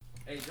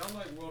Hey, y'all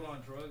like World on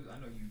Drugs? I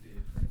know you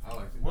did. I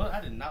like it. Well, I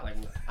did not like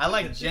it. I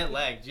like Jet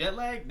Lag. Jet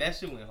Lag, that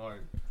shit went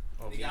hard.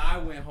 Nigga, I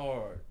went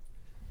hard.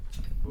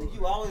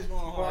 You always going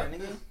hard, nigga.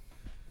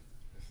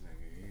 This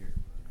nigga here,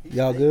 bro.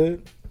 Y'all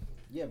good?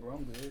 Yeah, bro,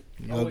 I'm good.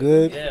 Y'all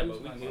good? Yeah, but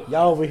we good.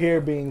 Y'all over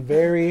here being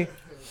very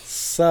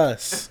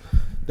sus.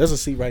 There's a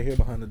seat right here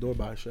behind the door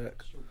by Shaq.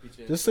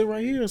 Just sit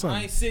right here or I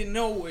something. ain't sitting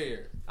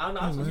nowhere. I don't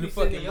know. I'm supposed to be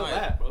fucking sitting in your mic.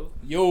 lap, bro.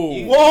 Yo.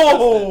 You-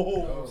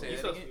 Whoa! Say You that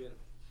supposed to again? be-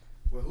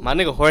 My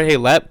nigga Jorge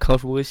Lap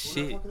comfortable as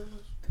shit.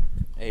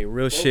 Hey,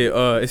 real shit.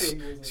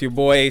 It's your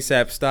boy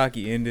ASAP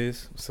Stocky in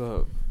this. What's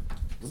up?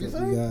 What's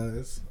up, you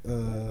guys?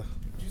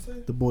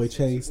 The boy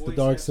Chase, the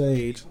Dark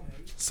Sage,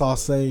 Saw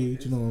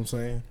Sage, you know what I'm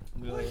saying?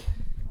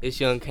 It's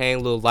Young Kane,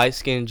 little light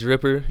skinned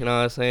dripper, you know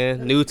what I'm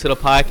saying? New to the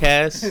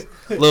podcast.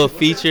 Little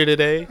feature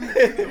today.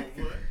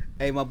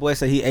 Hey, my boy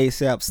said he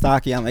ASAP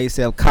Stocky. I'm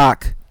ASAP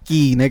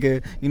Cocky,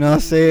 nigga. You know what I'm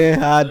saying?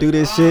 How I do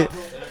this shit?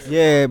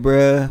 Yeah,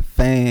 bruh.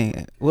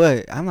 Fang.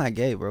 What? I'm not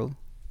gay, bro.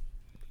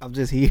 I'm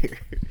just here.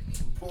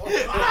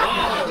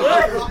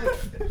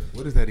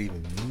 What does that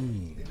even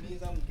mean? It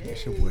means I'm gay.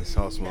 It's your boy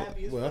Sauce Malone.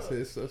 Well, I said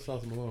it's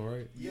Sauce Malone,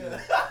 right? Yeah.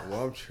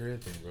 Well, I'm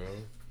tripping, bro.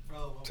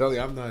 Bro, Tell you,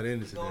 I'm not in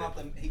this today.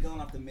 he going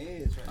off the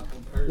meds right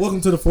now.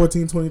 Welcome to the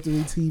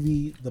 1423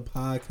 TV, the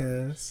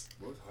podcast.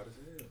 What's hot as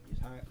hell? He's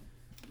hot.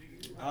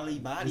 I'll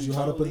eat body. Is you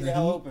hot up in Leave the that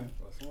heat? open.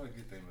 Somebody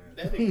get that, man.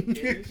 That nigga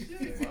gay as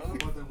shit, Hey, how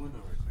about that window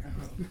right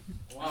quick,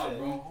 bro? Wow,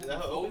 bro. Is that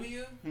her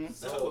Homophobia? Hmm?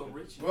 So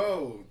rich.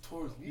 Bro,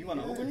 towards me. You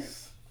wanna open it?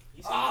 yes.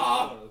 He said,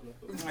 Ah!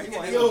 You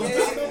want Yo, him?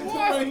 just don't put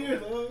right here,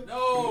 dog.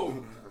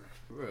 No.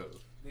 Bro.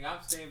 Nigga,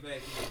 I'm staying back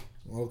here.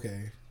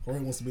 Okay. Jorge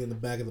wants to be in the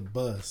back of the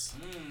bus.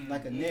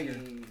 Like a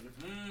nigger.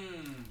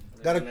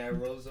 Gotta- that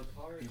Rosa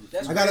Parks.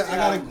 That's I gotta- crazy I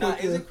gotta how- nah,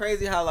 quick- Is it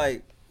crazy how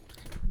like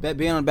that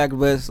being on the back of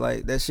the bus,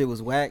 like that shit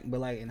was whack, but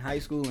like in high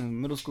school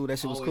and middle school that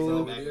shit was Always on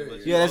cool. the back of the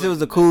bus. Yeah, that shit was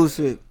the cool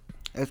shit.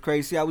 That's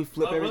crazy. See how we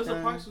flip Bro, every Rosa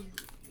time. Parks was,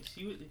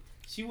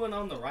 she went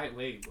on the right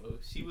way, bro.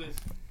 She was.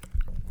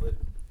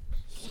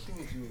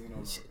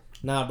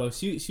 Nah, bro,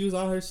 she was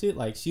on her shit.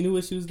 Like, she knew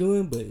what she was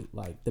doing, but,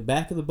 like, the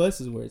back of the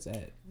bus is where it's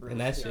at. And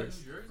that shit.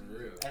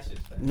 That shit's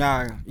fat.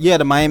 Nah, yeah,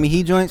 the Miami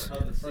Heat joints. Oh,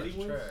 the city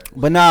one?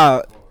 But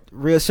nah,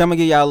 real shit, I'm gonna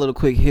give y'all a little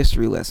quick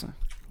history lesson.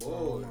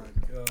 Whoa.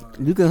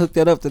 You can hook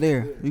that up to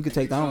there. You can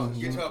take that on.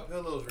 Get y'all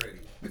pillows ready.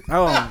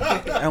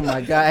 Oh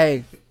my god.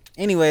 Hey,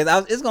 anyways,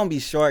 it's gonna be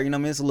short. You know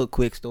what I mean? It's a little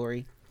quick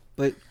story,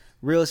 but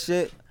real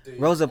shit.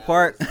 Rosa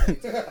Parks.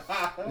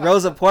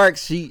 Rosa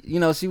Parks. She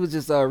was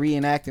just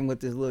reenacting what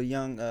this little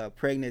young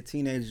pregnant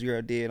teenage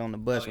girl did on the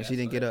bus Oh, when yeah, she I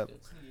didn't saw get that up.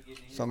 shit.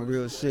 Some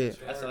real shit.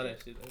 I saw that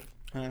shit, though.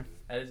 Huh?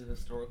 That is a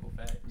historical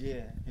fact.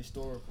 Yeah,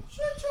 historical.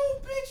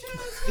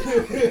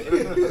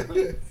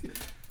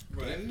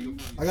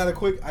 I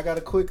got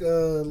a quick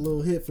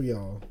little hit for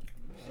y'all.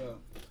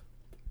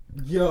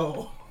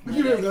 Yo.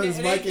 You didn't know this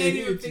They mic can't ain't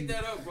even hit pick you.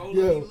 that up, bro.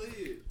 Yo. Let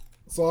me live.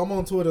 So I'm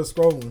on Twitter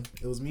scrolling.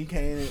 It was me,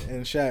 Kane,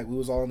 and Shaq. We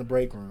was all in the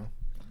break room.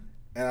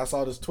 And I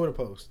saw this Twitter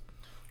post.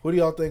 Who do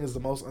y'all think is the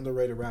most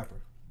underrated rapper?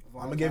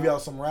 I'm going to give y'all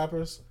some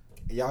rappers.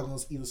 And y'all going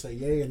to either say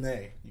yay or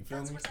nay. You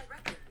feel me?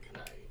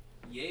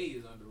 Ye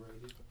is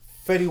underrated.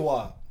 Fetty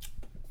Wap.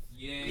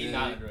 Yeah. He's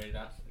not underrated.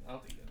 I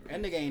don't think he's That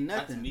underrated. nigga ain't Not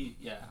to nothing. me,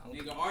 yeah. I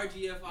don't, Nigga,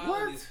 RGF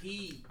Island is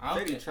heat. I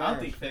don't Fetty think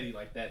trash. Fetty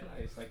like that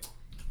nice. Like,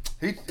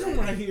 He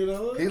Right here,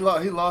 though. he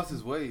lost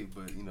his way,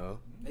 but you know.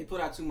 They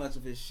put out too much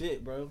of his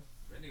shit, bro.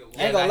 That nigga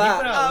Ain't nah, gonna he put lie.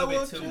 out a little I bit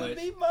want too you to much.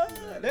 be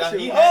mine. nah, That he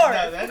shit had- hard.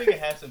 nah, that nigga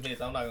has some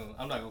hits. I'm not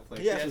gonna play.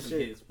 He He has has some some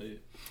shit. hits, but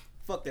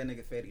Fuck that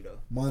nigga Fetty though.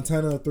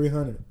 Montana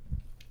 300.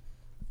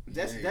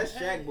 That's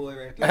Shaq boy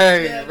right there.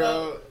 Hey, Yeah,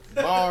 bro.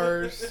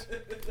 Bars.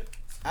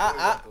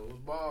 I Those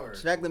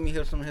bars. Shaq let me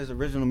hear some of his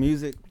original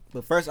music,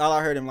 but first all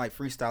I heard him like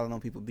freestyling on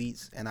people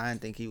beats, and I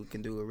didn't think he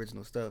can do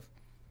original stuff.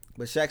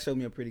 But Shaq showed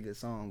me a pretty good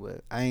song,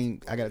 but I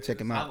gotta check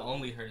him I've out.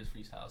 only heard his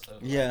freestyle. So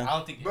Yeah. I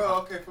don't think. Bro,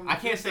 okay. From the I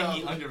can't say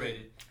he freestyle,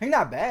 underrated. He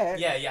not bad.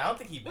 Yeah, I don't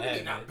think he What do you bad.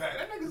 mean not bad?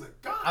 That nigga's a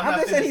god. I'm I'm not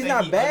not saying finna he's say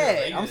not he bad.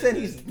 underrated. I'm saying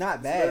he's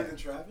not bad.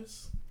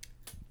 Travis?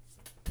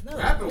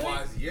 Rapping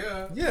wise,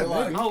 yeah. Yeah,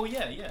 But, maybe. Oh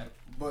yeah, yeah.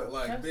 but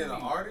like being an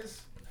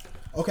artist,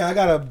 Okay, I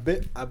got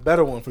a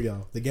better one for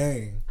y'all. The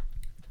Game.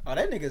 Oh,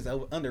 that nigga's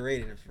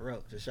underrated for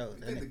real, for sure. you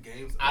That think the nigga-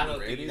 game's I don't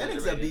think underrated? he's That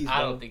nigga's a underrated. beast, I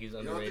bro. don't think he's You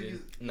don't think underrated.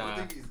 he's? You Nah, don't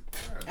think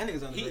he's? that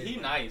nigga's underrated. he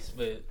nice,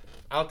 but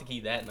I don't think he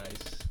that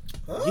nice.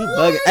 You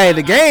bugging. Hey,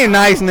 the game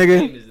nice, Game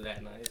nigga. is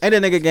that nice. Hey,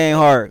 that nigga game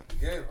hard.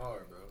 Game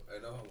hard, bro.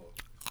 Hey, no homo.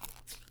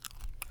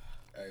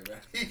 Hey, man.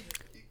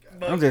 He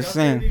got I'm just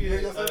saying.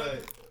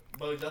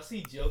 Bro, y'all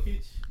see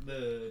Jokic,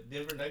 the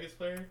Denver Nuggets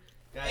player?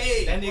 Guy,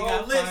 Hey, that nigga bro,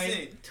 got listen,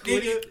 fined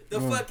nigga, the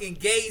Mm. fucking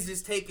gaze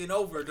is taking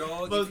over,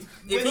 dog. But-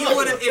 if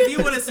he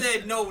would have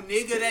said no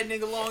nigga, that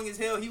nigga long as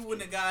hell, he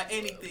wouldn't have got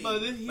anything.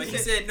 But But, he he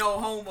said- said no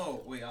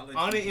homo. Wait, I'll let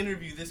On you. an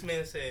interview, this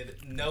man said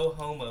no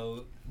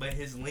homo, but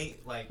his link,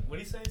 like, what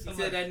did he say? He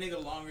Something said like, that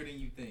nigga longer than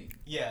you think.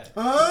 yeah.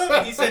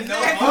 Huh? He said no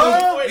Exactly.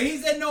 homo. And he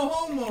said no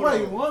homo. Wait,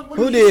 though. what? What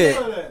Who you did?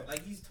 say that?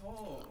 Like he's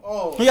tall.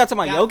 Oh. He got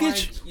talking about Got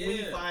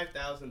Jokic. fined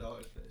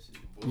 $25,000 for that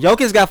shit.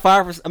 Jokic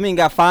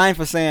got fined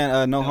for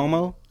saying no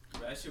homo.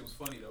 That shit was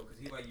funny though, cause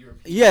he like European.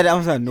 Yeah, that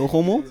was like no He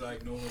homo. was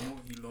like, no homo.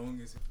 He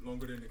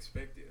longer than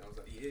expected. I was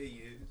like, yeah,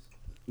 he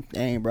is.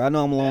 Dang, bro, I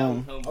know I'm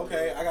long.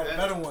 Okay, I got a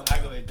better one. I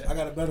go ahead. I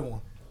got a better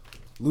one.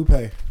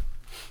 Lupe.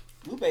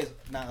 Lupe's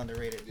not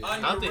underrated.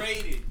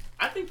 Underrated.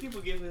 I think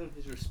people give him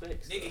his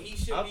respect. Nigga, he I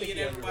should don't be think in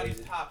he everybody's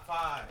underrated. top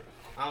 5.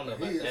 I don't know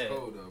He about is that.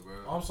 cold though,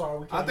 bro. I'm sorry.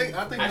 We I can't think even-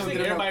 I I don't think get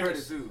enough everybody credit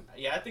res- too.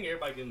 Yeah, I think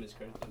everybody give him his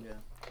credit. Yeah.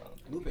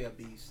 Lupe a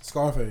beast.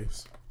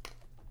 Scarface.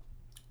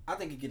 I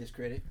think he get his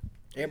credit.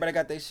 Everybody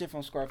got their shit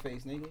from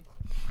Scarface, nigga. You know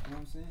what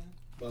I'm saying?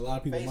 But a lot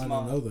of people Face might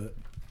mob. not know that.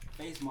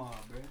 Face mob,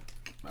 bro.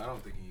 I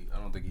don't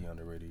think he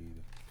underrated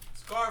either.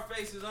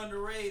 Scarface is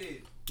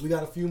underrated. We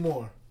got a few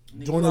more.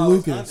 Nigga, Joyner you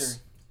always Lucas.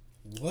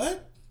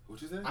 What?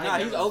 What you say? Nah,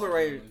 he's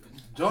overrated.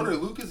 Joyner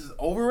Lucas is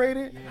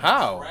overrated? Yeah.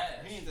 How?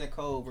 He ain't that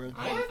cold, bro.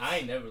 I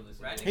ain't never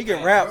listened. Right, to He him.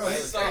 can rap. Bro,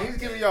 he's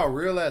giving y'all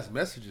real ass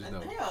messages though.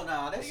 Hell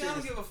nah, that Nigga, shit I don't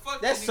is, give a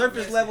fuck. that's that nigga surface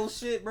message. level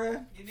shit, bro.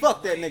 You Fuck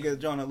nigga that lame. nigga,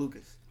 Jonah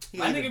Lucas. He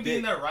My ain't a nigga be dick.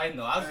 in there writing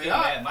though. I was Hey, getting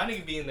I- mad. My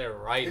nigga be in there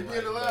writing. He be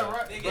in the bro. lab,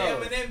 right? Nigga,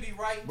 Bro. Eminem be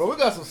right. But we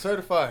got some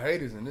certified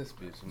haters in this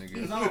bitch, nigga.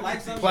 You don't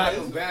like something,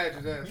 Platinum you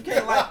badges ass. You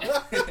can't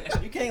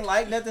like, you can't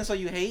like nothing, so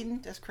you hating?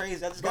 That's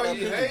crazy. I just got Bro, that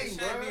you opinion. hating,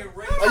 Shit being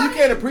bro. racist. Oh, you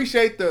can't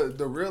appreciate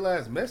the real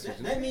ass message.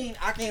 That nigga. mean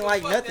I can't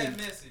like Fuck nothing. that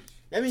message.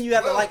 That mean you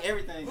have to Bro. like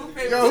everything. Lupe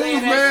Yo, was who's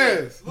saying that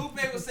mad? shit.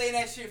 Lupe was saying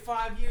that shit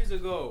 5 years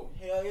ago.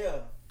 Hell yeah.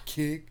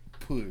 Kick,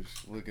 push,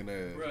 looking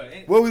at.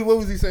 Bruh, What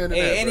was he saying to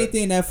Hey, that,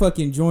 anything that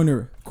fucking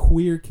Joyner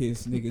queer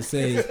kiss nigga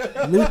says,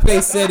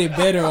 Lupe said it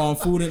better on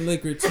Food and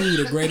Liquor 2,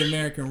 the Great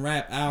American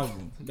Rap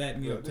album. Back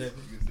me up, Tevin.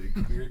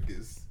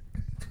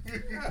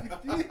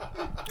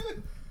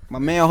 My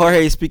man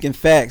Jorge is speaking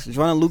facts.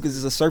 Joyner Lucas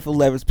is a surfer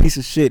leverage piece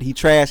of shit. He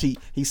trash.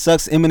 He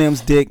sucks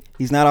Eminem's dick.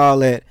 He's not all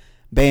that.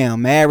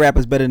 Bam. Mad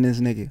rappers better than this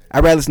nigga.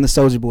 I'd rather listen to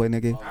Soulja Boy,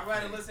 nigga. I'd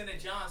rather listen to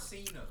John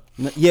Cena.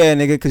 Yeah,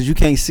 nigga, because you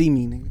can't see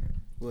me, nigga.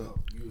 Well,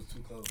 you was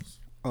too close.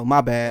 Oh,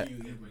 my bad. Yeah,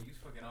 bro, you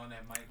fucking on that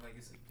mic like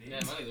it's a dick. Yeah,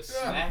 my nigga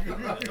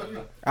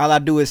smacking. All I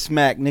do is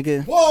smack,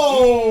 nigga.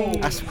 Whoa!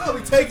 I- I'll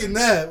be taking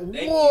that.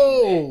 Thank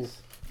Whoa! you,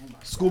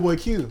 Schoolboy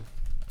Q.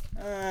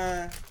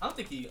 I don't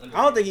think he.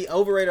 I don't think he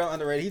overrated or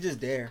underrated. He just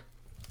there.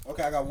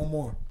 Okay, I got one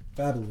more.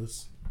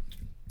 Fabulous.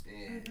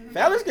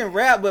 Fabulous can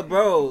rap, but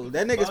bro,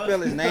 that nigga spell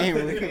his name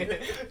really.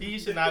 He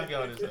should not be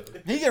on this.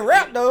 He can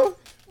rap though.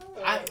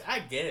 I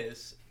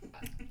guess.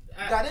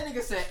 God, that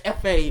nigga said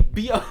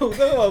F-A-B-O.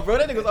 Come on, bro.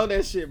 That nigga's on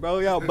that shit, bro.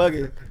 Y'all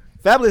bugging.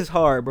 Fabulous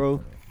hard,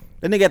 bro.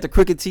 That nigga got the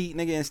crooked teeth,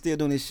 nigga, and still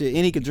doing this shit.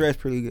 And he can dress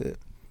pretty good.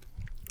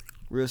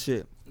 Real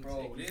shit.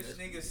 Bro, this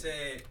nigga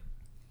said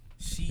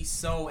she's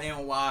so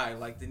NY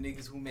like the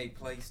niggas who make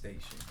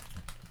PlayStation.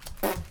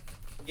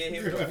 Get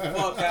him the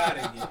fuck out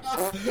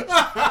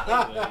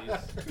of here.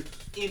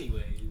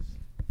 Anyways.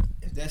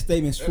 If that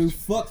statement's true,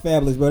 fuck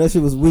Fabulous, bro. That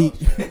shit was weak.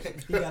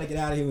 You gotta get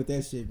out of here with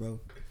that shit, bro.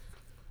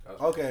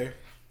 Okay.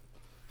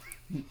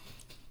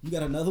 You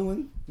got another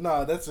one?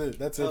 Nah, that's it.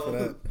 That's it for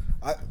that.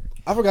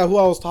 I forgot who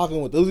I was talking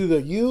with. It was either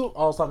you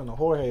or I was talking to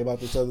Jorge about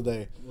this the other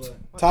day. What?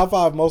 Top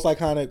 5 most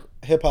iconic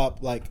hip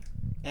hop, like,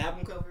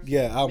 Album covers?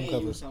 yeah, album Me and you,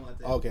 covers. something like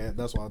that. Okay,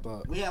 that's what I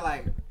thought. We had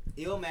like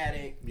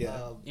Illmatic.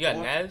 Yeah. You got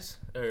Nas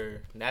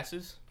or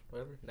Nas's,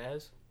 whatever.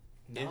 Nas.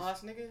 Nas,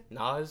 nigga.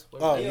 Nas.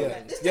 Oh, Whatever.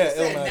 yeah. This Yeah, nigga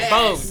said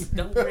Illmatic.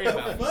 Bro, don't worry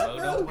about me, bro.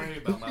 Don't worry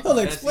about my Hold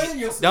on, explain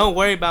yourself. Don't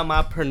worry about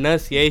my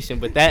pronunciation,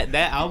 but that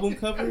album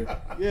cover,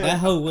 that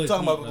hoe was.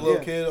 Talking about deep, the bro.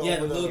 little kid Yeah,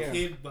 over the little there.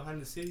 kid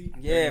behind the city.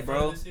 Yeah, or in front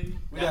bro. of the city.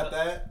 We got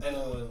that. That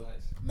was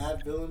nice.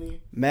 Mad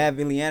Villainy. Mad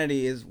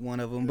Villainity is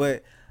one of them,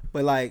 but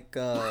like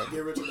Get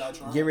Rich or Die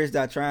Trying. Get Rich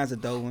Die Trying's a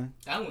dope one.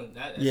 That one.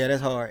 Yeah,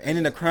 that's hard. And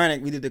then the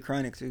Chronic, we did the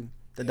Chronic too.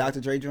 The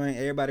Dr. Dre joint,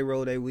 everybody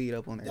rolled their weed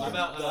up on that. What joint.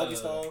 about Doggy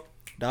Style.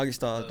 Doggy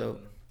Style is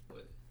dope.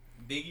 what,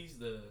 Biggie's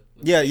the.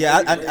 Yeah,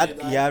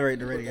 I I read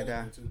the Ready to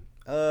Die.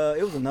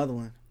 It was another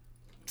one.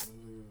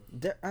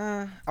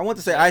 I want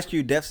to say Ice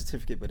Cube Death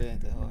Certificate, but it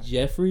ain't that hard.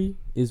 Jeffrey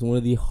is one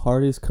of the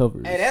hardest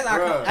covers. Hey, that's Bruh.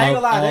 iconic. I ain't gonna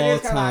lie, that Of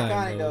is kind all of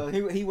time, iconic bro.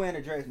 though. He wearing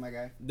a dress, my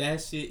guy.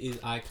 That shit is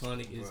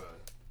iconic.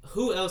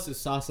 Who else is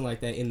saucing like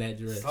that in that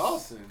dress?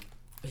 Saucing.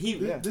 He,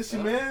 This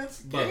your man's?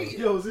 bro.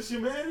 Yo, is this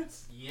your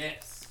man's?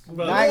 Yes.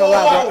 Bro, I ain't gonna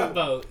lie,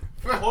 bro.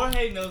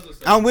 Jorge knows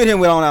what's up. I'm with him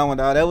with on that one,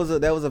 dog.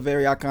 That was a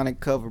very iconic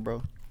cover,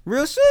 bro.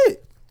 Real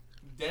shit.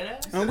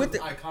 Deadass? I'm with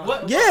it. Iconic.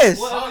 What? Yes.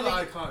 What Sounds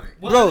other nigga, iconic.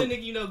 what Bro. other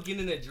nigga you know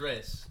getting a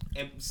dress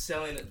and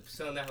selling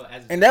that hoe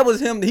as a And that was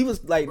him. He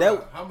was like Bruh,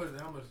 that. how much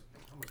copies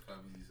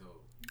he sold?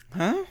 Huh?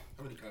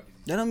 How many copies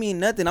he That don't mean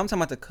nothing. I'm talking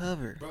about the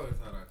cover. Bro, it's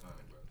not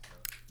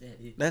iconic,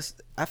 bro. That's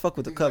I fuck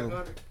with the Think cover.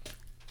 iconic?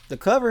 The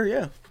cover,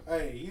 yeah.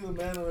 Hey, he's a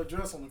man in a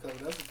dress on the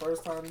cover. That's the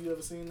first time you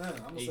ever seen that.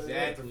 I'm gonna say that.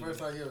 That's the first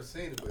time you ever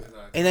seen it, but it's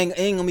iconic. And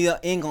ain't gonna be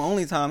ain't gonna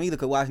only time either.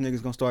 Cause watch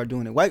niggas gonna start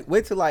doing it.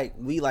 Wait till like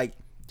we like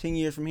 10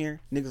 years from here.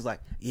 Niggas like,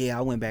 yeah,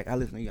 I went back. I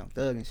listened to Young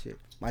Thug and shit.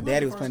 My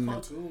daddy was playing the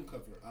cartoon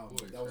cover out.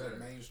 Boy, That was like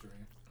trash. mainstream.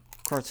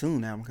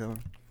 cartoon album cover.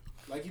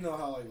 Like, you know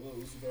how like Lil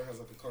Uzi Vert has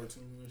like a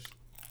cartoonish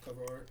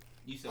cover art.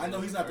 You said I know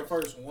he's not the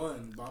first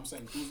one, but I'm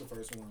saying who's the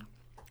first one?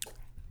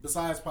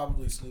 Besides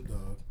probably Snoop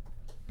Dogg.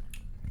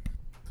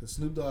 Cause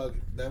Snoop Dogg,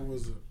 that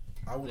was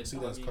I wouldn't see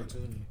that as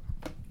cartoony.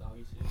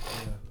 Doggy shit.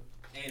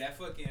 Yeah. Hey, that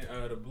fucking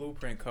the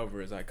Blueprint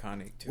cover is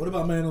iconic too. What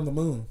about Man on the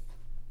Moon?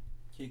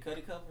 Kid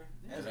Cudi cover?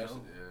 That's Yeah, I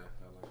dope.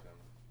 like that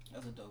one.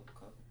 That's a dope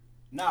cover.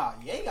 Nah,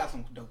 Ye got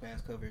some dope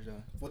ass covers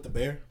though. With the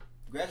bear?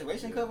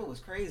 Graduation cover was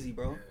crazy,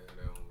 bro. Yeah,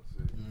 that one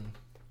was sick.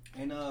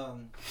 And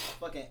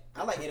fucking,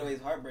 I like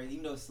 808's Heartbreak,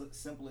 even though it's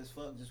simple as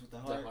fuck, just with the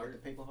heart, heart.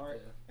 with the paper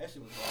heart. Yeah. That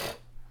shit was hard.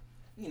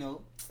 You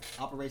know,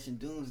 Operation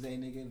Doomsday,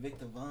 nigga,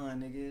 Victor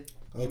Vaughn, nigga.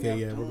 Okay, Came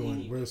yeah, out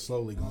Doom. we're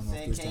slowly You know going what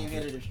off I'm this saying? Came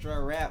here to topic. destroy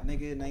rap,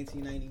 nigga,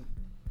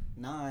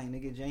 1999,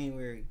 nigga,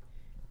 January.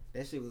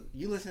 That shit was.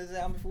 You listened to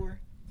that album before?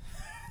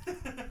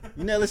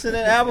 You never listened to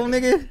that album,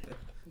 nigga?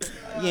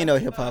 You ain't no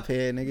hip hop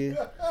head,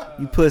 nigga.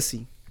 You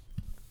pussy.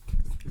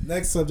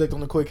 Next subject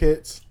on the quick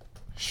hits.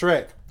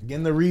 Shrek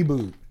getting the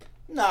reboot.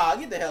 Nah,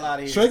 get the hell out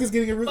of here. Shrek is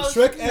getting a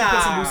Shrek and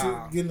Puss in Boots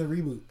Nah. is getting the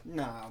reboot.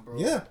 Nah, bro.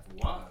 Yeah.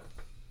 Why?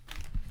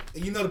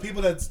 And you know the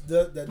people that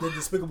did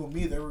Despicable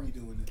Me, they're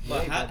redoing it.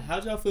 But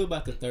how'd y'all feel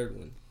about the third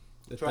one?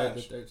 The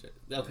Trash. third.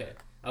 Okay.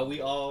 Are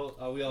we all?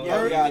 Yeah,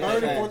 Third, we got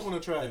third that. and fourth one are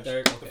trash. The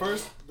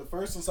third, The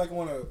first and second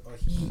one are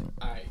heat.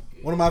 Alright.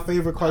 One of my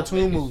favorite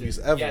cartoon movies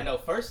ever. Yeah, no.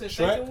 First and Shrek?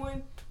 second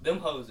one, them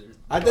hosers.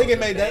 I think it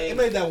made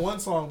that one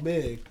song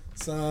big.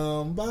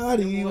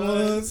 Somebody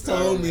once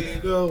told me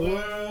the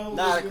world.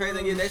 Nah, was the crazy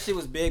thing yours. is that shit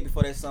was big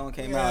before that song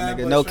came Yeah, out,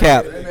 nigga. but No Shrek-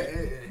 cap.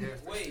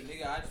 Wait,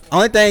 nigga, I just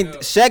Only thing wanna-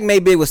 Shaq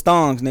made big was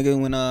thongs, nigga.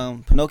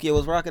 When Pinocchio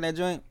was rocking that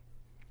joint.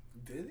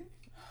 Did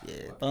he?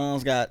 Yeah,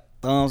 thongs got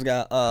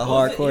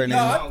hardcore,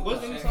 nigga.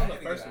 What's the name on the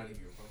first one?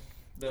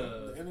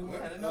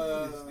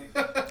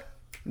 The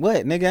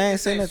What, nigga? I ain't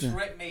say Say nothing.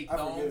 Shrek made I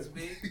thongs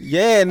forget. big.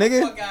 Yeah,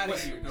 nigga. Fuck out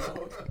of here,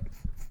 dog.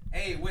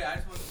 Hey, wait, I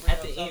just want to bring At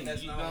up the something end,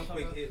 that's you not know a what I'm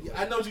quick talking hit. Yeah,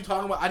 I know what you're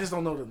talking about. I just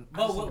don't know them.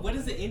 But what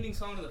is the ending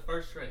song of the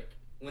first Shrek?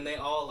 When they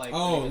all like.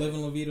 Oh,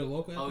 Living La Vida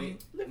Loca. Oh yeah.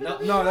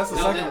 No, that's the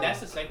second one. That's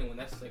the second one.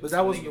 That's the second. But that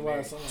one. wasn't the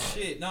last song.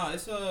 Shit, no,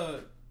 it's I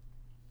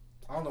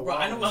don't know Bro,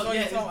 why. I know what Oh, song yeah,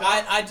 you're it's talking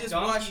about. I just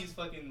Donkey's watched.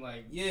 fucking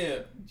like Yeah.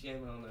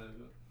 jamming on that.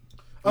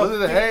 Was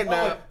it a hey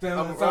now? Down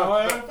I'm the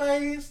wrong.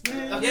 face.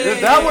 Yeah.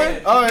 Is that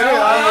one? Oh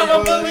yeah.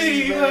 I'm a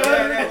believer.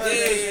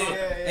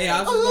 Hey,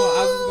 I was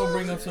just gonna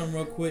bring up something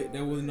real quick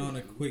that wasn't on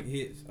the quick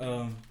hits.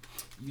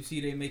 You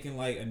see they making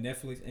like a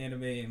Netflix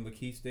anime and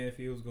Lakeith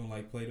Stanfield's gonna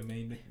like play the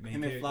main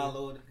Him and character.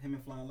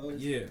 Flying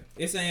Lotus. Yeah,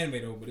 it's an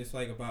anime though, but it's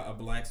like about a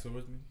black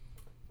swordsman.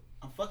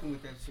 I'm fucking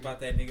with that It's shit. about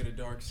that nigga, the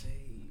Dark Sage.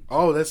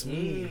 Oh, that's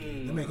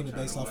me. They're making it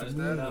based off of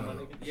me.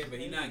 Yeah, but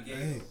he not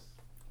gay.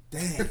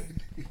 Dang. Dang.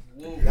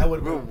 Whoa. That would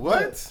have Bro, been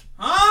what?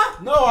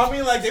 Huh? No, I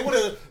mean like they would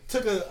have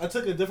took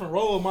a different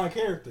role of my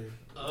character.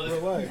 Real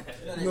life.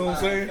 You know what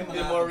I'm saying?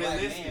 Bit more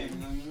realistic.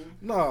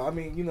 No, I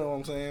mean you know what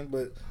I'm saying,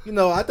 but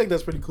I think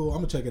that's pretty cool. I'm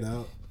gonna check it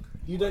out.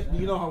 Do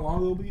you know how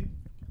long it'll be?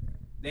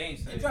 They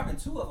ain't They say. dropping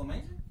 2 of them,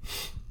 ain't you?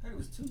 I heard it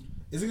was 2.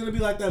 Is it gonna be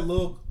like that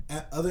little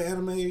other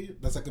anime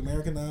that's like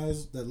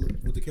Americanized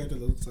with the character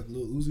that looks like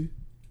Lil Uzi?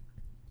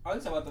 Oh, you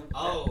talking about the?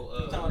 Oh,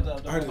 you talking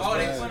about I heard it's Oh,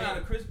 they bad. put out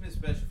a Christmas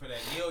special for that.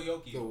 Neo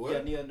Yoki.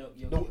 The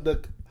Yeah, what?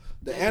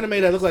 The anime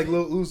that looks like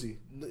Lil Uzi.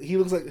 He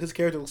looks like his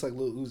character looks like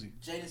Lil Uzi.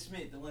 Jaden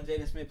Smith, the one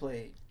Jaden Smith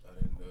played I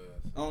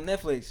didn't. on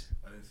Netflix.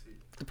 I didn't see.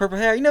 The purple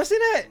hair. You never seen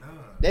that? Nah.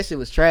 That shit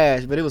was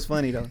trash, but it was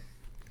funny though.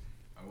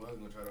 I was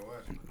gonna try to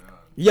watch it, but nah.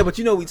 Yeah, but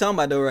you know what we talking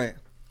about though, right?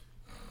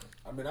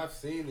 I mean, I've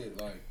seen it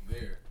like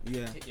there.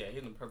 Yeah. Yeah, he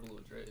them purple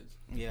little dreads.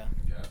 Yeah.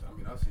 Yeah, I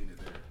mean, I've seen it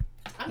there.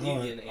 I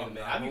need to get an anime.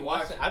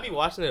 I'm I be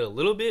watching it a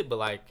little bit, but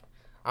like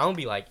I don't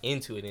be like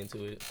into it.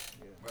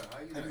 Bro, how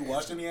you Have not you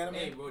watched any anime?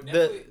 Hey, bro,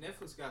 The-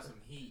 Netflix got some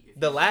heat. If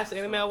The you last watch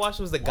anime some- I watched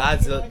was the Why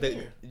is it Godzilla. right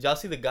there? Did y'all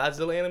see the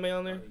Godzilla anime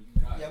on there?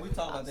 Yeah, we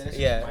talking about that. That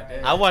shit Yeah, was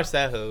trash. I watched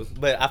that hoe,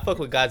 but I fuck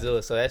with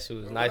Godzilla, so that shit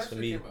was nice for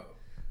me.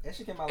 That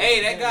shit came out.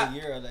 Hey, like that the end got- of the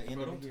year or the end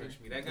Bro, of don't the year. touch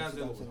me. That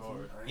Godzilla was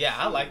hard. Yeah,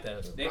 I like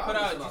that. They put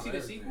out. Did you see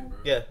the sequel?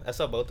 Yeah, I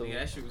saw both of Yeah,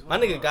 them. that shit was My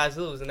hard. nigga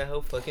Godzilla was in that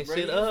whole fucking Bro,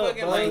 shit he up,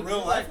 fucking bro. like-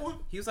 Real life one?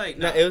 He was like,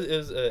 No, nah, it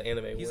was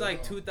anime. he's one.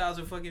 like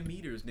 2,000 fucking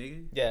meters,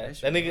 nigga. Yeah, that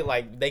shit nigga was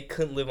like they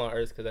couldn't live on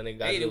Earth because that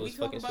nigga Hey, Godzilla did we was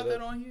talk fucking about shit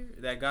that up. on here?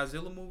 That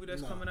Godzilla movie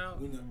that's No, coming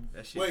out? we know.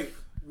 That shit. Wait,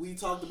 we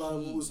talked about it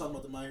when we was talking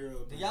about the My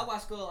Hero. Did y'all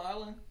watch Skull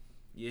Island?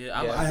 Yeah,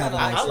 I Yeah, like I it. haven't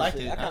I watched liked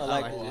shit. it. I kinda I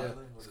liked liked it. it.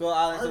 Skull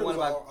I Island's heard, the it one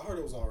was about. I heard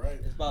it was alright.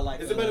 It's about like.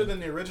 Is it better than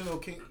the original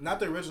King? Not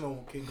the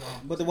original King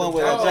Kong. But the one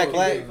with Oh, Jack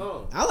Black. King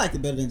Kong. I liked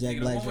it better than Jack Nigga,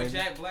 the Black. one with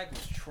Dre. Jack Black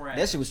was trash.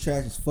 That shit was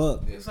trash as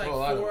fuck. It was like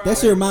Oh, I 4 know. That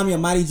shit remind me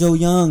of Mighty Joe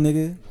Young,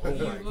 nigga. Oh He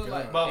my looked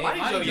like, god. But hey,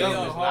 Mighty Joe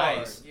Young was hard.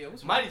 nice. Yeah,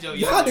 what's Mighty Joe Y'all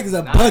Young niggas was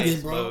are nice,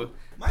 bugging, bro. bro.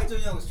 Mighty Joe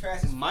Young was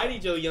trash. as Mighty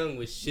Joe Young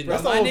was shit.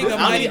 That's My all nigga this-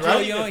 Mighty I Joe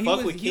don't even Young, fuck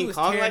he with was King tearing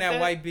Kong like that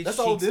that. white bitch That's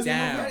all cheeks Disney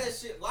down. Hear that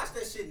shit. Watch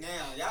that shit now.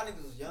 Y'all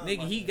niggas was young.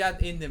 Nigga, he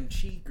got in them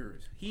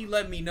cheekers. He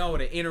let me know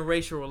that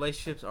interracial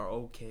relationships are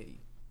okay.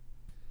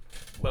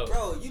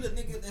 Bro, you the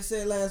nigga that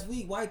said last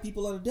week white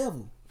people are the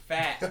devil.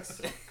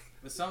 Facts.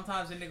 But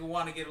sometimes a nigga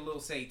want to get a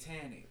little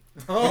satanic.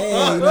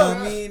 Hey, you know what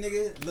I mean,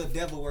 nigga? Little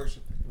devil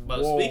worship.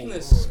 But Whoa. speaking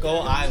of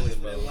Skull Island,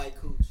 That bro, white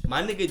cooch.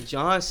 my nigga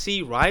John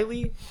C.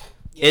 Riley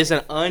is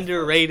an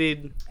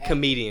underrated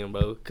comedian,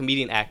 bro.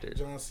 Comedian actor.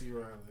 John C.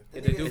 Riley.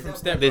 The dude from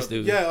Step This Brothers.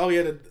 dude. Yeah.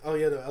 The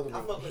other I one.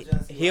 fuck with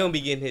John C. He don't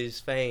be getting his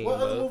fame, What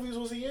other bro. movies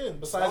was he in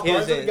besides He was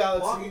Guardians of the in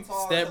Galaxy? Walking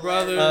Tall. Step is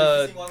Brothers.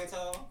 hilarious. You seen Walking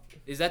Tall?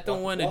 Is that the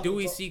one, the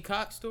Dewey C.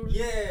 Cox story?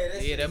 Yeah,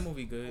 Yeah, that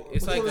movie good. What's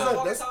It's like that?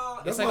 a, That's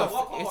it's like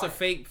Walk it's a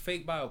fake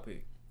biopic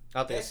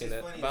I think I seen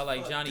that. about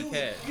like Johnny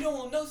Cash. You don't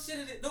want no shit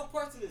in it, no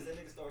parts of this. That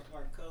nigga started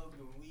snorting coke,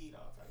 doing weed,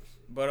 all type of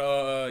shit.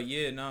 But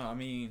yeah, no, I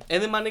mean,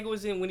 And then my nigga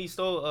was in when he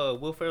stole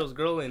Will Ferrell's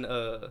girl in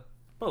bro,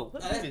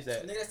 what movie is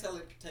that? Nigga, that's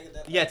taking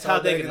that. Yeah,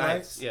 Talladega Talladega Nights.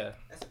 Nights. Yeah.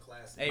 That's a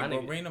classic. hey, My bro,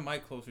 nigga- bring the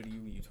mic closer to you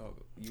when you talk.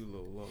 You a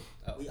little low.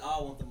 We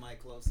all want the mic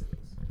close to us.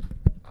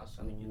 I was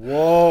trying to get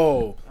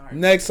Whoa. Alright.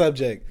 Next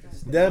subject.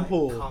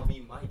 Deadpool. Call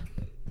me Mike.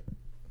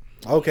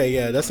 Okay,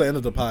 yeah, that's the end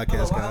of the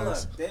podcast, Hold on.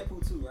 guys.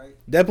 Deadpool 2, right?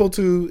 Deadpool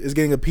 2 is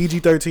getting a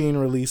PG-13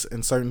 release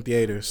in certain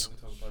theaters.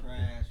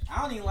 Trash.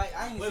 I don't even like.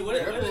 I ain't Wait, seen what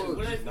Deadpool.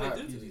 did they Not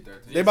do?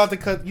 PG-13. They about to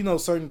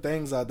cut, certain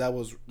things out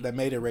that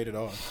made it rated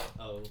R.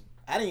 Oh.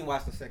 I didn't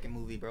watch the second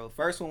movie, bro.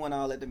 First one went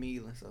all at the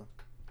Mealing, so.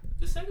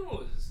 The second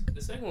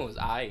one was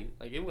aight.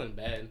 Like it wasn't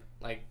bad.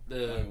 Like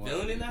the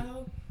villain in that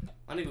hoe,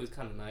 I think it was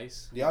kind of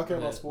nice. Do y'all care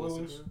about Yeah,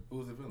 spoilers? Who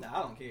was the villain? Nah,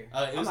 I don't care. It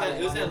was I'm that, not-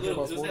 it was I'm that not-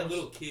 little, about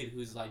spoilers? kid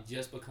who's like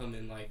just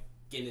becoming like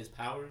getting his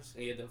powers,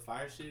 and he had the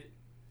fire shit,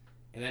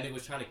 and that nigga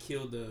was trying to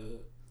kill the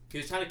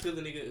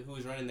nigga who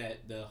was running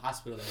the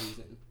hospital that he was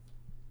in.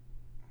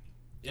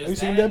 It was Have you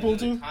seen that Deadpool and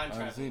the 2? time I haven't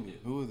travel seen kid.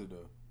 it. Who is it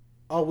though?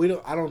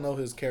 Oh, I don't know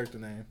his character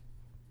name.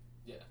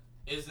 Yeah,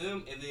 it's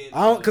them, and then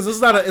I don't, because it's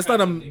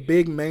not a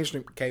big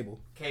mainstream Cable.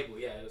 Cable.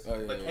 Yeah, it was, Oh,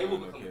 yeah, but yeah, Cable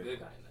yeah, become a okay. good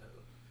guy in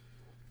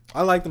that.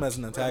 I like them as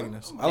an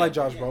antagonist. I like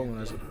Josh Yeah.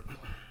 Brolin as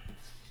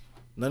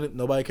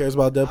nobody cares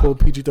about Deadpool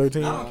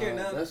PG-13. I don't care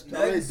nothing. That's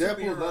nothing Deadpool's not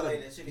superhero a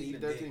related. Shit can eat a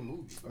dick. PG-13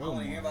 movie. I don't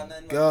want to hear about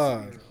nothing God.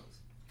 about superheroes.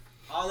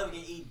 All of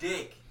them can eat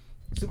dick.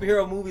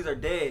 Superhero movies are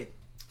dead.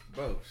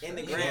 Bro, In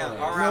the shut ground.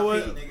 up. You know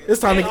what? R.I.P. nigga. It's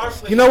time They to. are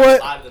You know what?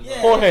 a lot of them, bro.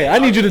 Yeah. Jorge, I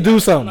need you to do I'm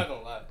something. not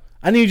gonna lie.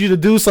 I need you to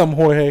do something,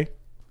 Jorge.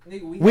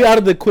 nigga, We out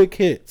of the quick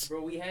hits.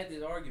 bro, we had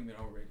this argument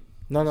already.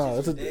 No,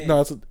 Shit's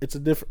it's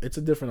dead. it's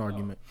a different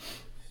argument.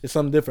 It's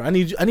something different.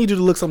 I need you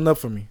to look something up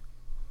for me.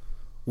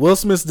 Will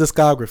Smith's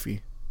discography,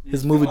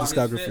 his movie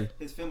discography.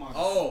 His film on.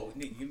 Oh,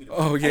 nigga, give me the.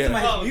 Oh yeah.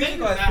 Oh, Music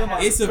they or his do film not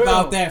on. It's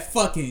about that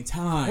fucking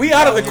time. We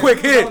out of the bro.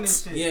 quick We was on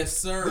hits. this shit.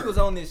 Yes, We sir. was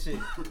on this shit.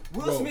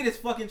 Will Bro. Smith is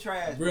fucking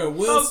trash. Bro, Bro,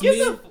 Will get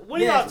the, Smith. what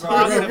Yes, are bro.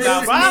 y'all talking Will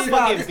about, bro? I Smith,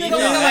 fucking this beat nigga your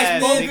only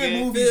ass, like four good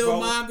nigga. movies, bro.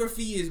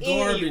 Filmography is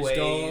garbage, Anyways,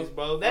 dog.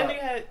 bro, that nigga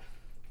had.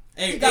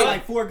 Hey, He got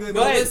like 4 good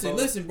bro, movies.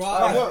 listen, bro.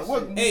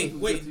 What Hey, movie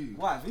was wait. good to you?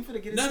 Watch, we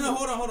finna get No, into no, it.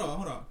 hold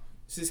on.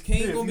 Since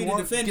Kane Yeah, gonna if be you the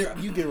want, defender,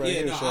 you get right yeah,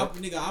 here, no, Shaq.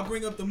 nigga, I'll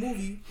bring up the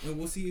movie and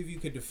we'll see if you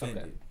could defend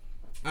Okay. it.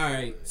 All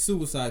right,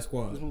 Suicide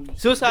Squad.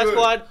 Suicide Good.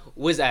 Squad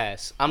was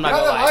ass. I'm not Y'all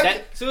gonna don't lie. like That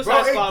it? Suicide Bro,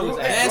 it Squad grew- was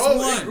Hey, That's ass. bro, it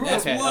one. grew.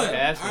 That's Okay, one. okay,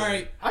 that's All one.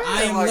 right, I I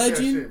didn't Am like that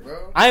Legend. shit,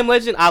 bro. I Am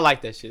Legend. I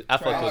like that shit. I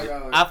fuck Trash. with it.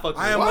 I fuck with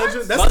I Am it.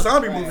 Legend. That's a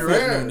zombie movie, Trash. right?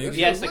 Yeah, nigga. that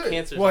Yeah, it's shit a lit.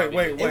 cancer. Wait, zombie.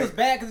 wait, It wait. was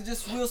bad because it's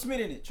just Will Smith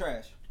in it.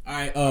 Trash. All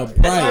right, That's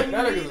Bright. all That you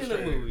nigga need was in a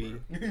trash.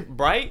 movie.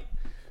 Bright.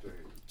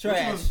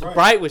 Trash.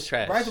 Bright was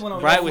trash. Bright's the one on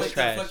Bright the was with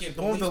trash.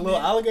 The one with the little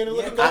alligator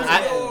looking Yeah,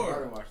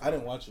 guy? I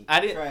didn't watch it. I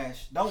didn't.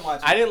 Trash. Don't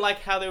watch it. I didn't like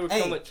how they were Hey,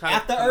 trying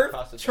After to come Earth,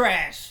 across the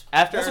trash.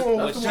 After That's Earth. the one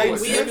that with was the trash.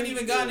 James We haven't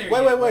even gotten there.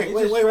 Wait, yet. wait. It's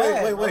just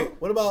trash, bro.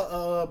 What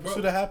about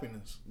Pursuit of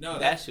Happiness? No,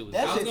 That shit was.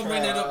 That I was shit gonna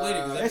bring that up later.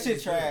 'cause That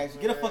shit trash.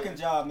 Get a fucking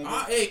job,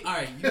 nigga. Hey, all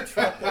right, you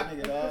Fuck that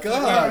nigga, dog.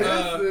 God.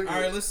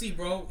 all right, let's see,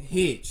 bro.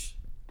 Hitch.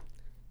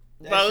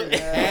 Bro. That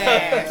shit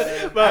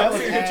ass. Bro. I haven't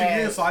seen it in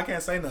years, so I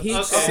can't say nothing. Hitch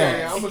Okay. sucks.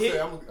 Okay,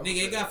 I'm gonna say.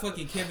 Nigga, it got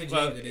fucking Kevin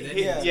Bro, James in it. That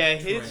Hitch- nigga yeah,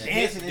 was Hitch- trash.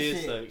 Dancing and Did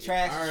shit. suck.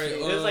 Trash All right, shit.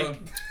 It was like,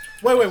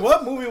 Wait,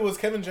 what movie was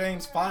Kevin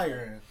James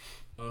fire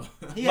He bro,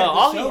 had a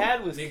all good he show.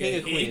 had was Nigga, King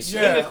of Hitch. Queens.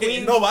 in? King of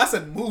Queens. No, but I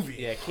said movie.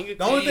 Yeah, King of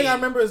The only thing I Queens.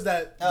 remember is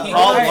that Paul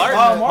Paul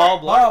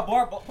Blart.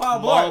 Blart. Paul Paul Blart. Paul Paul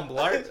Blart.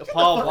 Blart.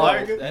 Paul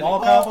Blart. That Paul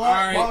nigga- Blart. All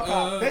right,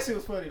 right, that shit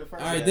was funny. The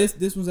first. All right,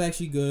 this was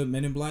actually good.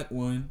 Men in Black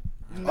 1.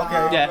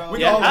 Nah, Yeah, bro. We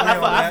yeah. can all agree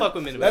on I that. fuck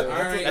with Men in That- Black.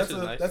 All right, That's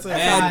just nice. that's a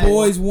Bad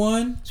Boys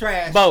 1.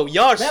 Trash. Bro,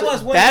 y'all That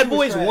was one Bad and two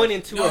Boys was 1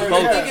 and 2 No, are you're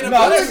both. thinking No,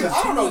 about listen, this.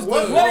 I don't know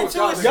what. One and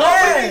two is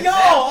trash. Y'all,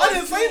 I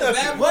didn't say Bad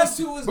nothing. Boys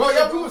 2 was Bro, good,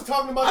 y'all bro. was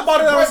talking about. I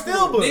bought it on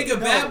Steelbook. Nigga,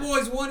 Bad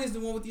Boys 1 is the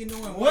one with the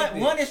annoying white What? bitch.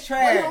 One is Why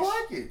you trash. don't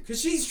like it?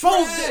 Cause she's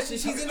trash and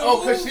she's in the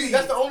Oh, movie. cause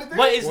that's the only thing.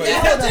 What is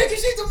Yeah, that? nigga,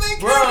 she's the main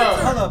Bro.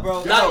 character. Hold up,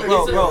 bro. Nah,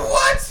 Bro, it's a- bro.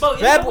 What? Bro, you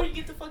Bad know Bo- when you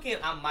get the fucking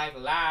I'm Mike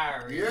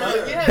Lowry. Yeah.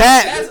 Bro, yeah.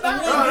 That's the one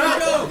No,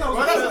 good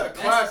show. that's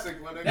a classic,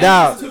 my nigga.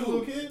 Dog.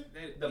 Little kid?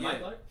 The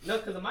Mike Lowry? No,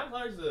 because the Mike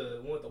Lowry's the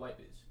one with the white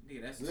bitch.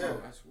 Nigga, that's Yeah. true.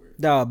 I swear.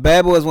 Dog,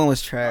 Bad Boys 1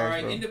 was All trash,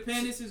 right, bro.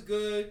 Independence is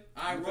good.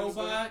 I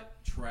Robot,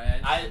 trash.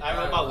 I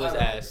Robot was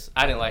ass.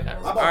 I didn't like that.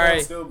 I bought All it on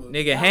right, Steelbook.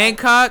 nigga,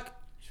 Hancock.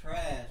 Trash,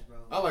 bro.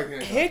 I like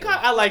Hancock. Hancock,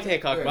 I liked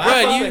Hancock, bro. Bruh,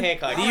 I do fuck you- with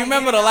Hancock. Do you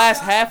remember the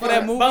last half of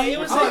that movie? Bro, it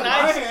was so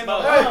nice.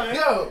 Bro. Hey,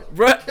 yo,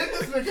 Bro, get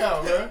this nigga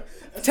out, bro.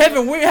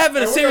 Tevin, we're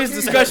having a Hey, serious what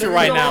the discussion fuck?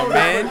 right now,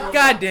 man.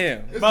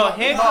 Goddamn. It's Bro, my-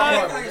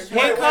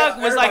 Hancock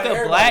was like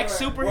a black We're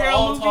superhero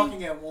all movie.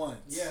 talking at once.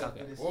 Yeah.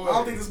 Okay. Boy. I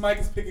don't think this mic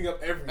is picking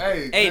up everything.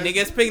 Hey, Hey, man. nigga,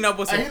 it's picking up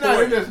with Hey, some he not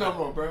in support. this no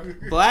more, bro.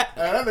 Black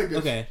Hey, that nigga.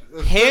 Okay.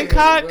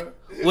 Hancock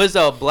was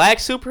a black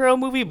superhero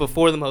movie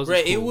before the most. Bro,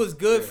 it was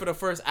good for the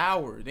first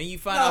hour. Then you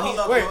find out hold he.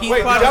 up, Wait, bro. he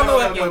wait, fought y'all a know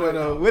fucking-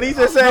 wait. What did he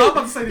just say? No, I'm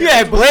about to say You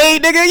had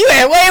Blade, nigga. You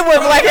had way more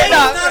black He's than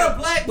that. not a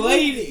black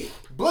Blade. movie.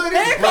 Blood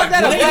Hancock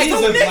got a Blade black is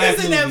two a black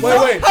niggas in that movie.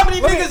 movie. Wait. How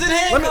many niggas in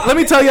Hancock? Let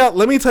me tell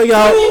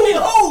y'all. What do you mean,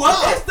 who?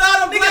 It's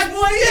not a black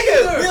boy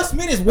either. Will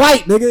Smith is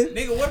white, nigga.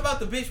 Nigga, what about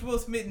the bitch Will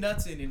Smith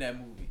nuts in that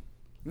movie?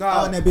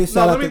 Nah, and that bitch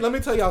shot out let me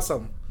tell y'all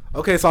something.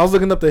 Okay, so I was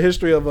looking up the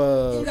history of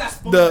You got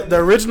spoiled, the nigga.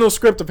 original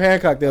script of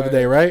Hancock the other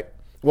day, right?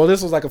 Well,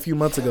 this was like a few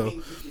months ago.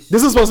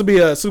 This is supposed to be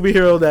a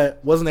superhero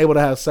that wasn't able to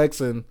have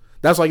sex, and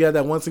that's why you had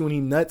that one scene when he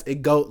nuts.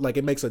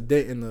 It makes a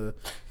dent in the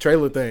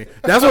trailer thing.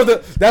 That's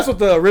what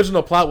the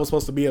original plot was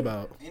supposed to be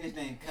about. And his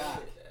name Cobb.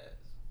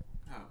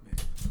 Oh, man.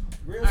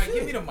 Real All right, shit.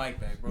 give me the mic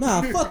back, bro.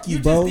 Nah, fuck you,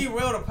 You bro. just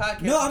derailed the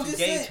podcast. No, I'm with just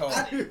your gay saying.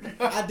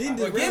 talk. I didn't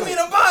Bro, derail give me it.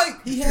 the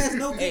mic. He has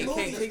no Hey, good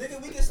K- movies,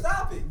 nigga. We can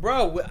stop it.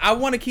 Bro, I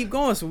want to keep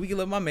going so we can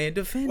let my man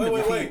defend it.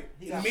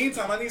 In the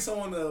meantime, I need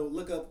someone to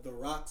look up The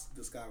Rock's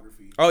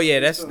discography. Oh, yeah,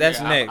 that's Yeah,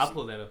 next. I'll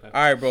pull that up. All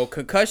right, bro.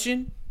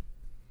 Concussion.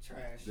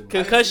 Trash.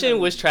 Concussion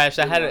was trash.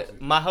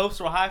 My hopes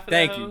were high for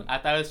Thank that. you. I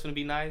thought it was gonna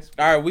be nice.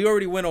 All right, we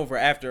already went over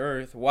After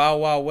Earth. Wild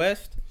Wild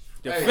West.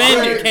 Defend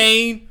Hey, it,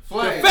 Kane.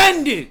 Flames.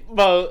 Defend it.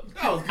 Bro,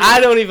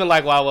 I don't even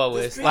like Wild Wild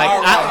West. Like,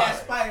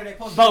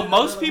 But but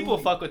most people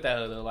fuck with that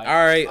hood though. Like, All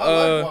right.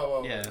 I like Wild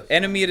Wild yeah. West.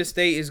 Enemy of the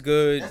State is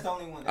good. That's the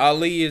only one.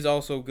 Ali is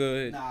also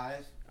good. Nah,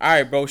 that's All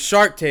right, bro.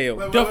 Shark Tale.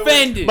 Wait,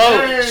 Defend it. Bro,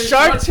 Hey,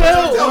 Shark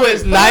Tale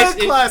was nice.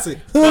 Hood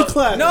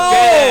classic. No.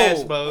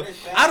 Gas, bro.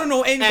 I don't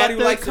know anybody who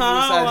likes it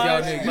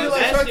besides y'all You niggas. like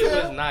That Shark shit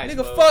Tale? was nice, Nigga,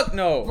 bro. fuck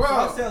no. Bro,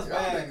 Shark Tale's y'all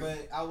bad, niggas-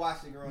 but I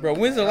watched it growing up. Bro,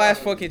 when's the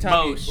last fucking time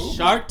Bro, you...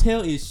 Shark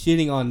Tale is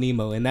shitting on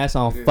Nemo, and that's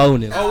on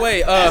phoning. Oh,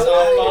 wait. That's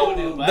on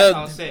phoning. but That's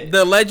on set.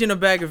 The Legend of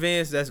Bagger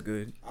Vance, that's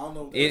good. I don't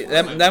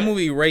know. That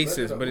movie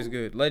racist, but it's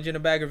good. Legend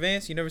of Bagger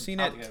Vance, you never seen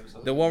I that? don't think I ever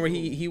saw The one where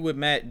he with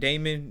Matt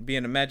Damon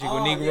being a magical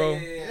Negro.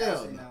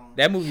 Yeah.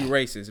 That movie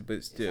racist,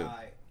 but still.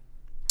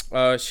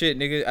 Shit,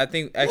 nigga. I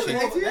think actually.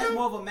 That's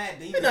more of a Matt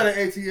He's Damon. not an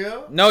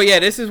ATL. No, yeah,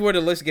 this is where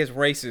the list gets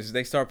racist.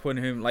 They start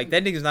putting him like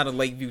that nigga's not a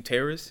Lakeview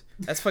terrorist.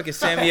 That's fucking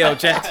Samuel L.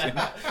 Jackson.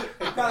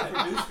 He probably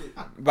produced it.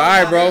 But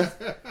all right, bro.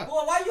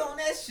 Boy, why you on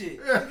that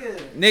shit? Nigga.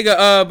 Nigga, but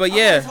I want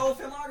yeah. his whole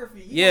filmography.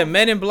 You Yeah, know,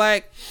 Men in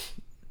Black.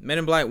 Men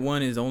in Black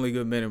 1 is only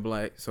good Men in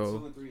Black. 2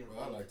 So and 3 are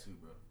Bro, I like 2,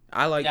 bro.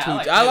 I like Yeah, 2. I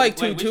I like like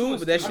two. 2 Wait, which too, one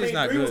but that was shit's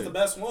not 3 was the good.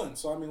 best one.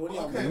 So I mean, what do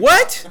y'all Okay. mean?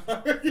 What?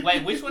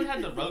 Wait, which one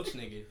had the roach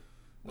nigga?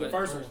 The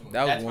first one.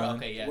 That was That's one.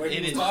 okay, yeah. Where he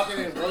It was is. talking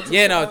and roaches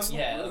Yeah, no, were it's- on?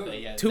 Yeah,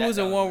 okay, yeah. 2 is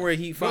the one where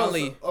he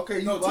finally. Okay,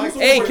 you No, like 2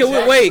 Hey, was can we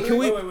Jackson. wait? Can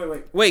we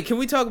Wait. wait? Can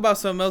we talk about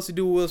something else to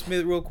do with Will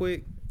Smith real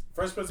quick?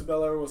 First Prince of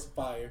Bel-Air was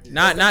fire.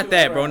 Not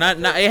that, bro. Not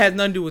it has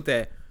nothing to do with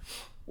that.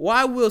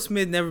 Why Will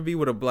Smith never be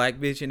with a black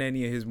bitch in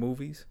any of his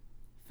movies?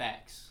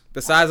 Facts.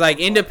 Besides like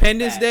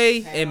Independence Facts.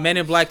 Day and Men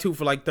in Black 2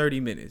 for like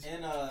 30 minutes.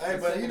 And, Hey,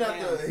 but he not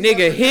the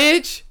Nigga,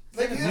 Hitch,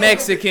 Nigga, he not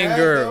Mexican the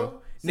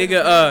girl. though.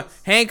 Nigga,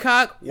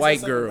 Hancock, He said white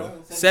 7 girl.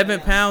 pounds. 7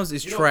 pounds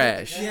is You don't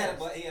trash. he had a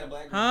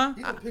black Huh?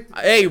 He done picked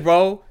the- Hey,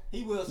 bro.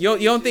 He will. You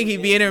don't think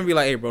he'd be in there and be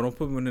like, hey, bro, don't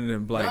put me in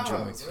them black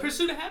Nah, joints. bro.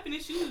 Pursuit of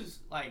Happiness, she was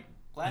like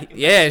black. And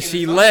Yeah, Mexican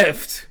she and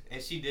left.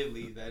 and she did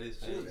leave. That is.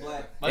 She was fact.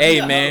 black. But Hey,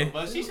 yeah, man.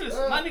 But she should.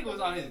 My nigga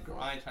was on his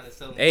grind trying to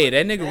sell. Hey,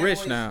 that Bad nigga rich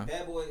Boys- now.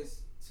 Bad Boys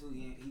 2,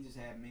 he just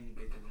had many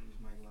bitches. He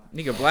just might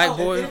lie. Nigga, black Oh,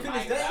 boy.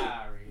 Independence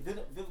Day?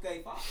 Vivica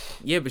A. Fox.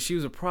 Yeah, but she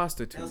was a That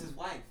prostitute. was his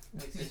wife.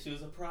 They said she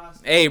was a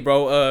prostitute. Hey,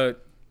 bro,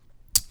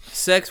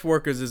 sex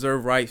workers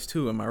deserve rights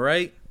too, am I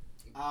right?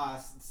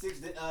 6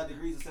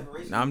 degrees of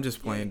separation. Nah, I'm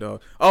just playing,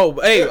 dog. Oh,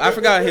 hey, I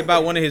forgot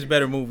about one of his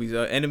better movies.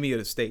 Enemy of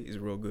the State is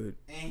real good.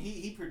 And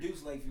he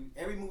produced Lakeview.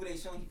 Every movie they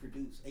show, he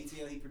produced.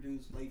 ATL, he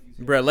produced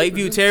Lakeview. Bruh,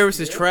 Lakeview Terrace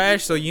is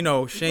trash, so you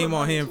know, shame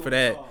on him for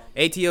that.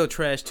 ATL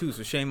trash too,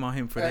 so shame on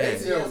him for Hey,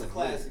 that. ATL is a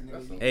classic,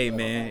 nigga. Hey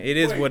man, it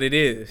is what it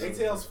is.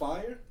 ATL's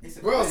fire. It's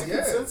a Bro, classic. yeah.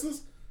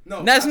 Consensus?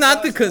 No. That's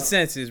not the outside stuff.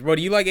 consensus, bro.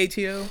 Do you like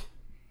ATL?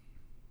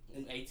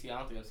 ATL, I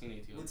don't think I've seen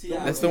ATL. With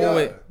T.I. That's the one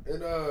with- And,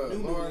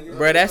 New Lauren- movie.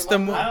 Bruh, that's the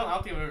mo- I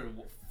don't think I've ever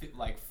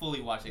like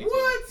fully watched ATL.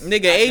 What?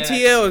 Nigga, That's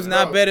ATL is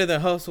not Bro. better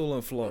than Hustle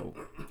and Flow.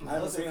 I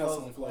haven't seen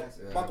Hustle and Flow.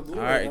 Yeah. About the Blu-ray,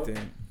 Alright though.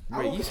 then. I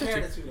Bro, won't you such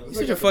compare a the two, though. you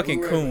such a fucking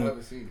Blu-ray, but I coon.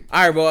 haven't seen it.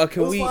 Alright, bro, It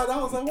can was we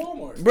 $5 at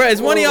Walmart. Bruh,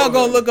 is one of y'all Whoa.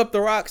 gonna look up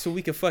The Rock so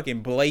we can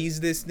fucking blaze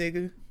this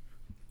nigga?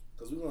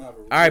 'Cause we gonna have a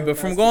Alright, real but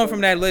from nasty going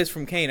from that debate. list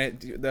from Kane,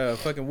 the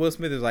fucking Will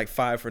Smith is like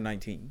 5 for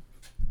 19.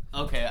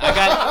 Okay, I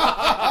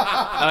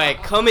got. All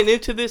right, coming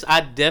into this,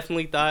 I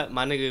definitely thought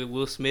my nigga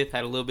Will Smith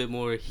had a little bit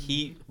more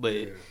heat, but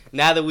Yeah.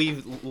 now that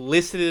we've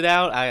listed it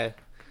out, I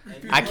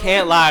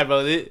can't lie,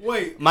 bro.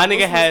 Wait, My nigga Will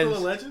Smith has- still a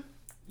legend?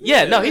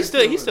 Yeah, no, he's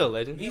Yeah, still a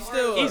legend. He's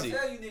still Easy.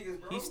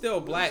 He's still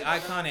black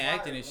icon and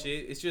acting and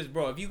shit. It's just,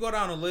 bro, if you go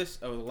down a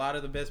list of a lot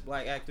of the best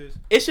black actors.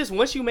 It's just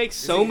once you make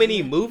so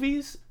many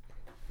movies,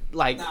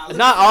 like Nah, look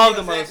not at all the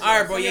Samuel most. Jackson.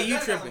 Alright, bro, yeah, you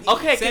tripping.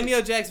 Okay,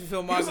 Samuel Jackson He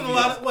was in a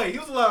lot filmography. of he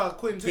was in a lot of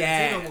Quentin Tarantino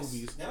Yes.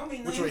 movies. That don't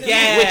mean Which nothing. were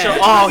Yeah. Which are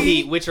all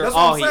heat. Which are That's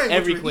what all I'm heat. saying,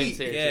 Every which were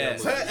Quentin heat. Yeah. Tarantino.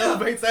 So that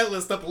elevates that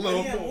list up a He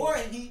little had more. more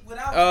heat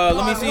without. Let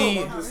me I know, see.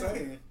 I'm just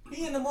saying.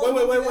 He in the more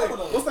Wait. movies ever,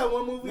 though. What's that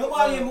one movie?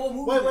 Nobody in more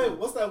movies. Wait.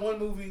 What's that one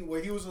movie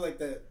where he was like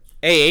that?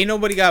 Hey, ain't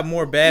nobody got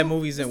more bad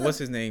movies than what's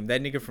his name?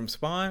 That nigga from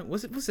Spawn?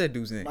 What's that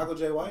dude's name? Michael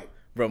J. White.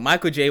 Bro,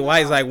 Michael J.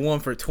 White is like 1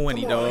 for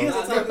 20, Come on, he dog.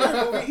 has a Tyler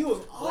Perry movie. He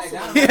was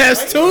awesome. He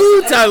has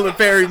 2 Tyler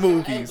Perry Hey,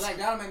 movies. Black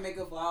Dynamite make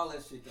up for all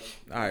that shit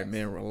though. All right,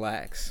 man,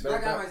 relax.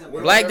 Black Dynamite's a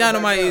Black Never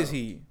Dynamite back is down.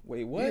 he? Wait,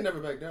 He what? never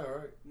back down,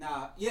 right?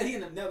 Nah, yeah, he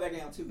ended up never back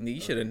down too.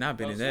 You should have not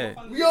been in that.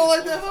 We all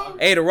like that, huh?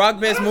 Hey, the Rock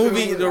best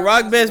movie. The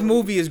Rock best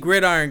movie is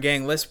Gridiron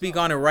Gang. Let's speak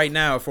on it right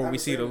now before we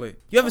see the list.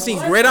 You ever seen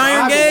I Gridiron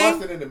haven't Gang?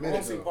 watched it in a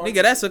minute, though.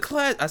 Nigga, that's a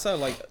class. I saw it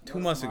like 2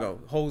 months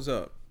ago. Holds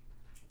up,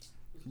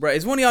 bro.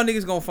 Is one of y'all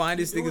niggas gonna find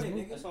this nigga's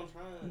movie? That's what I'm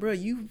trying. Bro,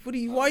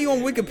 why you on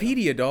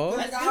Wikipedia, dog?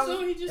 That's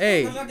what he just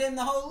Hey. I'm getting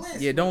the whole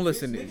list. Yeah, don't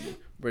listen to Nigga. me,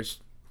 bro.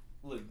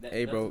 Look,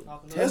 Hey, bro.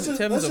 Let's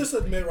Tevin's just a-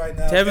 admit right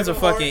now. Tevin's a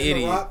Kevin Hart fucking and The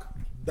idiot. Rock,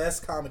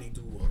 best comedy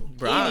duo.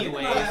 Bro, I-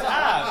 Anyway,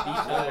 stop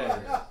each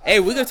other. hey,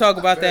 we can talk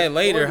about that Best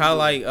later. corny How movie.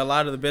 like a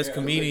lot of the best Yeah,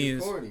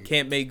 comedians corny.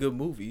 can't make good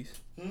movies.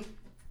 Hmm?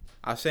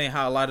 I'm saying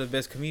how a lot of the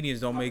best comedians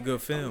don't make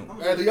good film.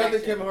 Hey, do y'all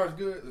think Kevin Hart's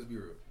good? Let's be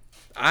real.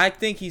 I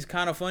think he's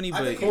kind of funny, I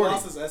but think he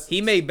lost his essence.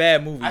 he made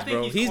bad movies, I think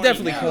bro. he's He's corny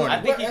definitely now. corny. I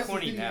think What he's essence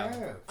corny do you now.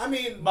 have? I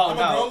mean, Ball I'm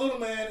a out. Grown Little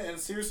Man and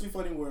Seriously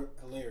Funny were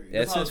hilarious.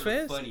 That's Those his are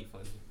fast. funny.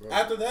 Bro,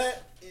 After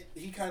that,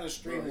 he kind of bro,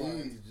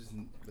 streamlined. he's just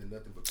been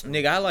nothing but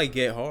Nigga, I like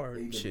Get Hard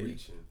He been shit.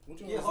 reaching.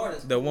 Which one Yeah, was hard that?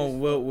 as The one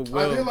with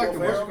I did like the Will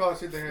what you Ferrell? call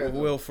shit they had.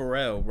 Will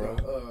Ferrell, bro.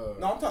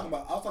 No, I'm talking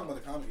about. I was talking about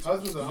the comedy.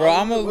 Husbands in Bro,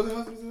 I'm Hollywood. a- Was it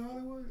Husbands in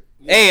Hollywood?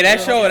 Hey, that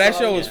Yeah, show, yeah, that yeah,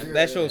 show yeah. was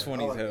that show was I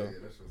funny as like hell. that. Yeah,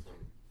 that show's funny.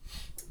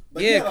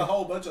 But Yeah, he had a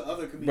whole bunch of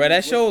other comedians. Bro, that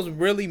with show's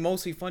really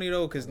mostly funny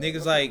though, cause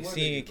niggas like what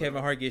seeing nigga, bro?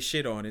 Kevin Hart get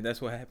shit on it.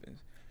 That's what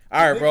happens. All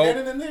right, Nick bro.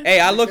 Cannon in there? Hey,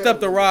 I looked up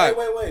The Rock.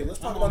 Wait. Let's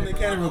talk about Nick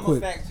Cannon real I'm a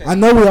quick. fact checker. I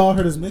know we all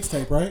heard his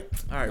mixtape, right?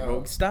 All right,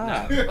 bro.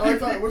 Stop. All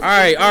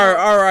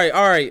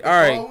All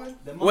right.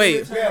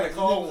 Wait, We had a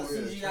call one.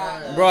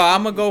 CGI. bro.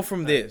 I'm gonna go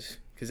from this,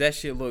 cause that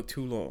shit looked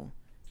too long.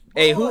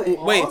 Hey, wait,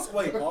 Wait,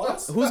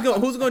 pause. who's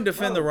gonna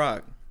defend The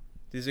Rock?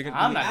 Is it I'm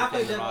gonna not I play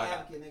defending The devil Rock.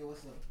 advocate, nigga.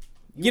 What's up?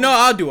 You know,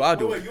 I'll do Wait, it.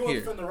 you want to Here.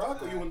 defend The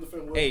Rock or you want to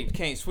defend Will? Hey,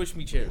 Kane, switch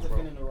me chairs, bro.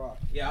 Defending the Rock.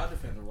 Yeah, I'll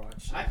defend The Rock.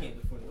 I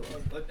can't defend The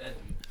Rock. Let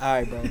that be. All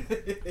right,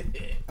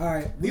 bro. All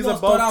right, we These gonna are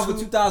start both off with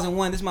two-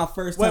 2001. This is my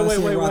first time Wait,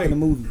 seeing wait, Rock wait. in a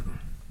movie.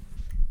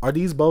 Are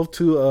these both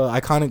two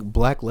iconic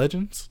black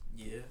legends?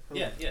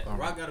 Yeah.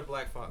 Rock got a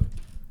black father.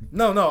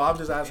 No, I'm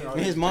just asking. are And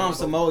his these mom's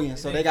both- Samoan,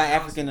 so they got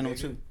African in them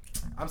too.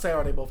 I'm saying,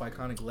 are they both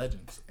iconic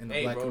legends in the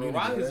Hey, black bro, The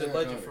community? Rock is a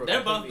legend for.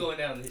 They're both going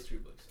down in the history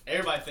books.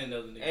 Everybody finna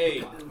know the nigga. Hey,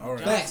 Come on. All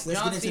right. Facts. Let's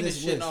John get into Cena's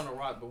this shitting list. on The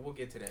Rock, but we'll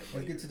get to that.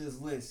 Let's get to this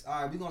list.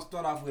 All right, we're gonna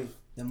start off with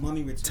The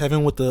Mummy Returns.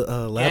 Tevin with the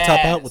laptop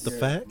Yes. out with the Yeah,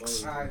 facts.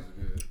 Moses Alright. is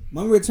good.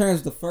 Mummy Returns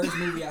was the first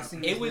movie I seen.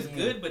 It this was nigga in.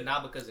 good, but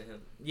not because of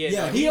him. Yeah,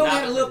 no, he only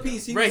not had a little because-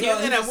 piece. He Bro, was, he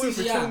was in that was movie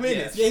for CGI. 2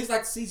 minutes. Yeah, he's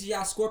like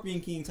CGI Scorpion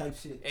King type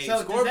shit. Hey, So,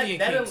 does Scorpion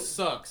that King don't-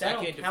 sucks. That I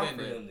don't can't count defend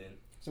for it. him then.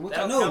 So what That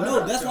y'all don't know?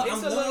 count No, that's what It's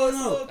I'm. a No.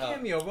 little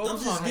cameo, bro. I'm Come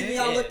just on, giving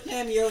man. y'all a little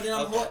cameo. Then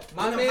I'm. Okay.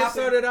 My then I'm man hopping-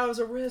 started out as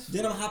a wrestler.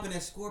 Then I'm hopping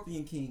at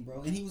Scorpion King,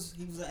 bro, and he was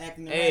an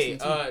acting in Hey,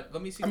 wrestling too.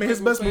 let me see. I mean, his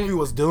real best quick. movie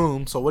was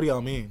Doom. So what do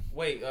y'all mean?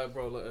 Wait,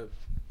 bro.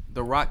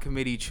 The Rock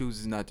Committee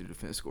chooses not to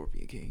defend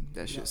Scorpion King.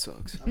 That shit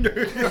sucks. I'm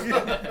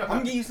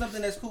gonna give you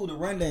something that's cool. The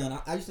Rundown.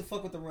 I used to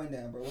fuck with the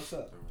Rundown, bro. What's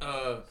up?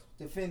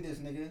 Defend this,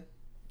 nigga.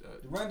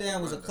 The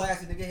Rundown was a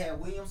classic. Nigga had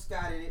William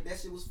Scott in it. That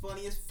shit was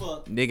funny as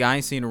fuck. Nigga, I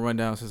ain't seen a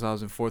rundown since I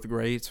was in 4th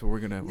grade, so we're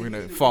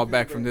gonna fall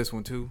back from this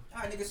one too.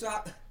 All right, nigga. So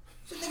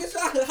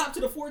I could hop to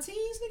the 14s,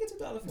 nigga.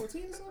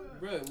 2014 or something.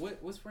 Bro,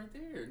 what's right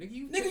there, nigga?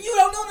 You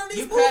don't know none of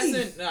these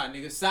movies. Nah,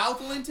 nigga.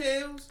 Southland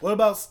Tales. What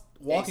about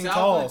Walking Hey,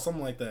 Tall? Southland-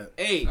 Something like that.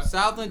 Hey,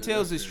 Southland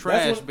Tales is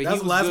trash, but that's he the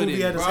was last good movie in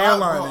he had it. his Bro,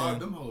 hairline bro, in.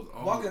 them hoes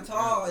all Walking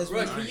Tall is Bro,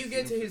 when can you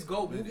get to his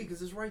GOAT movie?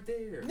 Because it's right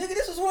there. Nigga,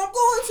 this is what I'm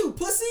going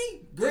to,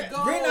 pussy. Green Go.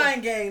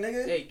 Iron Gang,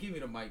 nigga. Hey, give me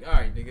the mic. All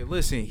right, nigga.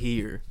 Listen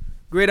here.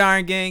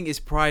 Gridiron Gang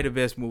is probably the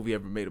best movie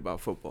ever made about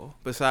football.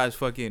 Besides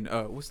fucking,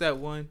 what's that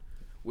one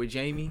with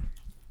Jamie?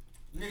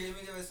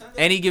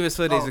 Any Given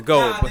Sunday's a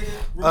goat.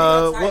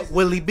 But,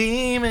 Willie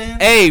Beeman.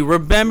 hey,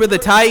 Remember the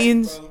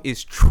Titans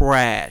is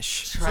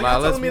trash. So you Wow,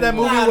 let's telling me that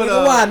move movie on. with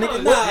Why,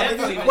 nigga? Nah,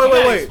 Definitely, nigga. you Wait,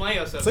 gotta wait. explain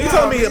yourself. So you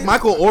telling me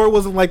Michael Orr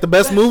wasn't like the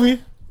best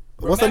movie?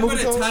 What's that Remember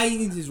movie the called?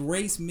 Titans is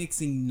race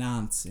mixing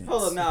nonsense.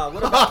 Hold up, nah.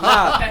 What about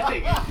nah? That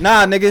nigga-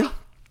 Nah, nigga.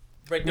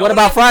 Bro, What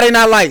about Friday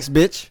Night Lights,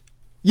 bitch?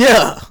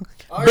 Yeah.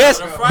 Oh, Best-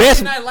 yeah, bro. Friday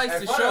best- Night Lights? The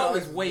Hey, Friday show Night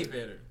is Lights way is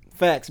better.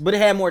 Facts, but it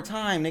had more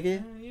time,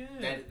 nigga.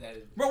 that is.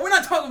 Bro, we're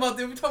not talking about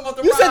them. We're talking about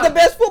the You said Rock. the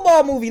best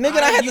football movie, nigga. and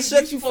I had to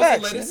set you supposed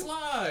facts. To let it nigga.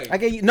 slide. I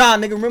gave you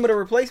nigga. Remember the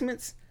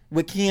Replacements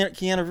with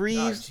Keanu Nah,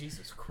 Reeves?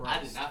 Jesus I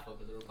Christ. did not fuck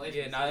with the replacement.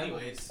 Yeah, nah, that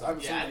anyways.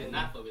 movie- Yeah, I did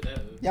not fuck with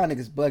that. Y'all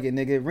niggas bugging,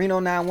 nigga. Reno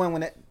 911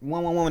 when that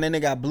 111 when that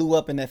nigga got blew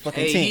up in that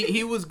fucking Hey, tent.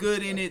 he was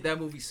good in it. That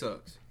movie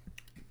sucks.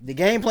 The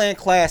game plan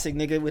classic,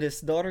 nigga, with his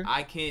daughter.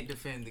 I can't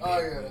defend the game. Oh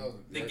yeah, that was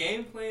The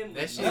game plan.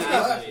 That was shit not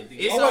is- good. The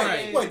it's game alright.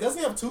 plan- Wait, doesn't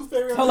he have Tooth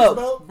Fairy? Hold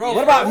up, Bro,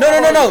 What about no,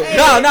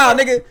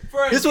 nigga.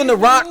 For a This one, The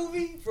Disney Rock.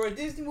 movie? For a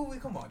Disney movie?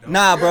 Come on, dog.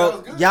 Nah, that bro.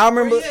 was good. Y'all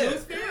remember? Yeah.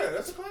 Yeah,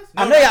 that's a classic.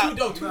 I know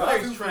y'all. Two Nah,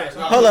 Face Two trash. Face.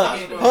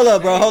 Hold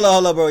up,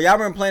 bro. Y'all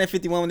remember Planet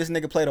 51 when this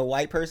nigga played a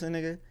white person,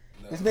 nigga?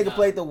 This nigga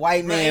played the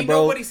white Man, man, ain't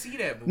bro. nobody see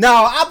that movie. No,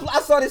 I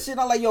saw this shit.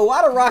 And I'm like, yo,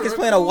 why the Rock is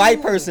playing a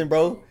white person,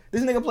 bro?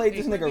 This nigga played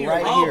this nigga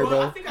right Oh, here, I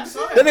bro. think I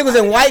saw That nigga was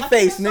in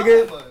whiteface,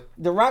 nigga.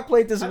 The Rock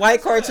played this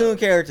white cartoon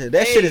character.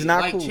 That shit is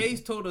not like cool.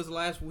 Chase told us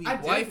last week,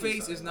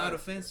 whiteface is not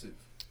offensive.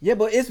 Yeah,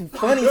 but it's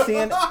funny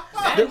seeing.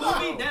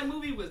 That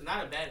movie was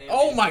not a bad.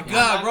 Oh my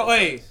god, bro!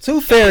 Hey,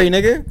 Tooth Fairy,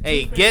 nigga.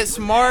 Hey, Get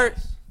Smart.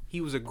 He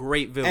was a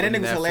great villain. And that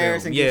in nigga was that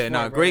hilarious. film. In Yeah, Get Smart,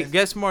 nah, bro. great.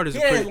 Get Smart is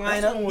He a had his pretty.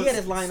 lineup. He had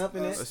his lineup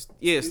in it.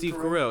 Yeah, Steve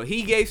Carell.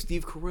 He gave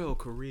Steve Carell a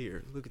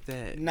career. Look at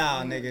that.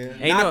 Nah, nigga.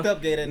 Ain't Knocked no-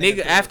 Up gave that nigga,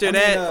 nigga. after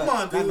that- Come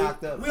on, dude.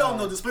 Knocked Up. We all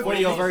know Despicable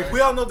 40 Me. version.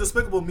 We all know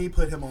Despicable Me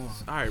put him on.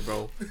 All right,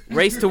 bro.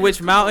 Race to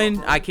Witch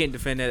Mountain. I can't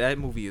defend that. That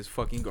movie is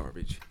fucking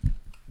garbage.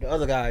 The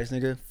other guys,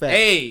 nigga. Fact.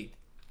 Hey,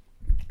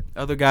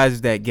 other guys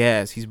is that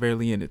gas. He's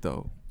barely in it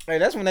though. Hey,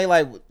 that's when they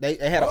had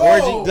an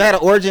orgy. They had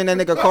an orgy in that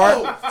nigga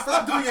car.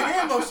 Stop doing your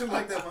hand motion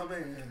like that, my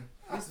man.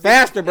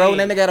 Faster, bro. And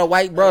then they got a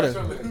white brother.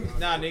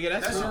 Nah, nigga,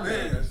 That's your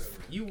man.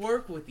 You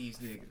work with these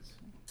niggas.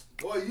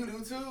 Boy, you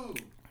do too.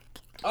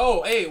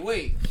 Oh, hey,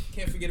 wait.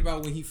 Can't forget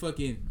about when he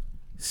fucking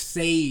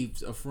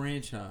saved a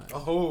franchise.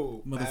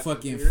 Oh,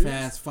 Motherfucking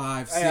Fast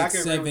 5, Hey, I 6,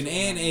 can 7, remember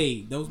and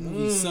 8. Those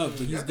movies suck, but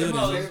he's good in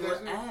Bro, them. they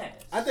were ass.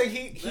 I think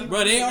he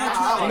Bro, they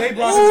are. when they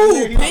brought Ooh,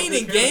 him in, Pain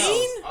and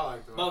Gain? I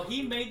like that. Bro,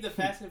 he made the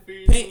Fast and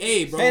Furious. Pain, movies.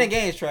 hey, bro. Pain and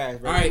Gain's trash,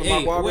 bro. All right,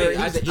 Mark hey, Wahlberg, wait.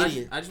 he's an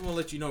idiot. I just want to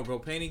let you know, bro.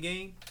 Pain and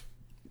Gain.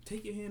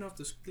 Take your hand off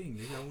the thing,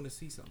 nigga. I want to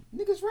see something.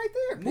 Niggas right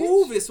there. Bitch.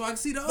 Move it so I can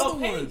see the Bro, other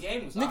Pain and ones.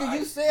 Gain was Nigga, alright.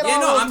 you said Yeah,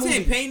 all no, those I'm saying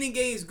movies. Pain and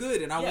Gain is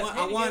good, and I Yeah, want,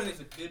 Pain I and want, Gain was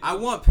a good I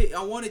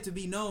movie. want it to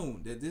be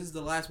known that this is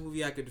the last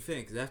movie I could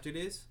defend. Because after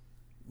this,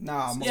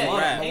 Nah, Yeah,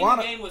 Moana. yeah. Pain and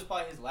Moana, Gain was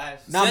probably his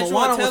last. Nah, Central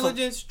Moana was some-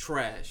 Intelligence,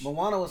 trash.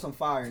 Moana was some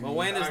fire. nigga.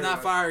 Moana's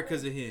not fired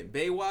because of him.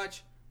 Baywatch,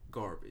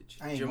 garbage.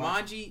 I ain't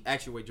Jumanji,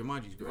 actually wait,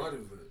 Jumanji's great. Jumanji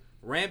was good.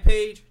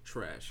 Rampage,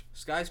 trash.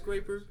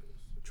 Skyscraper,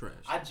 trash.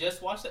 I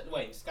just watched that.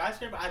 Wait,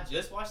 Skyscraper. I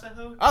just watched that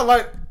hoe. I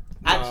like.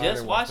 I Nah, just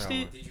didn't watch watched that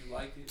it. one. Did you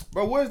like it?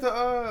 Bro, where's the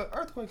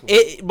earthquake?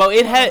 One? Bro,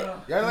 it had.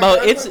 Yeah, Bro,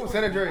 the it's earthquake with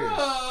San Andreas.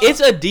 it's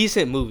a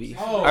decent movie.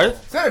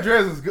 Earth San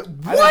Andreas is good. I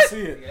didn't What?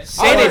 see it.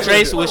 San Oh,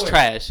 Andreas was wait.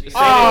 trash. Oh,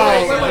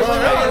 San Andreas was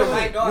trash.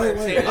 White daughter. Wait,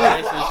 San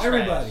Andreas was trash.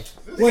 Everybody.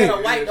 He Wait, got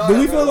a white do daughter,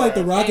 we feel bro. like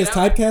The Rock is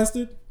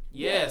typecasted?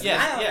 Yes.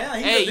 Yeah. Yeah,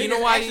 he's Hey, the you know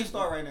biggest why action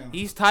star right now.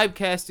 He's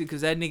typecasted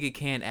because that nigga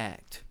can't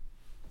act.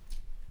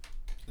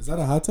 Is that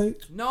a hot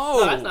take? No,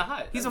 No, that's not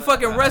hot. He's a That's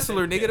fucking not hot.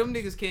 wrestler, nigga. Them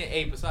niggas can't.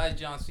 Hey, besides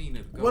John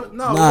Cena. Go. What?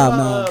 No, Nah, what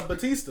about, nah.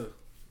 Batista.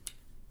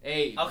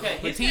 Hey, Okay,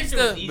 his character Batista.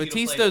 was easy to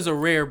Batista's play. a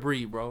rare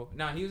breed, bro.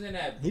 Nah, he was in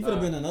that. He could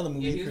have been another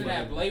movie. Yeah, he was in for that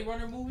that. Blade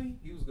Runner movie.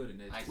 He was good in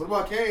that. What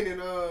about Kane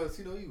and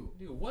See No Evil?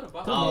 Dude, what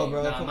about? Come on,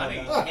 bro. Nah, Come my on,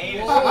 nigga dog.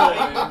 hated Whoa.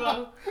 Spider-Man,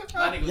 bro.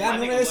 My nigga- Y'all my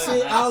know nigga that was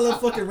shit? nice. All the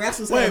fucking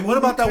wrestlers. Wait, what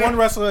about that one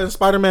wrestler in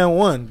Spider-Man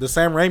 1? The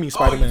Sam Raimi Oh, you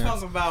Spider-Man.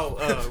 talking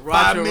about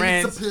Roger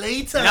Rand?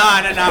 playtime.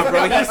 Nah,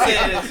 bro. He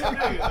says.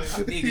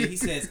 Nigga, he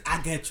says, I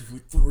got you for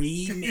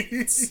 3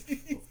 minutes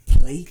of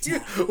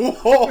playtime.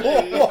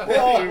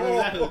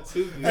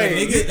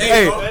 Hey, nigga,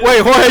 hey, bro.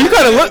 wait, Jorge, you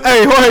kind of look.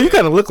 Hey, Jorge, you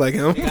kind of look like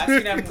him. Nigga, I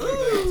seen that movie a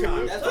million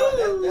times.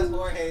 That's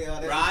Jorge.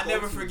 Bro, I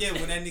never forget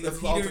when that nigga That's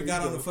Peter alter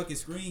got on ego. the fucking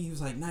screen. He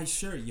was like, "Nice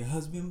shirt. Your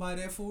husband buy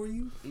that for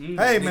you?" Hey,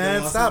 Nigga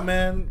man, lost stop, his-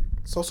 man.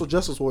 Social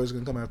justice warriors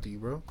gonna come after you,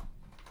 bro.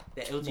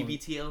 The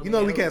LGBTL. You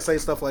know we can't say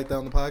stuff like that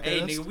on the podcast.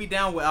 Hey, nigga, we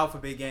down with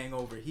Alphabet Gang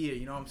over here.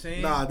 You know what I'm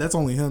saying? Nah, that's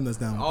only him that's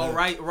down with All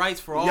that. rights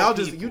for all. Y'all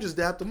people, just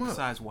dapped them up.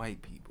 besides white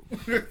people.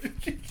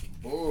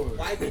 Boy.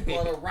 White people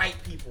are the right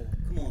people.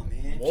 Come on,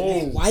 man. It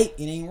ain't white,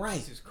 it ain't right.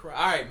 Jesus Christ.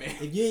 All right, man.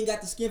 If you ain't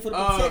got the skin for the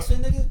Uh,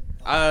 protection,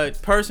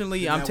 nigga.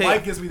 Personally, I'm That white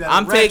taking. gives me that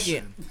I'm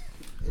erection.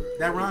 taking.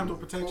 That rhymes with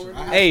protection.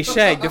 Hey,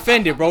 Shaq,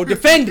 defend it, bro.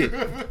 Defend it.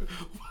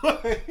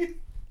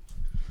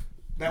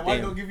 That white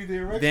Damn. don't give you the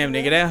erection. Damn,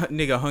 nigga, that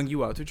nigga hung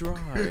you out to dry.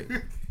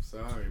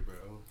 Sorry, bro.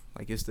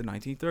 Like it's the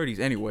 1930s.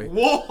 Anyway.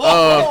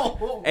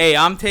 Whoa. Hey,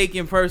 I'm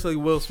taking personally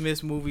Will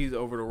Smith's movies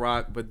over The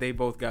Rock, but they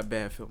both got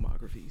bad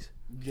filmographies.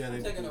 Yeah,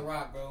 I'm they taking the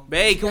Rock, bro. But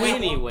hey, can we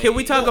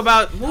Anyway. talk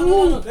about?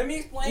 No. Let me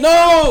explain.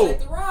 No! Take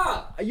the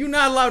Rock. You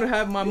not allowed to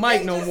have my You mic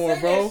can't no just more,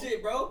 say bro. That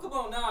shit, bro. Come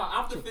on now.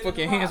 I'm Get the your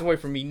fucking hands away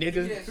from me,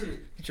 nigga. That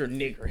shit. Get your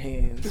nigger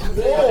hands.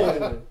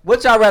 Whoa.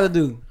 What y'all rather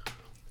do?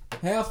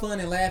 Have fun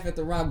and laugh at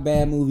The Rock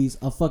bad movies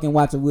or fucking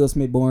watch a Will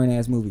Smith boring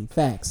ass movie.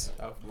 Facts.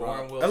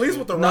 At least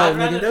with the No, Rock,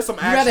 nigga. there's some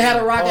You action. rather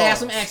have a Rock and have Pause.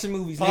 some action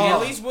movies, Nigga, nigga.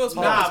 at least Will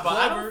Smith Nah, is but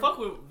I clever. don't fuck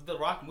with the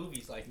Rock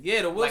movies. Like,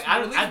 Yeah, the Will like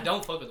Smith. I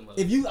don't fuck with them.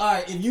 If you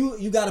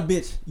if you got a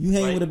bitch, you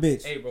hang Like, with a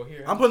bitch. Hey, bro,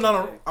 here. I'm putting on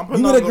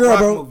You a with a girl, Rock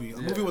bro. movie. A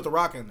movie with the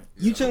Rock in it.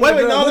 You chilling Wait,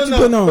 with a girl, what you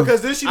putting on?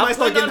 because then she I'm might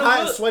start putting getting on hot the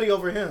and look. sweaty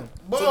over him.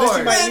 Boy. So then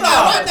she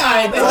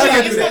might.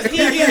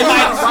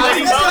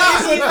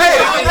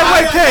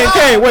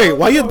 Hey, wait.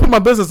 Why you put my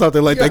business out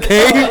there like that,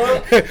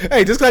 Kane?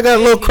 Hey, just 'cause I got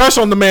a little crush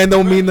on the man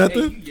don't mean Hey,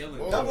 nothing. you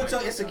yelling. Don't put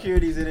your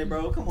insecurities in it,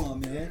 bro. Come on,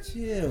 man. Man,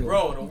 chill.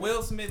 Bro, the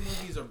Will Smith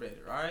movies are better,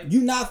 alright?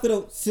 You not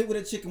finna sit with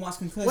a chick and watch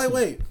Concussion.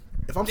 Wait.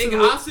 If I'm Nigga, sitting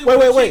I'll with, sit wait,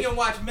 with wait, a chick and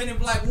watch Men in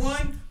Black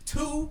 1,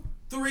 2,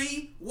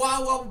 3,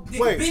 wow, nigga,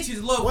 Wait.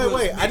 bitches love Will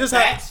wait. Smith. I just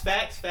had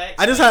Facts.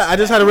 I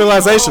just had a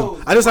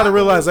realization. I just had a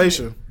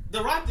realization.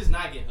 The Rock does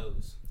not get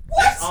hoes.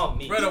 That's on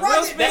me. Brother, The Will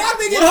Rock Smith.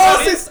 been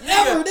hoes since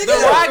ever, nigga.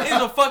 The Rock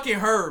is a fucking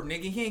herb,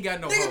 nigga. He ain't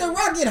got no Nigga, hoes. The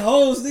Rock get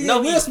hoes, nigga.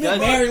 No, he Will Smith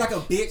doesn't. married like a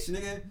bitch,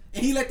 nigga.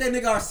 And he let that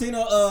nigga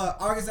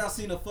Argus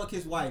Alsina fuck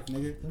his wife,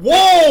 nigga.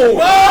 Whoa!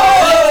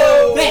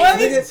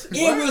 Facts,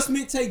 nigga. And Will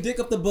Smith take dick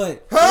up the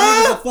butt. Huh?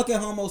 Nigga's a fucking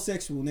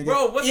homosexual, nigga.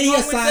 Bro, what's and he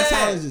wrong a with that?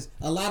 Scientologist.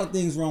 A lot of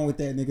things wrong with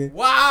that, nigga.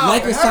 Wow.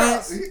 Like in How-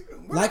 science,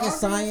 where like in Argus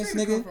science, Alsina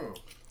nigga. come from?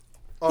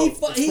 Oh, They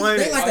explain it, like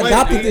explain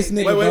adopted it. this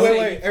nigga, Wait, bro.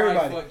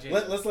 everybody. Fuck Jay.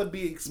 Let's let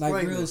B explain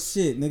Like real this.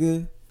 shit,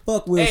 nigga.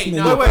 Fuck Will Hey, Smith.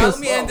 nah, He a bro, pussy. let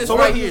me end this So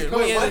right wait, here. Let me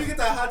why end you this. get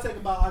that hot take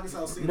about August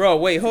Alsina? Bro,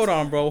 wait, hold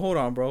on, bro.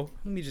 Let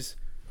me just.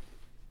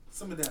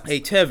 Some of that. Hey,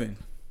 Tevin.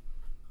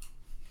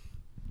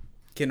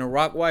 Can a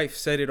Rock wife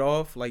set it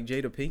off like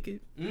Jada Pinkett?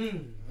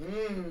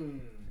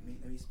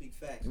 Let me speak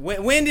facts.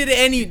 When did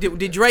any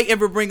did Drake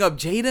ever bring up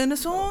Jada in the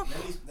song?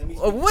 Let me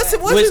What's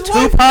facts. what's Was his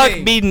wife Tupac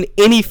name? beating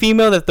any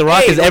female that The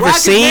Rock has The ever Rock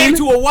is seen? married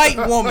to a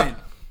white woman.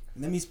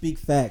 Let me speak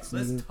facts,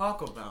 Let's nigga.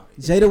 talk about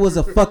it. Jada was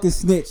a fucking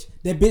snitch.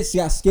 That bitch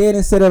got scared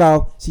and set it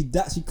off. She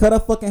cut her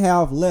fucking hair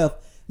off, left.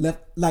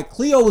 Like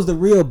Cleo was the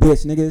real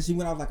bitch, nigga. She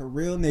went off like a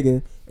real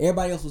nigga.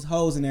 Everybody else was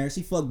hoes in there.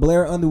 She fucked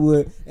Blair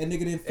Underwood. That nigga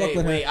didn't fuck Hey,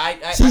 with wait,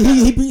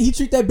 her. He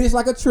treat that bitch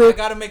like a I trick.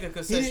 gotta make a He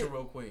concession didn't-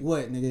 real quick.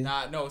 What, nigga?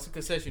 Nah, no, it's a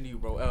concession to you,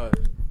 bro.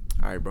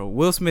 All right, bro.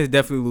 Will Smith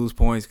definitely lose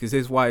points because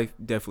his wife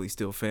definitely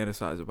still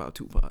fantasizes about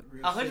Tupac.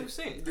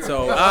 100%.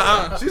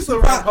 So, She's still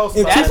right post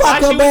If about That's Tupac why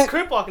come she back- was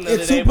crip walking the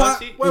other If day, Tupac,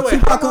 but she... Wait, if how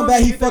Tupac come long back,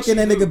 do he you think fucking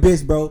she that nigga do?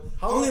 bitch, bro.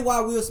 How Only long? why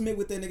Will Smith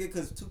with that nigga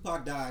because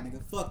Tupac died,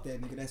 nigga. Fuck that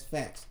nigga. That's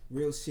facts.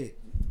 Real shit.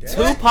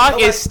 Tupac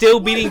is still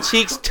beating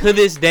cheeks to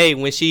this day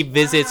when she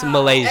visits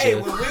Malaysia. Hey,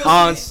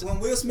 On when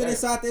Will Smith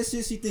inside that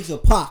shit, she thinks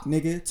of Pac,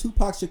 nigga.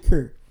 Tupac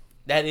Shakur.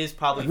 that is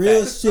probably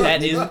Real fact. shit,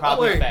 That is nigga.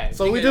 probably Wait, fact.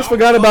 so we Nigga, just are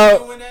forgot we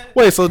about. doing that?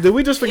 Wait, so did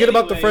we just forget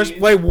about the first?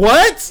 Anyways. Wait,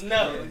 what?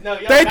 No. Y'all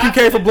Thank you, got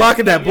K, to- for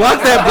blocking that.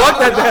 Block that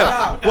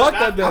down. Block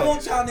that I down.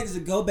 want y'all niggas to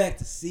go back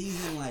to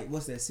season, like,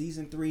 what's that,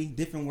 season 3?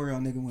 Different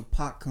World, nigga, when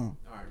Pac come.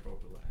 all right, bro,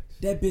 relax.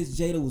 That bitch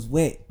Jada was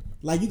wet.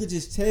 Like, you could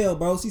just tell,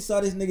 bro. She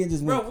saw this nigga and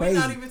just Bro, went we're crazy.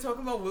 not even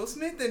talking about Will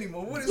Smith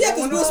anymore. What is Yeah,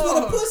 because going Will Smith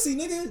on? a pussy,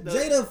 nigga.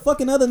 Jada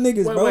fucking other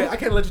niggas, bro. Wait, I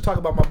can't let you talk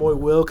about my boy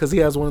Will because he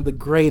has one of the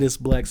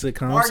greatest black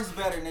sitcoms. Martin's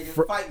better,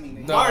 nigga. Fight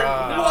me, nigga.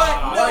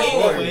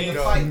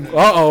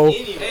 Uh oh.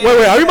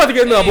 Wait, are you about to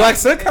get into a black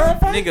sitcom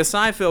fight? Nigga,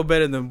 Seinfeld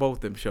better than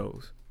both them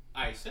shows.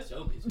 Alright, shut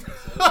your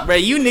bitch. Bro,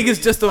 you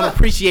niggas just don't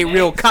appreciate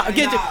real get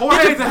your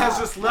has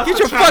just left get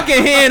your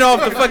fucking hand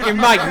off the fucking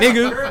mic,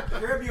 nigga.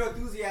 Curb Your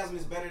Enthusiasm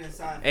is better than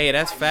Seinfeld. Hey,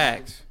 that's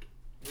facts.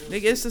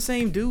 Nigga, it's the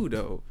same dude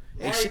though.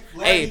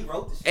 Larry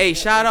wrote the shit. Hey,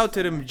 shout out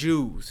to them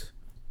Jews.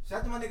 Shout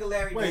out to my nigga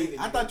Larry Wait, David.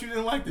 I thought you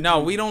didn't like the. No,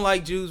 we don't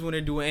like Jews when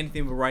they're doing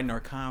anything but writing our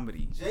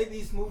comedy.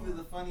 JB Smooth is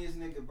the funniest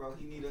nigga, bro.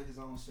 He needed his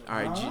own show. All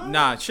right,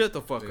 nah, shut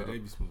the fuck Yeah, up. they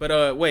be smooth.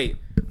 But wait,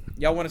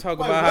 y'all want to talk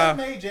Wait, about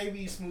what how made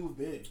JB Smooth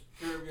big?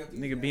 Curb Your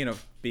nigga being a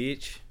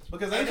bitch?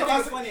 Because Hey, every that time I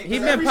nigga see- funny. He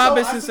every been show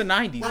popping I since see- the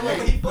 90s, I bro.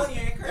 know he funny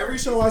and Curb. Every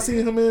show I see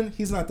him in,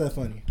 he's not that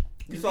funny.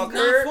 You saw He's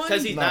Curb? not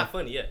Because he's No. not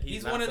funny, yeah.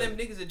 He's not one of funny.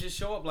 them niggas that just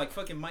show up like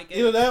fucking Mike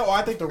Either Epps. that or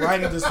I think the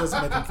writing just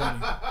doesn't make him funny.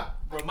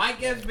 Bro,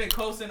 Mike Epps been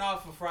coasting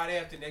off for Friday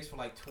After Next for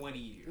like 20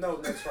 years. No,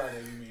 next Friday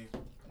you mean?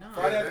 Nah,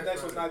 Friday After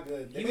Next was not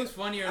good. he was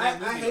funnier in I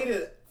that movie.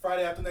 hated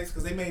Friday After Next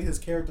because they made his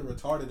character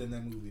retarded in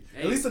that movie.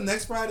 Hey. At least the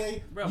next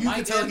Friday, Bro, you Mike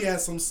can tell Epps- he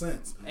has some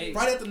sense. Hey.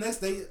 Friday After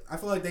Next, I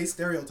feel like they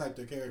stereotyped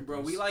their characters. Bro,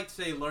 we like to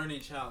say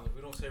learning challenge.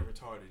 We don't say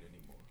retarded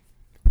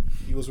anymore.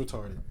 He was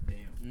retarded.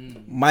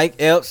 Damn. Mike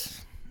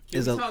Epps Can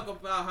is we a talk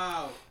about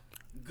how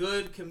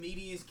good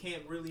comedians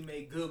can't really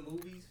make good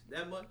movies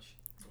that much?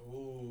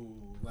 Ooh,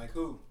 like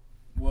who?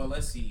 Well,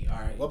 let's see. All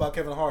right. What about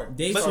Kevin Hart?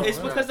 Dave, But Sorry, it's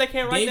man. because they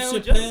can't write Dave down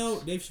Chappelle.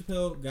 jokes. Dave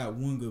Chappelle got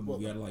one good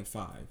movie out of like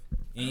 5,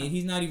 and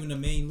he's not even the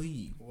main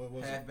lead. What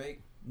was Half it?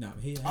 baked. No,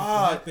 he's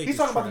He's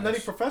talking about the Nutty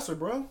Professor,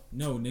 bro.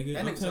 No, nigga. That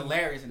I'm nigga's talking-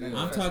 hilarious in that.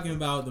 I'm movie. talking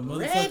about the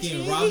motherfucking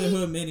Reggie. Robin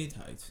Hood Men in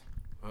Tights.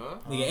 Huh?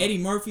 Nigga, Eddie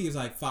Murphy is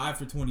like 5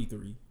 for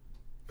 23.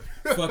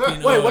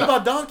 Fucking. Wait, what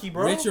about Donkey,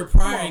 bro? Richard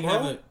Come Pryor on, ain't bro.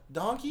 have a.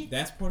 Donkey?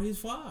 That's part of his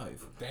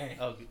 5. Dang.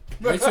 Oh,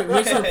 Richard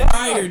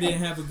Pryor didn't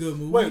have a good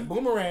movie. Wait,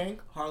 Boomerang.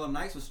 Harlem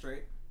Nights was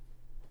straight.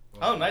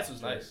 oh, Nice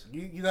was nice.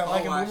 You not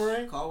liking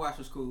Boomerang? Car Wash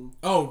was cool.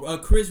 Oh,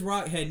 Chris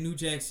Rock had New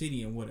Jack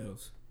City and what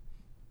else?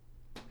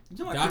 You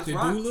talking about Dr. Chris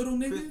Rock? Doolittle,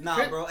 nigga?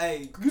 Nah, bro.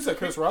 Hey, You said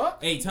Chris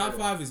Rock? Hey, top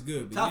 5 is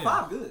good. But top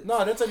yeah. 5 good.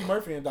 No, that's Eddie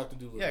Murphy and Dr.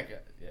 Doolittle. Yeah.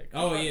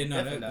 Oh yeah, no,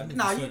 Definitely that not.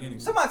 Nah, suck anyway.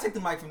 somebody take the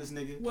mic from this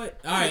nigga. What?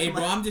 All right, hey,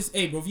 bro. I'm just,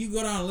 hey, bro. If you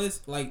go down the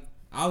list, like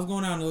I was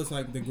going down the list,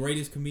 like the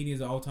greatest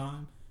comedians of all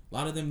time. A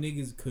lot of them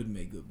niggas couldn't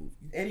make good movies.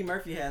 Eddie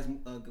Murphy has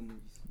good movies.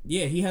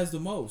 Yeah, he has the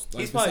most.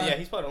 Like, He's probably besides-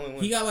 he's probably the only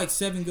one. He got like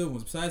 7 good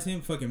ones. Besides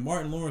him, fucking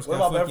Martin Lawrence What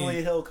got about fucking.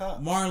 Beverly Hill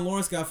Cop? Martin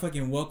Lawrence got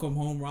fucking Welcome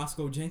Home,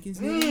 Roscoe Jenkins.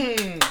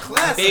 Nigga.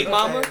 Classic. Big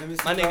Mama. let me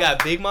see My nigga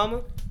got Big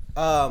Mama.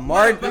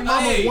 Martin. Big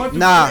Mama Hey, 1 through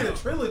nah. 3, the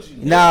trilogy.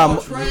 Nah,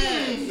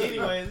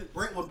 Anyways,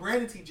 With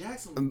Brandon T.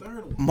 Jackson, the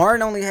third one.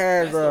 Martin only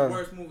has That's the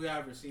worst movie I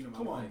ever seen in my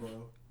Come on, life. bro.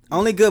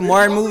 only good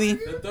Martin movie.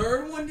 The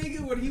third one,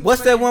 nigga, what he was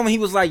What's that like- one when he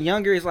was like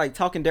younger? It's like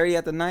Talking Dirty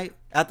at the Night,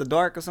 at the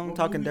dark or something. What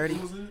Talking movie Dirty.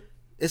 was it?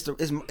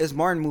 It's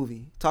Martin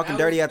movie. Talking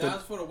That Dirty was, at the. That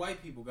was for the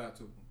white people got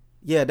to him.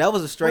 Yeah, that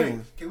was a straight Wait,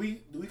 one. do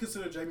we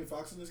consider Jamie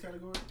Foxx in this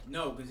category?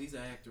 No, because he's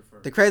an actor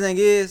first. The crazy thing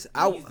is,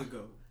 He's the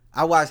GOAT.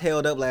 I watched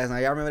Held Up last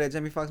night. Y'all remember that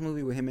Jamie Foxx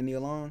movie with him and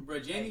Neil Long? Bro,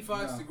 Jamie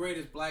Foxx is the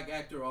greatest black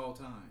actor of all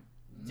time.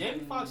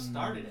 Jamie Foxx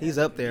started. He's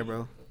up there,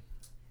 bro.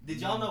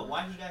 Did y'all know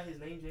why he got his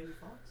name Jamie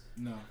Foxx?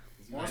 No.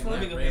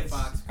 Let me go ahead.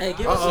 Fox. Hey,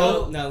 give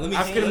Uh-oh. us no. Let me.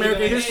 African let me American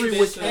go ahead. history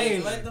with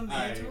Kane. Let them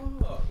Alright.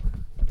 talk.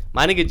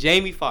 My nigga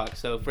Jamie Foxx.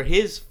 So for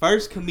his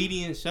first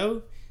comedian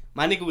show,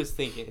 my nigga was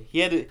thinking he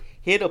had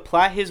to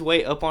plot his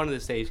way up onto the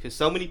stage because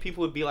so many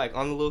people would be like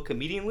on the little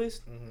comedian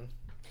list,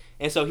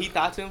 and so he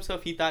thought to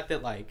himself, he thought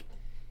that like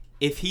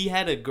if he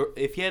had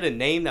a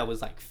name that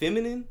was like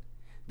feminine,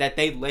 that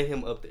they'd let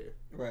him up there,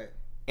 Right.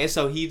 and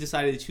so he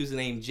decided to choose the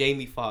name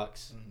Jamie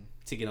Foxx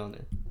to get on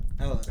there,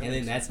 Oh, and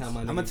then that's how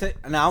my nigga. I'm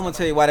gonna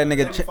tell you why that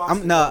nigga.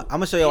 I'm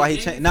gonna show you why he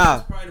Jamie changed. Foxx Nah,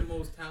 is probably the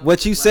most talented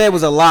what you black said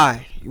was a actor.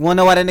 lie. You wanna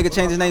know why that nigga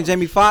changed his name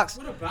Jamie Foxx?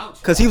 What about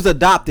you? Cause he was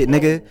adopted,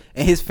 nigga,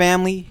 and his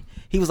family.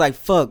 He was like,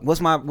 "Fuck, what's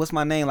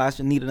my name? I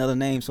should need another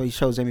name." So he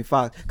chose Jamie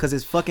Foxx. Cause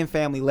his fucking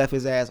family left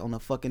his ass on the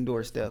fucking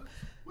doorstep.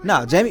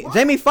 Nah,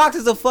 Jamie Foxx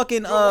is a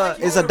fucking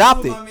is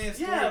adopted.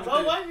 Yeah,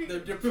 bro, why you-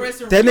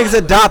 That nigga's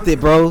adopted,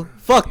 bro.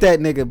 Fuck that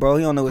nigga, bro.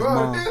 He don't know his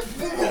mom.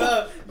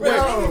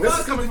 Wait, this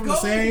is coming from the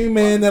same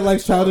man that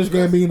likes Childish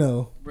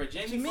Gambino. Bro, What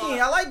Jamie you mean?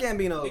 Foxx. I like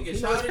Gambino. Nigga, He know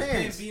his Childish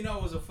pants.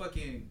 Gambino was a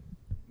fucking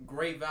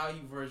great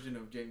value version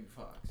of Jamie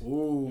Foxx.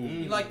 Ooh.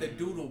 He like the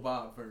Doodle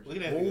Bob version. Look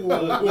at that. Ooh.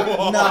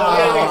 nigga.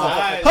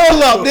 Nah.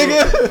 Hold up,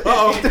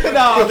 nigga.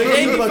 Nah,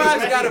 Jamie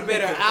Foxx got a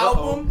better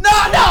album. No,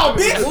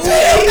 bitch.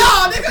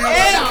 No, nigga.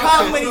 And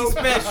comedy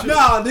special.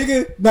 Nah,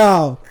 nigga.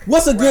 Nah.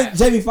 What's a good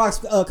Jamie Foxx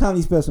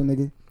comedy special,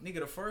 nigga?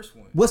 Nigga, the first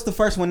one. What's the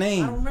first one I don't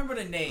name? remember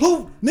the name.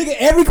 Who? Nigga,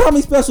 every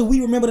comedy special, we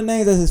remember the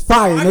names as his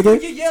fire, Why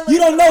nigga. you yelling You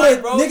don't into know the that,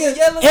 mic, bro? You nigga.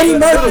 yelling Eddie into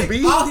the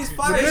Murphy. mic. All his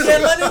fire You shit.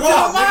 yelling into Bro,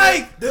 the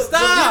mic.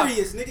 Stop. Stop.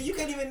 Delirious, nigga. You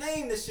can't even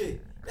name this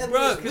shit. That Bro,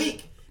 nigga's 'cause-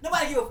 weak.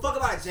 Nobody give a fuck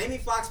about a Jamie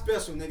Foxx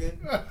special, nigga.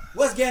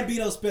 What's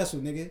Gambino special,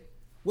 nigga?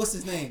 What's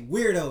his name?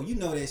 Weirdo. You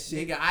know that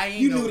shit. Nigga, I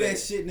ain't You know knew that. that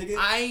shit, nigga.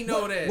 I ain't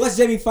know that. What's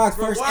Jamie Foxx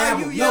Bro, first why are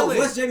album? you No, yelling?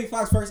 what's Jamie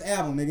Foxx first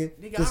album, nigga?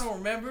 Nigga, I don't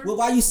remember. Well,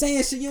 why you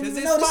saying shit? You don't 'Cause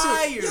even know it's this shit.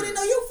 fire. You didn't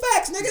know your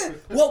facts, nigga.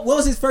 What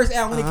was his first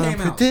album when it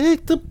came out?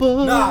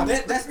 Unpredictable. Nah,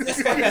 that's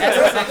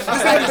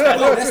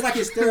like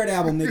his third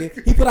album,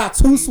 nigga. He put out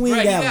 2 swing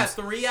Bro, he got albums.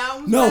 3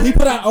 albums? No, he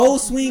put out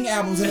old swing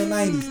albums in the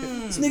 90s.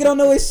 This nigga don't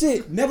know his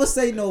shit. Never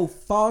say no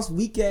false,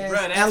 weak ass Bro,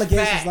 that's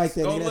allegations facts. like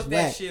that. Go nigga. That's look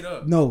that whack. shit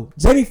up. No,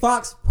 Jamie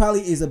Foxx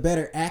probably is a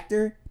better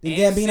actor than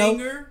And Gambino.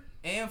 singer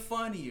and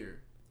funnier.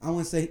 I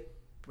wouldn't say.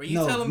 Bro, you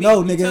No, telling me,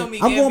 no, you nigga. telling me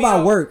I'm going by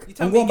Gambino- work. you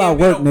telling I'm going me by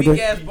work, Gambino nigga. Big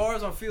ass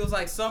bars on Feels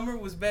Like Summer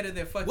was better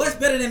than fucking. What's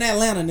better than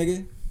Atlanta,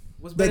 nigga?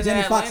 What's that better than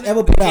Jamie Foxx Atlanta?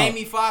 ever put The out?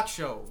 Jamie Foxx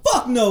show.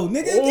 Fuck no,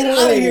 nigga. Get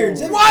out of here.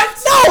 Jamie What?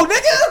 No,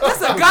 nigga.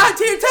 That's a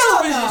god-tier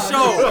television Nah, show.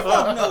 nigga,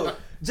 fuck no. Bro,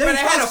 Jamie they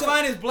had Foxx the show-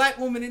 finest black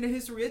woman in the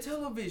history of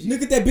television.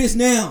 Look at that bitch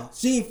now.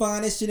 She ain't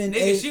fine. That shit in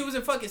Nigga, she was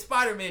in fucking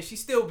Spider-Man.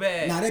 She's still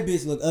bad. Nah, that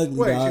bitch look ugly,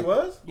 Wait, dog. she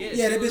was?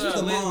 Yeah, that bitch was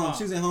the Liz mom.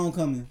 She was in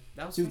Homecoming.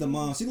 That was She was the cool.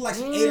 mom. She looked like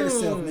she ate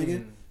herself,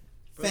 nigga.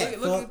 Bro,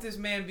 Fat look fuck. at this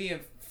man being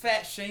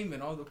fat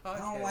shaming on the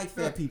podcast. I don't like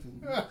fat people.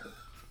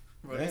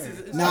 Bro, this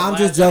is Nah, I'm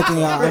just joking,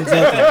 y'all. I'm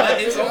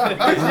joking. It's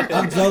over.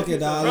 I'm joking,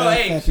 dog. I Bro, like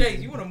hey, fat Shake,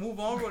 people. you want to move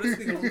on, bro? This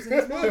nigga losing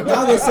his mind. No,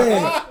 I'm just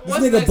saying. This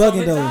What's nigga next on bugging,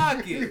 the though.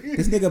 docket?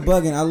 This nigga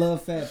bugging. I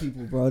love fat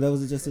people, bro. That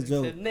was just a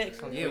joke. The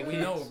next one. Yeah, we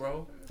know,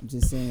 bro. I'm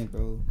just saying,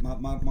 bro. My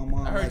mom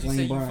I heard like you say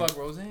Lane you Bryant. fuck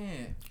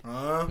Roseanne.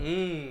 Huh?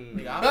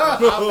 Nigga, I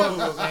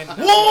fuck Roseanne.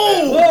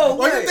 Whoa!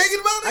 Why wait. you thinking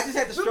about I it? just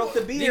had to stroke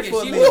the beard Nigga,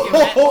 for a she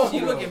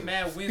minute. looking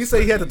mad Winston. He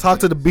said he had to talk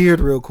to the beard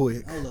real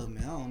quick. Hold up,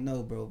 man. I don't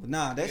know, bro. But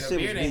nah, That The shit was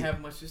beard ain't weak. have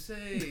much to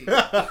say.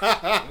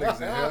 Nigga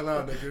said, hell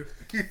no,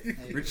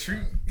 nigga. Retreat.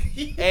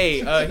 Hey,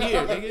 here,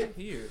 nigga,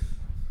 here.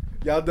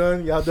 Y'all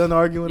done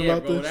arguing Yeah,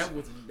 about bro, this?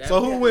 that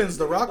So who wins,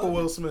 The Rock or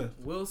Will Smith?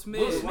 Will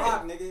Smith. Will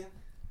Rock, nigga.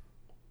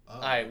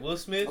 Alright, Will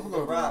Smith. I'm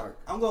going with The Rock.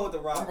 I'm going with The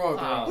Rock. I'm going with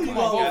The Rock. Oh, Who you come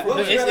going on, with?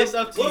 guys. Will It's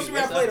up to you. Will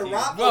Smith It's play up The to you.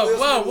 Rock? or Will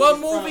What Smith was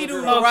movie in do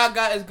front The of Rock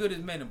got as good as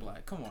Men in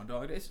Black? Come on,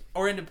 dog.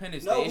 Or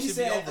Independence Day. No, It we should be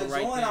said over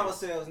right enjoying there.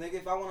 ourselves, nigga.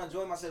 If I want to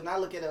enjoy myself, not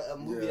look at a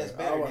movie Yeah, that's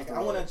better, I watch nigga. The I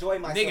want to Rock. enjoy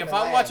myself. Nigga, if and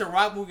I laugh. watch a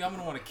Rock movie, I'm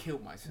gonna want to kill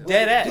myself.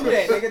 Dead ass. Do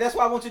that, nigga. That's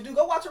what I want you to do.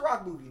 Go watch a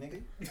Rock movie,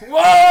 nigga.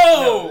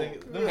 Whoa!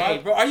 No, Hey,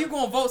 bro, are you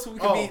gonna vote so we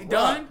can be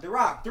done? The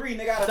Rock. 3,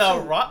 nigga. Out The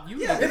of 2. Rock. You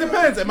Yeah, It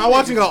depends. Am I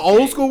watching an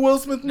old school Will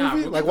Smith Nah,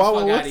 movie? bro, Like get the Wild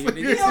fuck Wild outta here, West?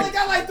 nigga. He only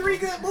got like 3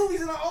 good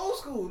movies in the old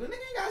school. The nigga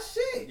ain't got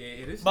shit. Yeah,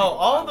 it is. Bro,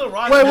 all the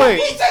Rock. Wait.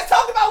 We just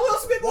talked about Will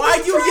Smith. Why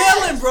movies you trash.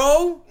 yelling,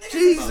 bro? Nigga,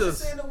 Jesus.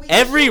 saying the weak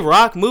Every shit.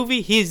 Rock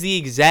movie, he's the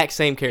exact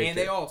same And they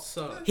character. all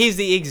suck. He's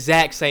the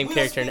exact same Will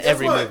character in Smith,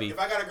 every guess what? movie. If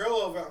I got a girl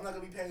over, I'm not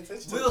gonna be paying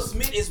attention to Will it.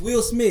 Smith is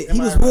Will Smith. Am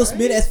He was I Will right?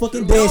 Smith as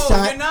fucking No,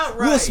 Deadshot. you're not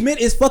Will right. Smith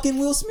is fucking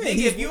Will Smith. Nigga,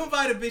 He's- if you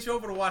invite a bitch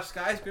over to watch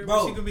Skyscraper,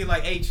 Bro. she could be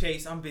like, "Hey,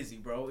 Chase, I'm busy,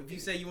 bro." If you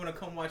say you want to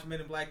come watch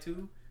Men in Black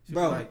 2, she'll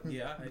Bro. be like,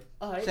 "Yeah,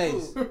 all right."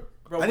 Chase.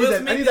 Bro, I Will need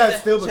Smith is that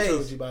Spielberg Chase.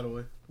 trilogy, by the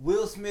way.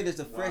 Will Smith is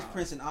the Fresh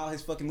Prince in all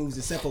his fucking movies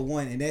except for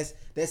one, and that's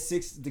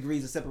 6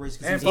 degrees of separation.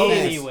 'Cause And he was a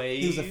fag. Anyways.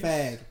 he was a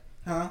fag.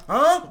 Huh?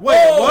 Huh?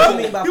 Wait, What do you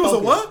mean what? by He was a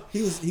focus? what?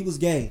 He was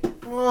gay.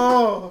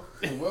 Oh.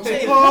 What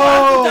Chase, movie?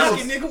 Oh.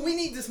 docket, nigga. We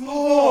need to move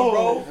on,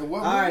 bro. And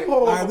what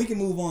All right, we can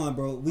move on,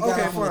 bro. We got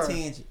Okay, off on a fine.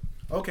 tangent.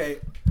 Okay,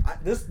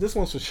 this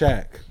one's for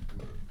Shaq.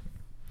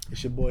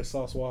 It's your boy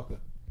Sauce Walker.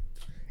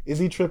 Is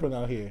he tripping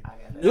out here?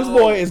 This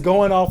boy is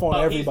going off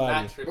on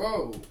everybody.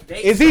 Bro,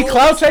 Is he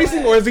clout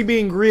chasing or is he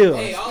being real?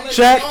 Hey, I'll let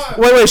Shaq,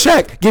 wait,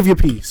 Shaq, give your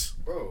piece.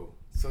 bro.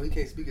 So he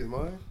can't speak his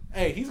mind?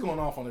 Hey, he's going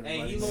off on everybody.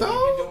 Hey, he So?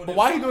 so, But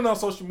why he doing it on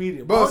social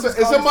media? Bro, Why don't we so- just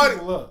is call these somebody-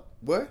 people up?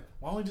 What?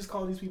 Why don't we just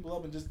call these people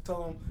up and just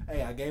tell them,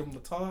 hey, I gave them a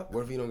talk?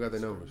 What if he don't got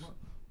their numbers?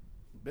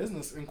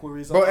 Business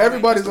inquiries. Bro,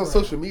 everybody's on Instagram.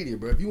 social media,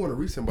 bro. If you want to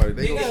reach somebody,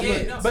 they Nigga, gonna yeah,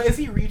 see it. no. But is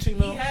he reaching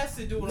he though? has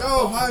to do it.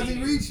 No, how is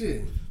he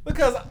reaching?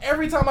 Because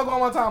every time I go on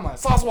my timeline,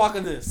 Sauce Walker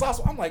this,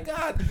 I'm like,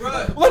 God.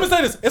 Bruh. Let me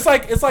say this. It's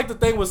like the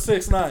thing with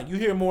 6ix9ine. You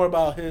hear more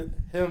about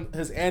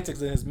his antics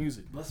than his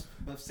music. But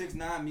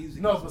 6ix9ine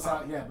music. No, is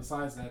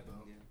besides that though.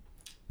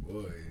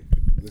 Boy,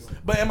 listen.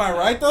 But am I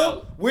right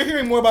though? We're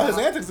hearing more about his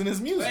antics than his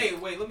music.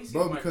 Wait, let me see.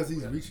 Bro, the because mic he's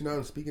real quick. reaching out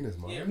and speaking his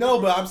mind. Yeah,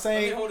 No, but I'm Let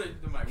saying me hold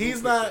it, the mic he's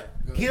real not.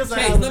 quick. He doesn't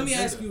Chase, have let an me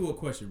agenda. ask you a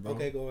question, bro.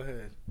 Okay, go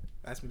ahead.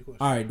 Ask me the question.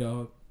 All right,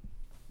 dog.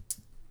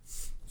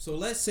 So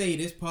let's say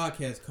this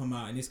podcast come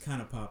out and it's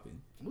kind of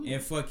popping,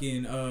 and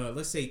fucking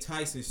let's say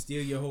Tyson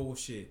steal your whole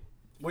shit.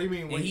 What do you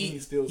mean? And When he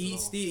steals it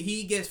all?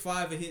 he gets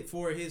 4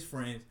 of his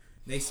friends.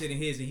 They sit in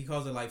his and he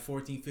calls it like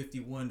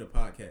 1451 the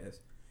podcast.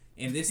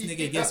 And this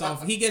nigga gets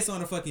off. He gets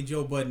on the fucking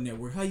Joe Budden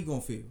network. How you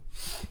gonna feel?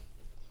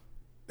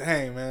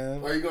 Dang,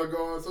 man. Are you gonna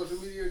go on social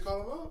media and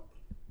call him out?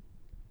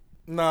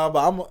 Nah,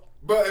 but I'm.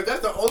 But if that's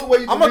the only way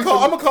you can I'm gonna reach call.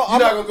 him, I'm gonna call. you're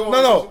not gonna go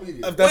on social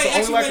media. If that's Wait, the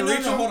only way I actually, can wait,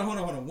 reach no, him,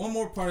 hold on. One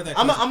more part of that.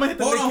 I'm question. gonna hit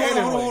the Hold Nick on, Cannon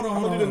way. hold on.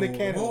 I'm gonna do the Nick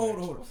Cannon way. Hold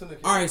on.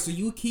 All right, so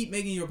you keep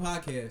making your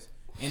podcast,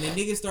 and then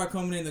niggas start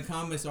coming in the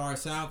comments or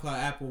SoundCloud,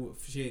 Apple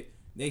shit.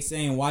 They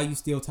saying why you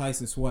steal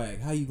Tyson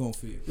swag. How you gonna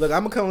feel? Look,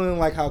 I'm gonna come in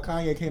like how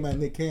Kanye came at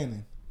Nick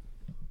Cannon.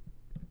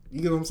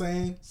 You get what I'm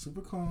saying?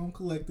 Super calm,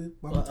 collected.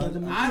 Well,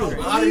 I don't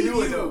How do you do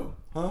believe it you. though?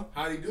 Huh?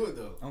 How do you do it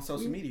though? On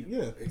social media. Yeah.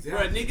 Bro,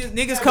 Exactly.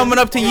 niggas coming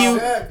up to you.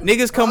 Exactly.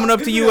 Niggas coming up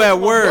to This you nigga at come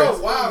on, work.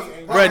 Bro, wow,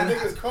 Bruh,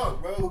 niggas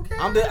crunk, bro. Who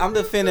cares? I'm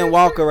defending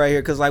Walker right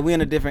here because like we in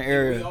a different We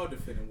area. all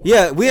defending one.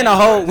 Yeah, we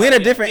in a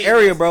different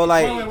area, bro.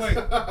 Like Wait.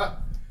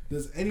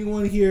 Does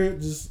anyone here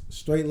just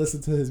straight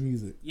listen to his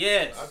music?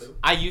 Yes. I do.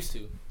 I used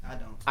to. I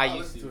don't. I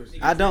used to.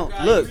 I don't.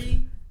 Look,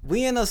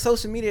 we in a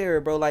social media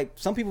era, bro. Like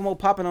some people more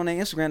popping on their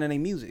Instagram than their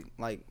music.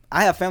 Like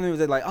I have family members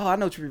that like, oh, I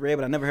know Trippie Redd,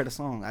 but I never heard a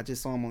song. I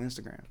just saw him on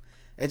Instagram.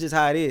 It's just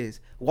how it is.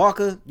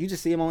 Walker, you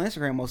just see him on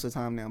Instagram most of the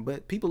time now,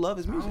 but people love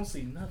his I music. don't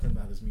see nothing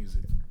about his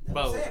music.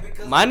 Bro,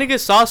 my nigga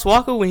Sauce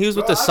Walker when he was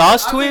with the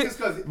Sauce Twit.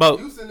 But Bro,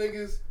 Houston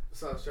niggas,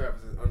 Sauce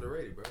Travis is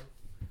underrated, bro.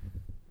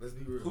 Let's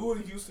be real. Who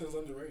in Houston is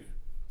underrated?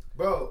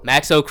 Bro.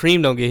 Maxo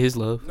Cream don't get his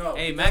love. No.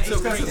 Hey, Max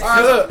O'Green. All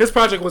right, look. His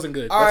project wasn't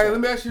good. All right, That's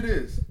let me ask you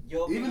this.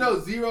 Yo, Even though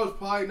Zero's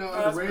probably not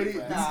That's underrated, pretty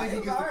do you fast. think he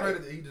Nah, gets the he's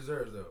credit that he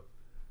deserves, though?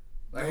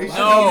 Like, his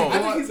No. shit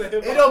I think he's a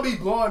hip it don't be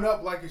blowing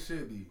up like it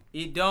should be.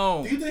 It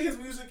don't. Do you think his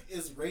music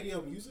is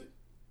radio music?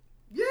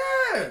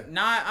 Yeah.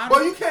 Nah, I But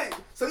don't. you can't.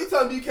 So you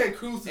telling me you can't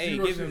cruise to Hey,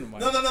 Zero give shit? him the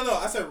mic. No.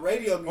 I said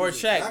radio music. Or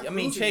Shaq. not I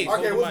mean, cruising Chase. music.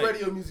 Okay, Hold the what's mic.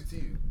 radio music to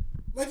you?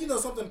 Like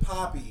something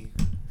poppy.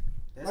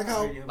 Like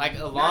how- Like a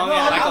No, long, no,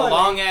 like a no,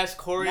 long ass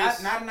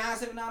chorus. Not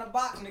 979 a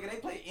box, nigga. They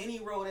play any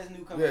role that's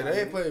new coming Yeah, out,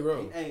 they ain't nigga. play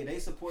road. Hey, they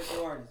support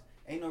the artists.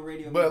 Ain't no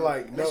radio. But, music.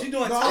 like, Unless no- you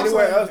doing no, top,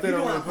 anywhere else you they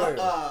don't doing, really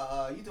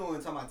play. you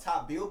doing talking about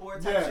top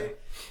Billboard type Yeah.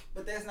 shit.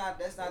 But that's not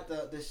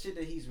the shit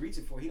that he's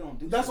reaching for. He don't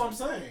do. That's shit what I'm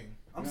like that. saying.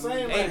 I'm You know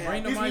saying what I mean? like, Hey,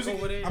 bring the his mic music-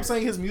 over there. I'm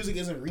saying his music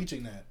isn't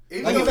reaching that.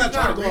 Even Like though he's not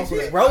trying to go reaching off of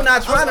it, that. Bro,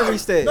 not trying to like,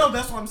 reach that. No,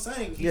 that's what I'm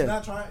saying. He's Yeah.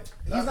 not trying.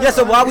 He's not Yeah,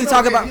 so trying- why we He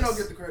talk don't about? get- He don't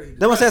get the credit. he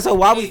That's what I'm saying. So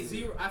why we?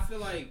 Zero, I feel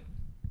like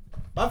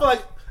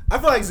I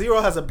feel like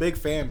Zero has a big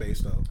fan base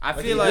though. I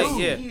feel he like, does.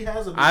 yeah. He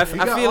has a big I fan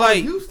I base. got feel all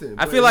like Houston,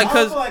 I but- feel like I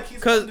don't feel like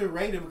he's cause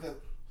underrated because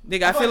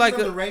nigga, I feel like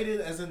he's underrated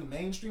as in the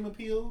mainstream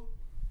appeal,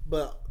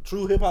 but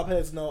true hip hop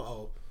heads know.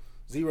 Oh,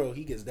 Zero,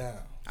 he gets down.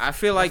 I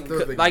feel like still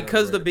think like he's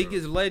cause the underrated, bro.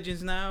 biggest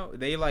legends now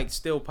they like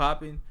still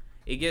popping.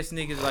 It gets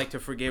niggas like to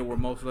forget where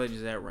most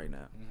legends at right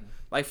now. Mm-hmm.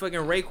 Like fucking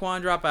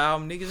Raekwon drop an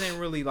album, niggas ain't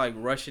really like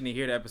rushing to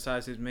hear that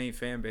besides his main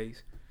fan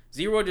base.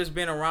 Zero just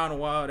been around a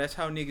while. That's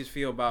how niggas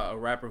feel about a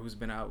rapper who's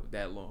been out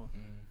that long.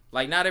 Mm-hmm.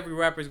 Like not every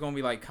rapper is gonna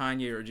be like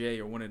Kanye or Jay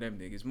or one of them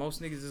niggas.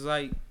 Most niggas is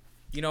like,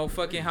 you know,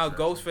 fucking how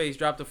Ghostface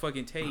dropped a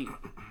fucking tape,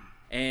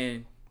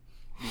 and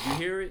did you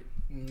hear it?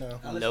 No. I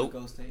listened Nope. to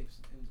Ghost tapes.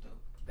 It was dope.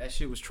 That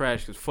shit was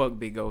trash because fuck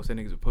Big Ghost. That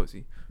nigga's a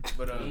pussy.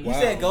 But You Wow.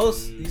 said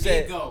Ghost. You Big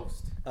said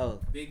Ghost. oh.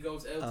 Big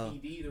Ghost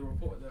LTD, the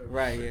report. The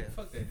Right, yeah.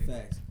 Fuck that nigga.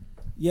 Facts.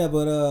 Yeah,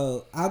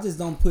 but I just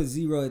don't put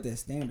Zero at that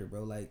standard,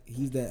 bro. Like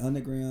he's that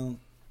underground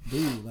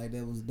dude, like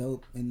that was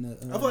dope in the.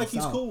 I feel like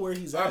he's South. cool where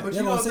he's All right, at. but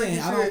Yeah, you what don't I'm think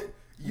saying, he I should-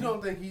 you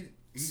don't think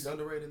he's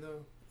underrated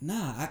though?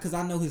 Nah, cause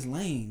I know his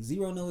lane.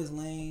 Zero know his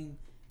lane.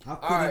 I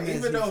put All right, him as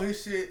even his- though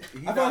his shit,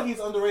 I feel like he's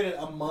underrated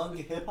among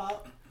hip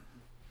hop.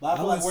 But I I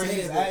feel like wouldn't where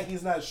say he's that. at,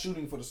 he's not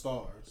shooting for the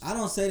stars. I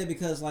don't say that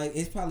because like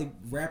it's probably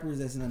rappers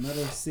that's in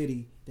another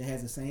city that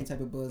has the same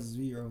type of buzz as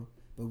Zero,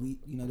 but we,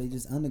 you know, they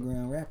just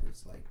underground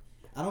rappers. Like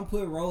I don't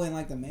put Ro in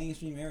like the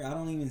mainstream area. I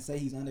don't even say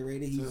he's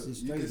underrated. He's So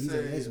just you straight. could He's a say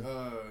legend. he's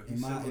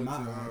in my similar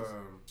to eyes.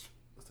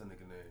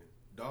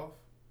 Dolph?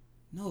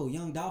 No,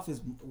 Young Dolph is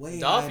way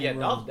Dolph, higher yeah,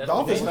 than Dolph Rose.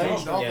 Dolph is definitely.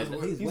 mainstream. Dolph Yeah, is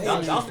what- He's he's way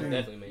Dolph is mainstream.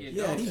 definitely mainstream.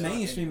 Yeah, he's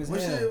mainstream as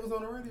What hell. shit was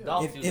on the radio?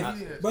 Dolph If- is if-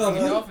 not- bro,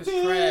 if you- Dolph is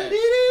trash.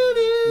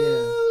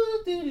 Yeah.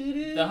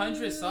 The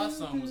 100 Sauce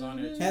song was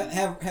on there too.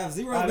 Have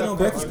Zero I been know on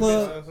Breakfast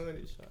Breakfast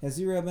Club? Has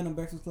Zero been on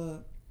Breakfast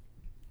Club?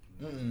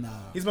 Mm-mm. Nah.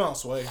 He's been on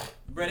Sway.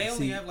 Bro, they only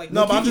See, have like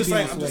No, but I'm Kiki just be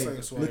saying. on I'm just Sway.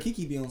 saying Sway. Lil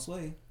Kiki be on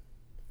Sway.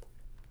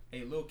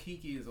 Hey, Lil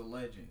Kiki is a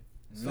legend.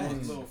 So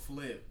Mm. is Lil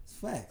Flip It's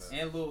facts.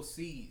 and Lil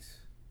C's.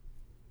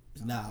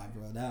 Nah,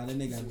 bro. Nah, that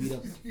nigga got beat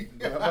up.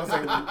 I'm about to say,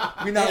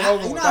 we Hey, not I,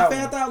 over you with know, I that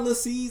found one. out Lil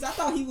C's. I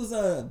thought he was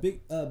a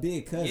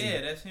big cousin.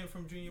 Yeah, that's him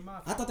from Junior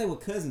Mafia. I thought they were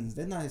cousins.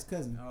 They're not his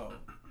cousin. Oh,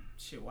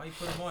 shit! Why you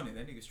put him on it?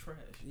 That nigga's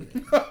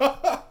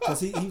trash. Cause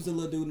he was a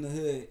little dude in the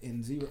hood,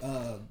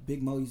 and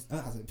Big Mo used. I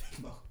said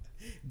Big Mo.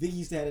 Big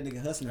used to have that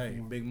nigga hustling Hey, for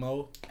him. Big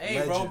Mo.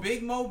 Hey, bro, legend.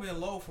 Big Mo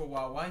been low for a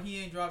while. Why he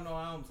ain't dropped no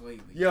albums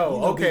lately? Yo, You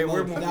know okay, Big Mo.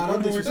 we're moving. Nah, We're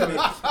don't moving to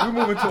disrespect. we're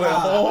moving to a Nah.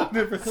 whole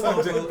different Come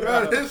on, subject.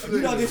 bro. This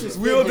You don't nigga-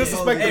 disrespect. We'll Big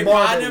disrespect Mo. Hey, the bro,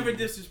 bar, I baby. never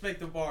disrespect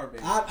the bar,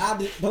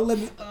 baby. Don't let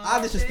me.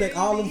 I disrespect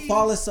all them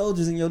fallen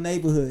soldiers in your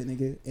neighborhood,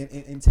 nigga,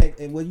 and take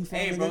and where you from,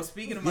 Hey, nigga? bro,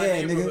 speaking of my Yeah,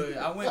 neighborhood,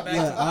 nigga. I went back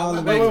Yeah, to I all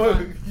went the- back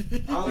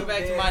to my- I went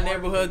back to my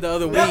neighborhood the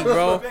other week,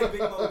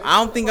 bro. I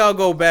don't think I'll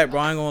go back, bro.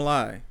 I ain't gonna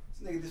lie.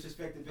 This nigga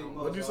disrespected Big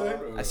Mo. What'd you say?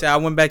 I said I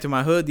went back to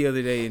my hood the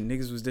other day and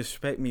niggas was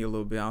disrespecting me a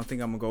little bit. I don't think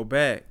I'm gonna go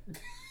back.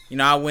 You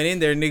know, I went in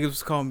there, niggas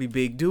was calling me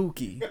Big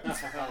Dookie.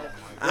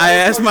 I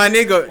asked my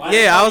nigga,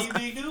 yeah, I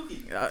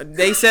was.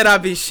 They said I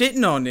be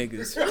shitting on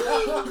niggas.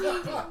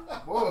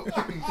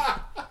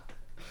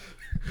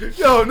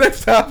 Yo,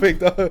 next topic,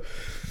 though.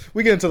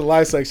 We get into the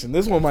live section.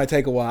 This one might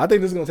take a while. I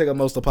think this is gonna take up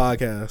most of the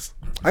podcast.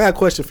 I got a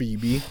question for you,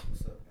 B.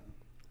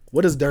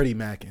 What is dirty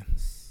macking?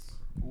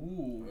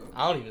 Ooh,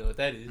 I don't even know what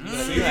that is.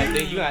 You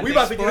gotta We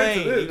about to get explain.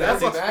 into this. You gotta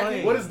That's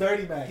explain. what is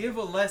dirty macking? give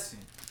a lesson.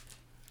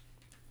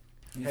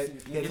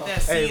 Get Get that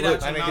Hey, seed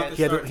look, out your mouth. and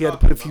He had start to put a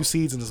talking, few bro.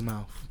 seeds in his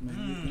mouth. Let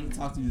me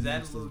talk to these Is that a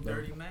youngsters, little bro.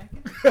 dirty Mac?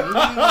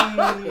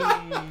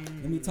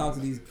 Let me talk to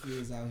these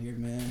kids out here,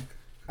 man.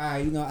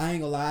 Alright, you know, I ain't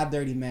gonna lie, I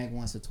dirty Mac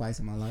once or twice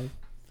in my life.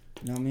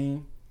 You know what I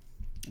mean?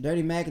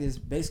 Dirty Mac is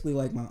basically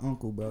like my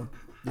uncle, bro.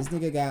 This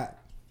nigga got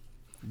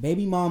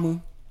baby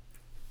mama,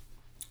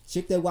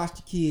 chick that watch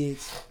the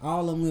kids,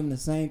 all of them live in the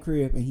same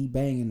crib, and he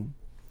banging them.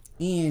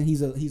 And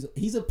he's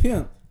a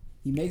pimp.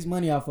 He makes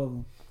money off of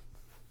them.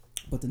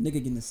 But the nigga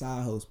getting the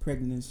side hoes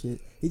pregnant and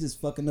shit. He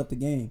just fucking up the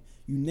game.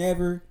 You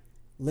never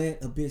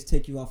let a bitch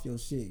take you off your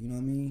shit. You know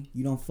what I mean?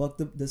 You don't fuck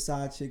the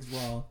side chicks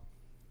raw.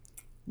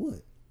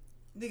 What?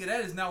 Nigga,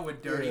 that is not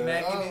what dirty Yeah,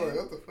 Mac I was is. like,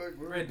 what the fuck,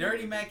 bro? Bro,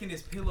 dirty Mac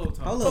is pillow talk.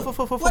 Hold up.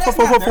 For Well, that's not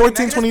dirty Mac,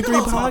 1423 that's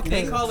pillow talking.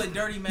 They podcast. call it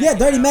dirty Mac. Yeah,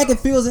 dirty macking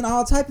feels in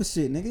all type of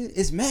shit, nigga.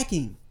 It's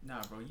macking.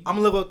 Nah, bro. You, I'm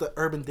gonna look up the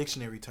Urban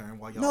Dictionary term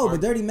while y'all. No, but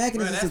argue. dirty macking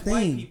bro, is just a that's white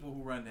thing. people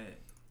who run that.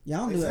 Yeah, I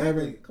don't do Exactly.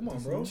 urban. Come on,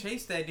 bro.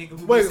 Chase that nigga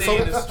who Wait, be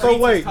saying the so streets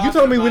wait, is you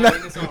told me we talking not.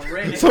 about niggas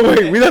on Reddit. So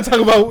wait, we not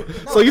talking about.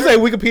 So you say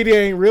Wikipedia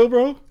ain't real,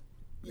 bro?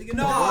 Nigga,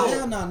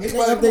 Hell no. no, nigga. They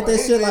Like, update that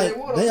hey, shit hey, like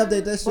what they up?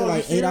 update that shit Bro, you like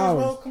 8 serious,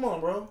 hours. bro? Come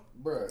on, bro.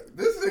 Bro,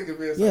 this nigga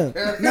being Yeah,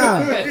 sarcastic.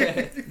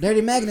 nah.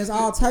 Dirty macking is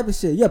all type of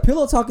shit. Yeah,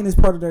 pillow talking is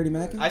part of dirty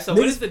macking. Alright, so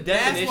what is the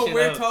That's definition what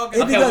we're of?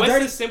 talking It be Okay, the what's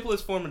dirty- the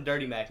simplest form of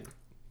dirty macking?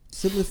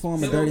 Simplest form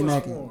of Simplest dirty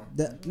macking.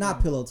 form.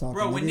 Not pillow talking.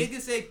 Bro, when nigga.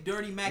 niggas say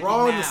dirty Mac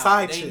Wrong now, the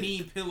side they chick.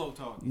 mean pillow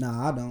talking.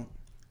 Nah, I don't.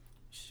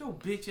 Shut your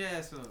bitch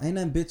ass up. Ain't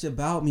nothing bitch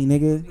about me,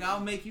 nigga. Nigga, I'll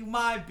make you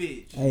my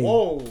bitch. Hey.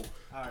 Whoa,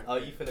 Alright. Oh,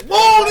 you finna.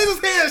 whoa,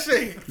 niggas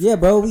handshake. Yeah,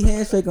 bro, we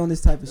handshake on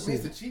this type of It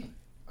means shit. to cheat.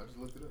 I just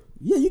looked it up.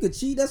 Yeah, you could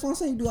cheat. That's what I'm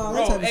saying. You do all that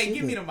Bro, type of hey, shit.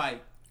 give me the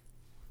mic.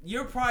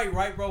 You're probably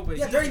right, bro, but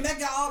Yeah, he- dirty Mac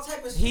got all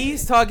type of shit.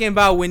 He's talking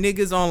about when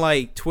niggas on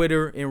like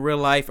Twitter in real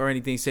life or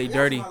anything say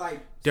dirty.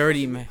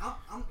 Dirty man.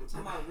 I'm talking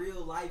about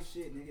real life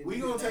shit, nigga. We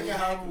gonna take it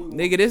however we want.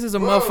 Nigga, this is a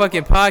Bro,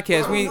 motherfucking bro,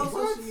 podcast. bro, We No ain't,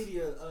 social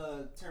media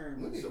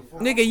term. We need a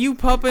phone. nigga, you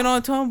pumping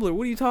on Tumblr.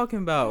 What are you talking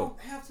about?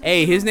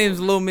 Hey, his name's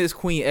Lil Miss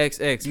Queen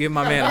XX. Give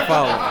my man a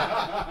follow.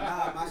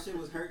 Nah, my shit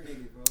was hurt,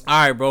 nigga, bro.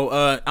 All right, bro.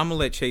 I'm gonna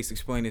let Chase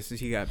explain this since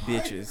he got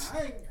bitches.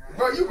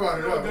 Bro, you brought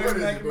it up. What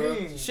is it, bro?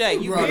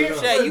 Shaq, you brought it up.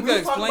 Shaq, you can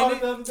explain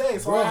it. The other day,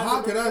 so Bro, I had how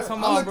to could I?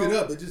 Come I on, looked bro. it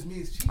up. It just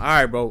means cheat. All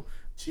right, bro.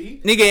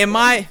 cheat?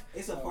 Nigga,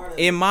 It's a part of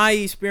in my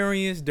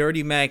experience,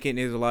 dirty macking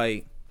is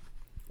like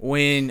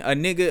when a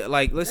nigga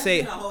like let's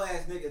say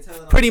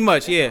pretty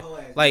much, yeah.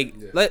 Like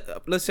Yeah.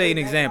 let's say an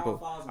Dirty Mac example. all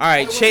falls All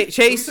right, in. You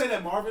Chase. say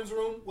that Marvin's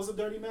Room was a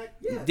dirty Mac?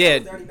 Yeah.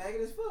 Dirty Mac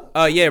as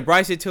fuck. Yeah,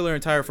 Bryson Tiller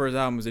entire first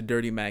album was a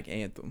Dirty Mac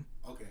anthem.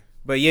 Okay.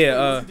 But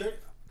yeah,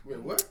 Wait,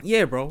 what?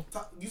 yeah, bro.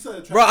 You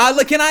said Bro,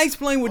 can I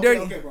explain what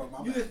dirty? Okay, bro.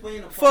 My You bad. explain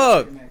the part Fuck.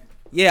 of Dirty Mac.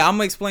 Yeah, I'm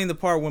gonna explain the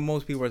part when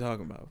most people are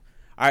talking about.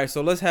 All right,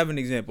 so let's have an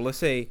example. Let's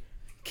say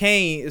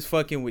Kane is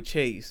fucking with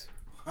Chase.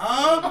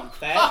 Huh?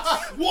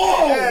 Facts.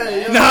 Whoa!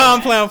 Hey, yo. No,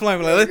 I'm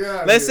playing.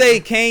 Yeah, Let's yeah. say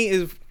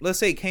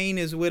Kane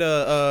is with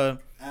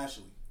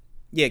Ashley.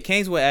 yeah,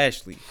 Kane's with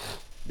Ashley.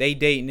 They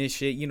dating this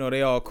shit. You know,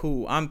 they all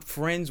cool. I'm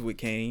friends with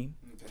Kane.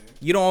 Okay.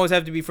 You don't always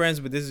have to be friends,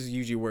 but this is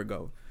usually where it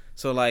goes.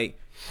 So like,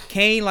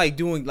 Kane like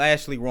doing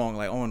Ashley wrong,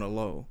 like on the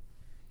low,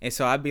 and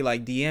so I'd be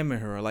like DMing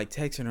her, or like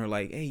texting her,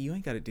 like, "Hey, you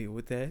ain't got to deal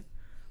with that."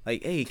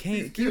 Like, hey,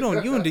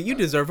 you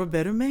deserve a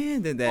better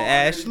man than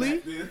that,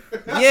 Ashley.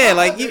 Yeah,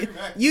 like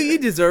you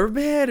deserve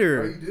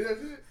better. You did that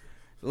shit?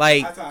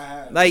 Like, That's how I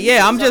had it. like,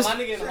 yeah, I'm So just, my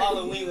nigga in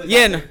Halloween was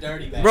yeah, out there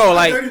dirty back. bro,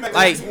 Dirty Mac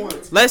like,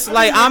 once. let's,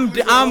 like, I'm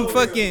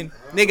fucking,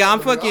 nigga, I'm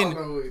I fucking.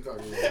 don't know what you're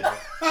talking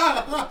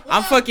about.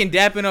 I'm fucking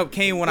dapping up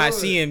Kane when I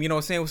see him, you know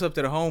what I'm saying? What's up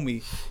to the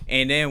homie?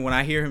 And then when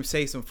I hear him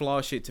say some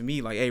flaw shit to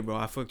me, like, hey, bro,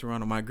 I fucked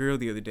around on my girl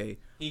the other day.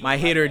 He Might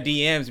gonna hit her like that.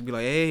 DMs and be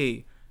like,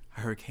 hey,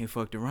 I heard Kane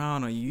fucked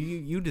around on you.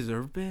 You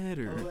deserve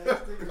better.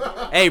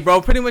 Hey,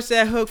 bro, pretty much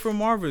that hook from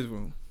Marvin's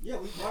Room. Yeah,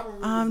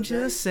 I'm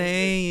just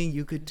saying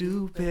you could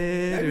do Maybe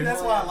better.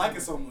 that's why I like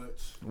it so much.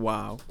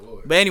 Wow.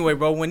 Lord. But anyway,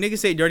 bro, when niggas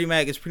say Dirty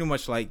Mac, it's pretty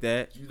much like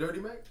that. You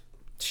dirty Mac?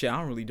 Shit, I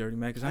don't really Dirty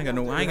Mac because I ain't got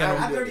no. I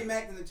dirty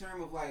Mac in the term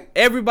of like.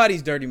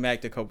 Everybody's Dirty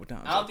Mac a couple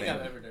times. I don't think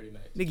I've ever dirty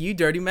Mac. Nigga, you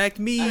Dirty Mac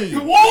me.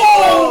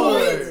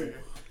 Whoa!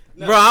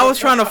 No, Bro, I was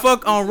trying to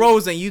fuck on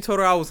Rose and you told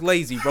her I was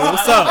lazy, bro.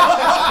 What's up?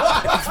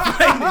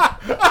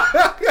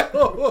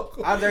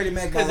 I dirty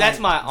Mac Because that's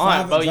my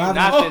aunt, bro. You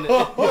not finna.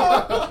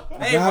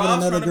 Hey, bro, Driving I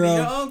was another trying to be girl.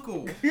 your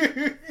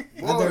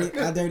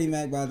uncle. I dirty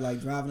Mac by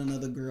like driving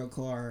another girl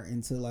car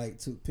into like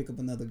to pick up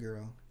another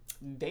girl.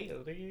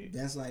 Damn, nigga.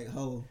 That's like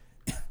ho.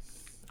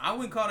 I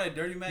wouldn't call that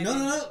Dirty Mac.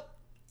 No.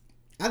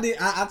 I did.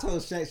 I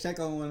told Shaq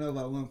on one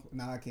about one.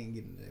 Nah, I can't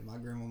get into that. My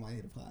grandma might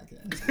hit a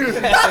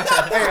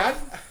podcast.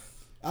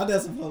 I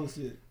done some whole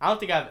shit. I don't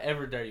think I've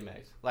ever dirty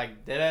Max.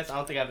 Like deadass, I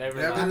don't think I've ever.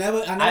 Never? I never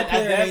I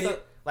player deadass hated. don't-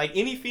 like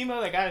any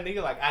female that got a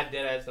nigga, like I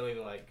deadass don't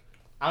even like.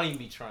 I don't even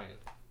be trying.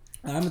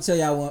 I'm gonna tell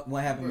y'all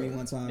what happened to me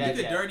one time. Yeah.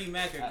 You could Dirty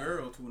Mac a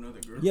girl to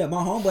another girl. Yeah,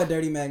 my homeboy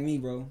dirty Mac me,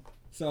 bro.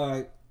 So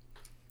like,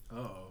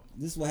 Oh.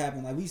 this is what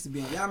happened. Like we used to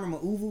be on. Y'all remember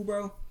Uvu,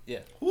 bro? Yeah.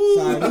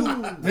 Sorry, me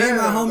and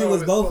my homie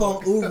was both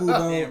on Uvu,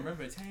 bro. Hey,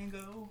 remember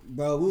Tango?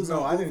 Bro, we was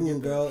No, I on didn't Uvu,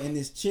 get bro, and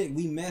this chick,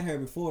 we met her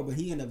before, but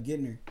he ended up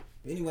getting her.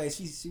 But anyway,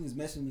 she was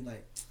messaging me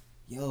like,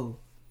 "Yo,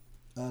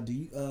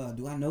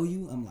 do I know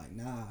you?" I'm like,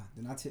 "Nah."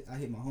 Then I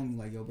hit my homie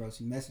like, "Yo, bro,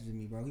 she messaging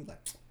me, bro." He's like,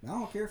 "Man, I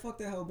don't care, fuck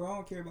that hoe, bro. I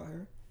don't care about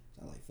her."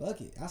 So I'm like,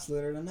 "Fuck it." I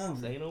slid her the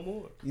number. Say no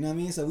more. You know what I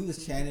mean? So we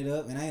was chatting it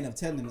up, and I ended up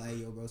telling him like,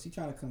 "Yo, bro, she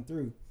trying to come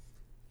through."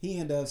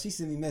 She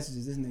sent me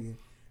messages. This nigga,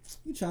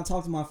 you trying to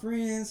talk to my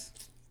friends?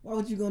 Why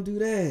would you gonna do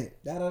that?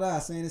 Da da da,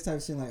 saying this type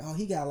of shit like, "Oh,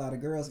 he got a lot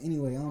of girls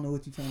anyway. I don't know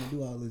what you trying to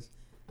do all this."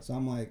 So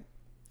I'm like,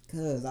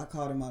 "Cause I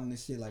called him out on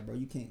this shit. Like, bro,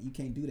 you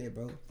can't do that,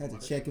 bro. Had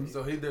to check him."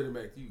 So he dirty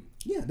Mac you.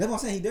 Yeah, that's what I'm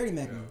saying. He dirty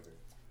Mac me. okay.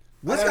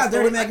 What's I got got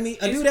dirty story- Mac me?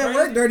 A it's dude at crazy.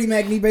 work dirty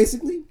Mac me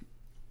basically.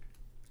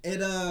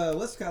 And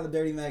what's called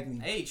dirty Mac me?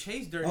 Hey,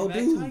 Chase Dirty Oh, Mac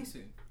dude.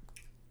 Tyson.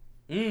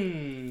 What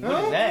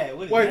Huh? is that?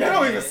 What is Wait, that? that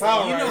don't even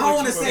sound You right. know I don't what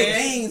want to you say said.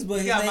 names, but You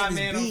his got my name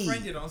man is B.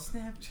 unfriended on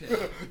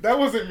Snapchat. That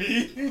wasn't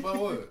me. But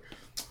what?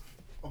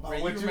 About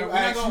Bro, what you you remember- we're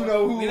not actually gonna-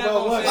 know who we're not about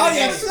gonna what. say Oh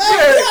yeah, names.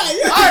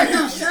 Shaq, I ain't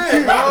do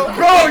shit, bro.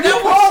 You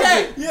called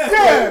it.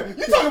 Yeah.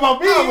 You talking about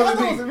me? That That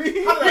wasn't wasn't me.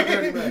 me. How did I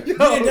dirty Mac? He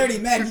ain't dirty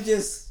Mac. He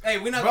just. Hey,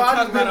 we're not Bro, gonna I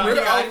talk just been about it on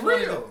real. here. I I just was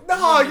wanted real. to-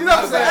 No, you're not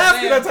supposed to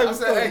ask me that type I of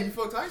said, hey, stuff. you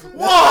fuck Tyson?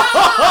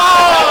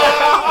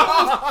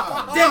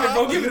 Damn it,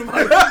 bro, give me the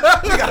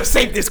mic. We gotta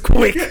save this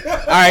quick.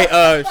 All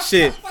right,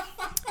 shit.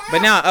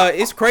 But now,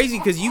 it's crazy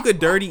because you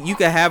could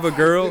have a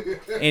girl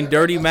and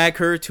dirty Mac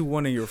her to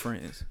one of your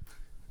friends.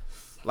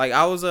 Like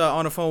I was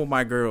on the phone with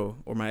my girl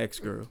or my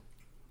ex-girl.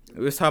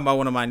 We was talking about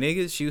one of my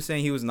niggas. She was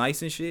saying he was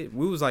nice and shit.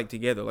 We was like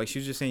together. Like she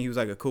was just saying he was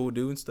like a cool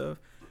dude and stuff.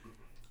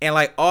 And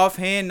like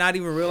offhand, not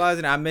even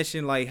realizing, I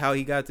mentioned like how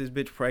he got this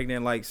bitch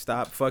pregnant, like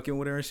stopped fucking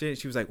with her and shit.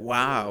 She was like,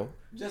 "Wow."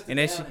 And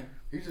then she.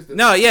 He just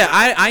No, yeah,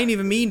 I ain't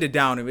even mean to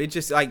down him. It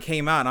just like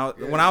came out.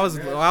 And when I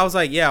was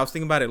like, yeah, I was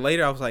thinking about it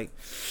later. I was like,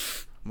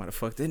 I'm gonna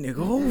fuck that nigga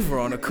over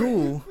on a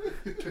cool.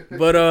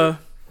 But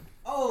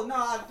Oh no,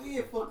 I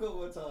did fuck up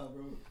one time,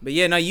 bro. but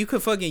yeah, no, you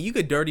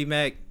could dirty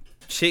Mac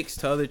chicks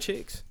to other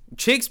chicks.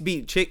 Chicks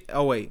beat chick.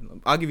 Oh wait,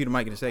 I'll give you the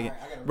mic in a second,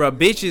 Alright, I gotta- bro.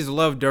 Bitches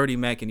love dirty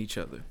Macking each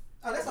other.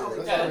 Oh, that's all they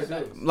That's got.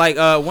 all they do.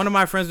 Like one of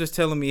my friends was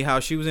telling me how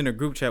she was in a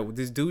group chat with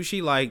this dude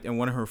she liked and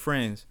one of her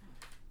friends,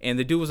 and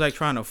the dude was like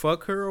trying to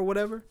fuck her or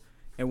whatever,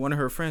 and one of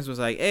her friends was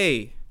like,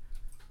 "Hey,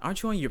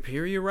 aren't you on your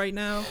period right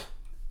now?"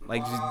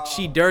 Like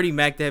she dirty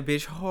Mac that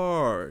bitch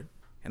hard,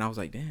 and I was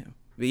like, "Damn."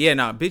 But yeah,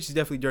 nah, bitches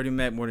definitely dirty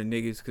Mac more than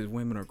niggas because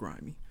women are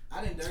grimy.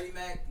 I didn't dirty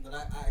Mac, but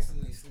I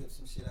accidentally slipped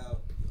some shit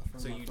out.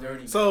 From my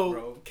friend.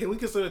 So, can we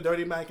consider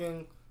dirty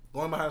macking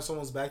going behind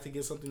someone's back to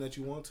get something that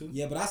you want to?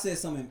 Yeah, but I said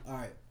something. All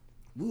right,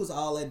 we was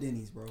all at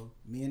Denny's, bro.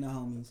 Me and the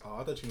homies. Oh,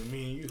 I thought you meant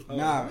me and you.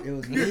 Nah, it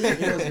was me.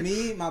 It was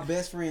me, my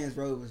best friends,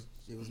 bro.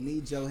 It was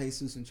me, Joe,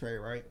 Jesus, and Trey,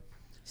 right?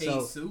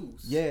 So,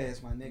 Jesus. yeah,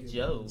 it's my nigga.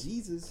 Joe.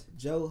 Jesus.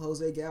 Joe,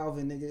 Jose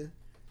Galvin, nigga.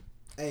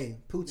 Hey,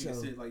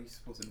 Pucho. Like you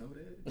supposed to know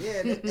that.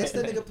 Yeah, that's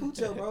the nigga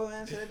Pucho, bro.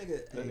 Man. So that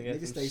nigga, That hey, nigga nigga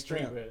got stay some street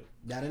strapped. rap.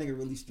 Nah, that nigga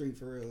really street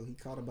for real. He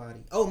caught a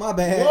body. Oh, my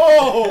bad.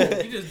 Whoa!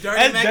 You just dirty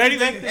That's Mac. dirty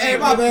Mac. Hey,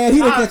 my bad. He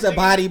didn't catch a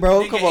body,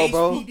 bro. Come on,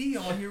 bro. SPD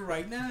on here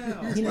right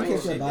now. He didn't Write catch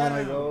a shit body,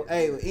 down. bro.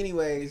 Hey, well,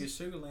 anyways.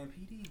 Nigga, Sugarland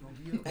PD gonna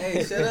be up.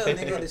 Hey, shut up,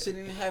 nigga. The shit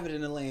didn't have it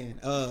in the land.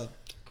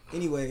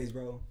 Anyways,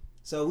 bro.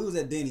 So we was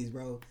at Denny's,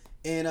 bro.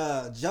 And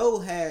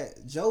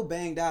Joe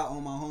banged out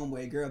on my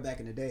homeboy girl back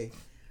in the day.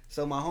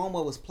 So my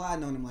homeboy was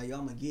plotting on him like, yo,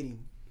 I'm gonna get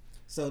him.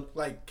 So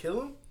Like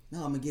kill him?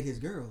 no, I'm gonna get his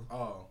girl.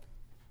 Oh.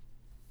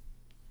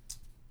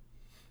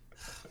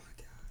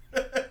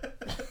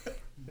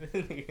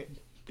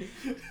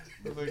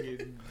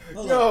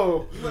 Hold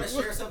Yo. You wanna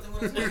share something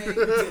with us,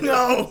 nigga?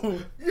 No.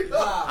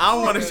 I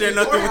don't want to share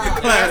nothing with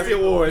the class. Nasty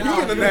award. You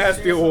get the Nah,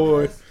 nasty share something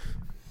award. with us.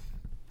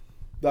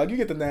 Dog, you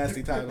get the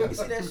nasty title. You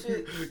see that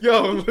shit?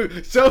 Yo,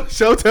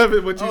 show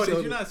Tevin what you Oh, showed.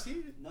 did you not see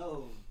it?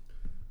 No.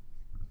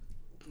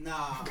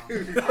 Nah. I'm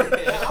good.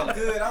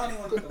 I don't even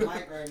want to put the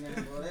mic right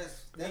now, bro. That's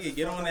Nigga,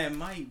 get on that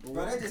mic, bro.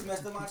 Bro, that just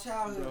messed up my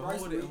childhood. Nigga, Bro. I used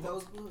hold to it. read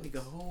those books. Nigga,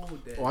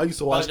 hold that. Oh, I used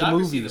to watch the y'all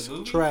ever see movies. the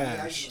movie?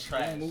 Trash.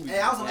 Trash. Hey,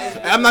 I was on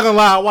HBO. I'm not gonna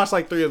lie, I watched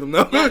like 3 of them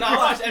though. Yeah, no, I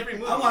watch every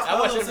movie. I watched I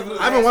watch all every those movie.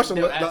 I haven't watched the.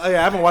 They're Yeah, ass. I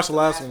haven't watched the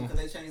last one. Because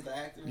they changed the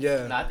actor.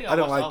 Yeah, Nah, I think I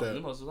don't watched like all that.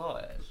 Them was all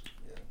ass.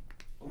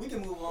 Well, we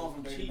can move on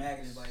from Dirty Mac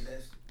and it's like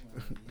that.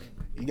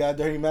 You got a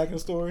Dirty Mac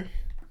story?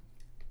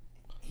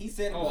 He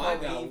said it Oh, before, I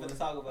but got he ain't one. finna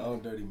talk about I'm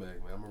it. Dirty Mac,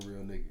 man. I'm a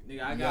real nigga.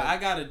 Nigga, I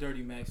got a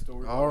Dirty Mac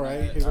story. All right.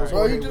 Alright. Here goes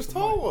Bro, right you here just with the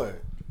told mic. one.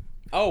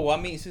 Oh, I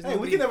mean, since Hey,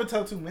 we can never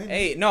tell too many.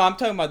 Hey, no, I'm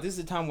talking about this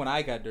is the time when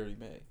I got Dirty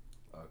Mac.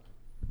 Okay.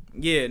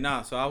 Yeah,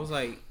 nah. So I was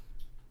like,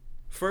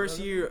 first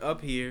year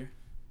up here,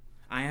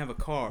 I ain't have a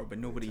car, but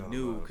nobody Tell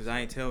knew them. because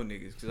I ain't tell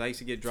niggas because I used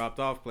to get dropped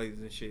off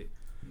places and shit.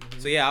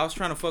 So yeah, I was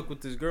trying to fuck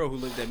with this girl who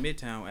lived at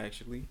Midtown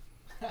actually,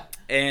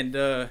 and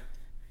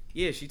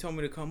yeah, she told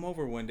me to come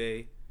over one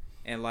day.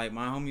 And like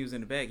my homie was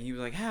in the back, and he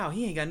was like, "How?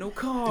 He ain't got no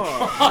car."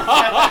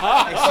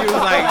 And she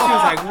was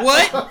like,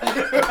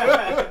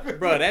 "What?"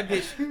 Bro, that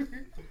bitch.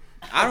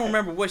 I don't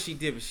remember what she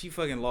did, but she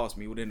fucking lost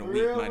me within a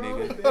week, my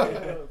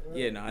nigga.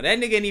 Yeah, nah, that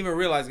nigga didn't even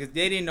realize because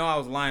they didn't know I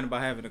was lying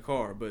about having a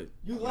car. But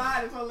You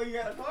lied and told her you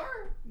got a car?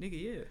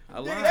 nigga, yeah, I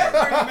Nigga, lied. that's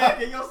Dirty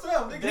Mac and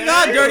yourself, nigga. Nigga,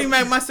 I dirty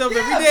mac myself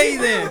every day. be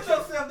real Then, with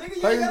yourself, nigga.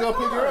 You How ain't you got a gonna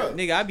pick her car. up?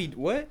 nigga, I be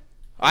what?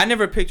 I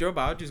never picked her up.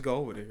 I'll just go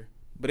over there.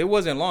 But it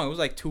wasn't long. It was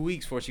like 2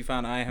 weeks before she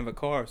found out I didn't have a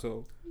car.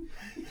 So,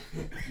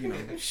 you know,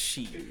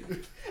 shit.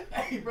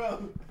 Hey,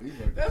 bro. He's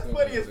like, That's something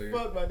funny out as there.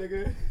 fuck, my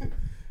nigga.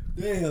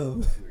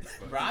 Damn.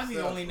 Bro, I be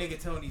the only nigga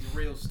telling these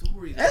real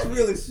stories. That's bro.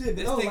 real as shit.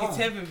 This Don't nigga lie.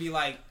 Tevin be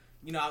like,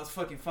 you know, I was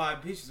fucking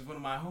 5 bitches. One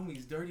of my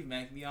homies, Dirty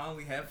Mac, me, I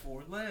only have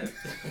 4 left.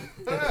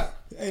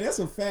 Hey, that's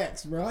some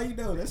facts, bro. How you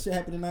know? That shit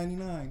happened in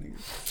 '99,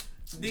 nigga.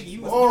 Nigga,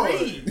 you was Lord.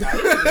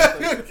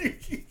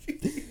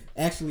 3.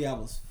 Actually, I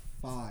was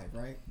 5,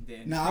 right?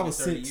 Then Nah, this I nigga was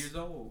 30 6. years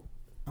old.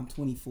 I'm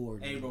 24.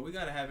 Hey, nigga. bro, we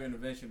gotta have an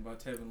intervention about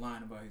Tevin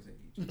lying about his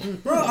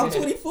age. Bro, I'm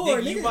 24,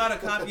 Nigga, nigga. you bought a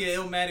copy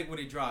of Illmatic when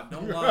it dropped.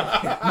 Don't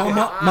lie.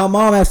 My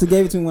mom actually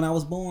gave it to me when I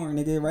was born,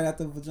 nigga, right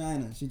after the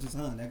vagina. She just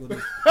hung. That go to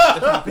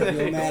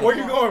Where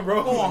you going,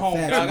 bro? Go on home,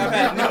 Facts, dog. I've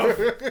had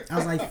enough. I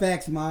was like,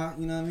 facts, ma.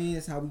 You know what I mean?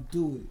 That's how we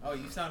do it. Oh,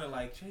 you sounded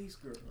like Chase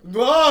Girl.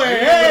 Oh,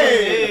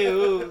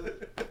 hey!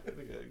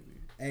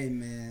 Hey,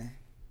 man.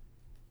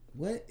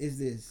 What is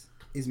this?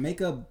 Is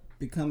makeup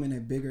becoming a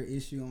bigger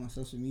issue on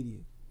social media?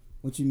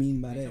 What you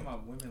mean by You that? talking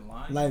about women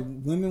lying? Like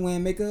women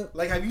wearing makeup?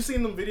 Like, have you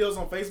seen them videos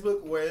on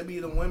Facebook where it be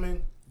the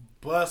women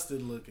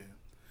busted looking?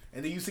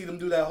 And then you see them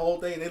do that whole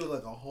thing and they look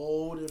like a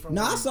whole different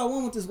No, I woman. saw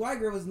one with this white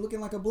girl was looking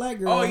like a black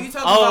girl. Oh, you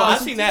talking Oh, about I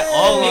seen that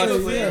all on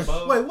nigga Twitter, fish.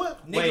 bro. Wait,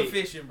 what? Nigga Wait.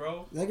 fishing,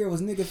 bro. That girl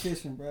was nigga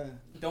fishing, bro.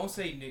 Don't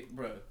say Nick,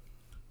 bro.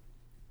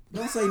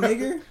 Don't say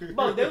nigger.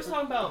 Bro, they was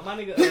talking about my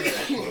nigga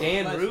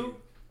Dan Bless Rue. you.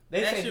 They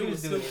That said shit he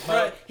was was doing so- it.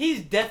 But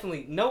he's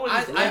definitely, no one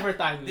has ever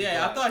thought he was Yeah,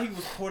 I black. thought he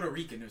was Puerto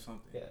Rican or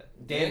something. Yeah.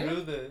 Dan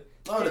Rue, the.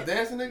 Oh, the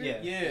dancing nigga? Yeah.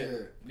 Yeah.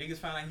 Niggas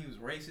found out he was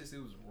racist. It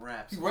was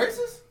raps. He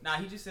racist? Nah,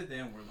 he just said the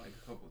N-word like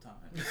a couple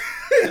times.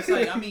 It's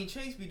like, I mean,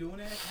 Chase be doing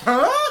that.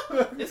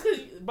 Huh? It's cause,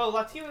 bro,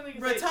 Latino niggas.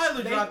 Bro, they-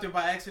 Tyler they- dropped it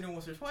by accident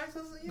once or twice.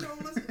 So, you know,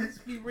 let's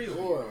be real.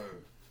 Boy.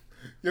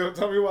 Yo,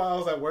 tell me why I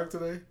was at work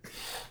today.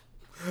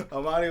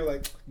 Amani was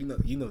like,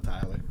 you know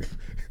Tyler.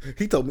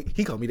 He called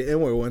me the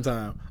N-word one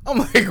time. I'm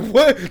like,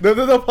 what?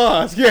 No,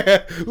 pause.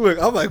 Yeah. Look,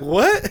 I'm like,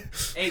 what?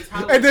 Hey,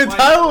 Tyler And then was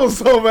Tyler was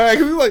so mad.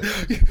 He was like,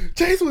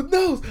 Chase would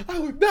knows I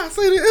would not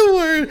say the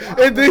N-word.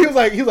 And then he was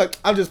like,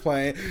 I'm just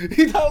playing.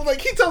 He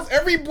tells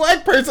every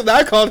black person that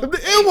I called him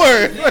the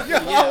N-word. Like,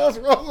 Yeah. I was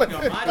rolling. You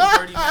know, Mighty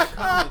Birdie made a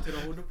comment to the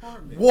whole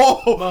department.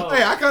 Whoa. Bro.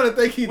 Hey, I kind of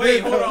think he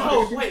Wait, did. hold though. on.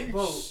 Oh, wait,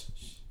 bro.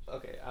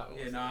 Okay, I don't.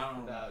 Yeah, no, I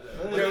don't know.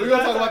 Yeah, we're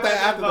gonna talk about that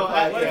after the Bro,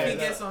 podcast. What if he yeah,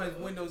 gets on his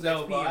Windows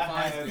No, XP bro, and I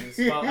finds have- this?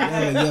 bro, I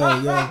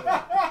Yo,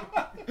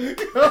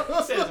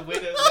 have- says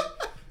Windows.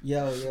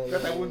 yo.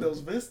 Got that Windows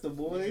Vista, You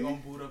boy. gonna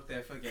boot up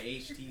that fucking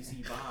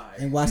HTC Vive.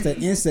 And watch that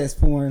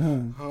incest porn,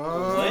 huh?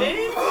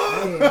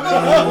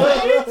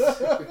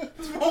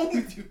 What's wrong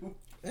with you?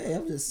 Hey,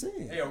 I'm just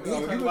saying. Hey, are we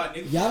gonna talk about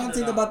niggas? Y'all or don't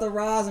think not? about the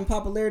rise and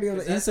popularity of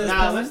the That's- incest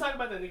Nah, porn? let's talk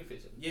about that nigga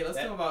fishing. Yeah, let's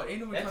That- talk about. Ain't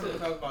nobody that's trying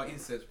to a- talk about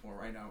incest porn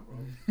right now,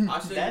 bro.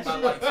 I'll show you That my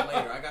shit- likes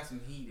later. I got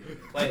some heat in it.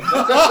 Wait,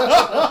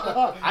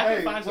 I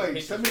can find some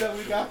pictures. Send me that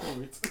week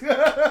afterwards.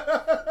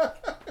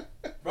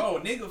 Bro,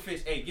 nigga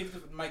fish. Hey, give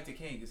the mic to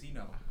King, cause he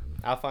know.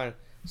 I'll find.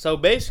 So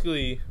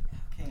basically,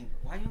 King,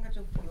 why you don't got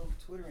your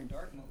Twitter in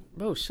dark mode?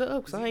 bro, shut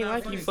up, cause I He's ain't not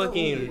like you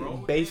fucking fucking bro.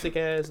 basic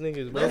ass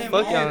niggas, bro. Let him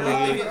Fuck on, y'all bro.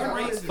 niggas. Niggas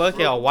racist, Fuck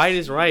bro. y'all. White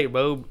is right,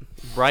 bro.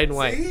 Bright and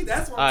white. See,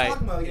 that's what Alright. I'm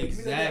talking about. Yeah, give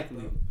me that Exactly.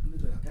 back,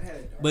 bro. I had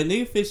it dark. But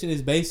nigga fishing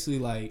is basically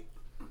like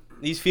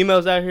these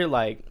females out here,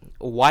 like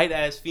white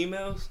ass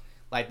females.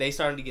 Like they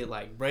starting to get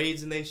like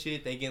braids and they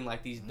shit. They getting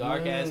like these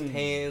dark ass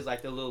tans,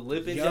 like their little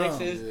lip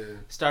injections.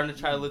 Starting to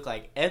try to look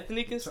like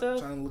ethnic and stuff.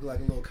 Trying to look like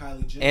a little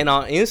Kylie Jenner. And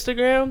on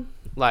Instagram,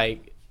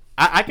 like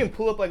I can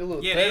pull up like a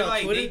little Yeah, thread they on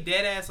like Twitter. they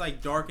dead ass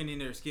like darkening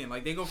their skin.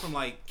 Like they go from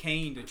like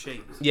Kane to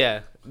Chase.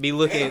 Yeah, be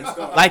looking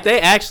like they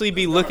actually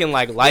be looking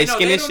like light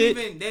skin and shit.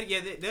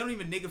 They don't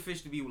even nigga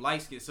fish to be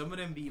light skin. Some of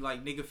them be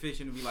like nigga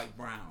fishing to be like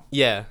brown.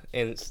 Yeah,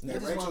 and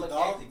Rachel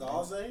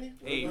Dolezal?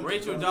 Hey,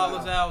 Rachel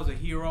Dolezal is a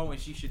hero, and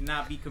she should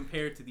not be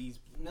compared to these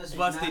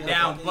busted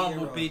down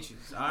bumble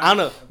bitches. I don't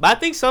know, but I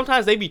think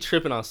sometimes they be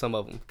tripping on some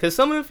of them. Cause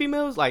some of the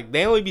females like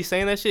they only be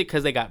saying that shit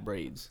cause they got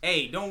braids.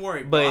 Hey, don't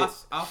worry, but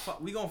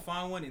we gonna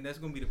find one, and that's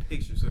gonna be the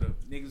picture. So the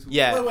niggas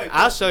who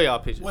I'll show y'all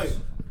pictures. Wait,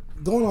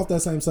 going off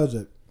that same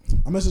subject,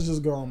 I messaged this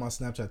girl on my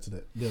Snapchat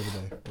the other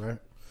day, right?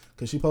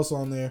 Because she posted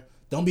on there,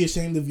 don't be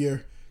ashamed of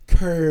your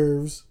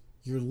curves,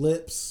 your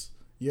lips,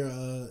 your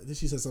then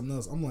she said something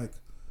else. I'm like,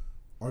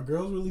 are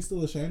girls really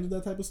still ashamed of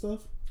that type of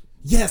stuff?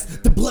 Yes,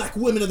 the black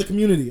women of the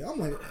community. I'm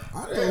like,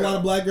 I know a lot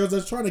of black girls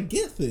that's trying to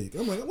get thick.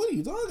 I'm like, what are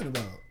you talking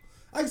about?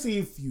 I can see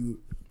if you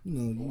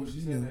know,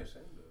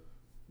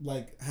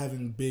 like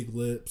having big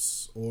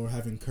lips or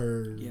having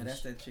curves. Yeah,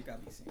 that's that chick I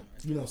be seeing.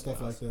 You know,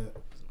 stuff like that.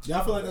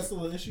 Y'all feel like that's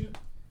still an issue?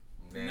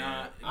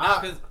 Nah,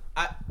 because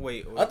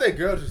wait. I think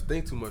girls just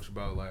think too much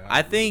about like.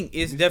 I think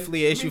it's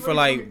definitely an issue for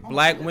like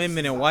black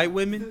women and white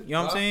women. You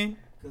know what I'm saying?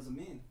 Because of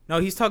men.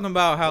 No, he's talking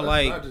about how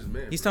like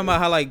he's talking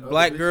about how like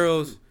black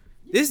girls.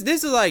 This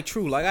is like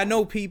true. Like I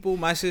know people.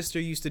 My sister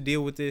used to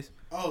deal with this.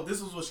 Oh,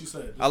 this is what she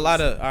said. A lot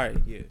of all right,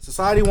 yeah.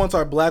 Society wants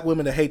our black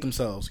women to hate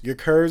themselves. Your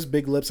curves,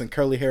 big lips, and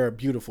curly hair are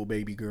beautiful,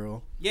 baby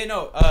girl. Yeah,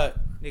 no,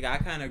 nigga, I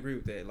kind of agree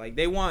with that. Like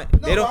they want,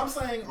 No, they don't. I'm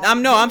saying,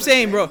 I'm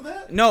saying, bro.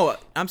 No,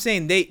 I'm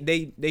saying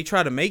they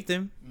try to make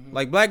them.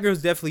 Like black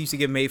girls definitely used to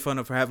get made fun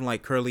of for having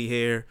like curly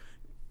hair.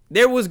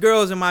 There was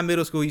girls in my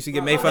middle school used to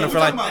get made fun of for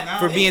like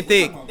for being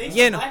thick.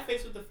 Yeah, no.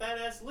 Blackface with the fat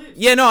ass lips.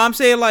 Yeah, no, I'm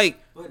saying like.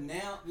 But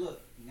now,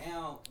 look,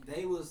 now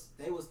they was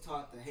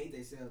taught to hate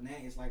themselves. Now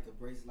it's like a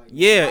brace. Like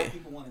Yeah.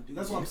 people want to do.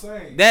 That's what I'm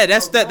saying.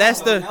 That's the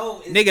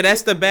nigga.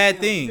 That's the bad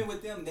thing. Even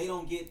with them, they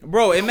don't get.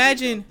 Bro,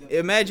 imagine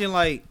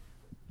like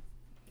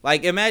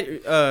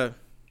imagine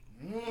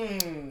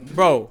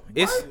bro,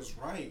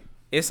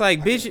 it's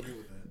like bitch.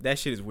 That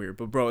shit is weird,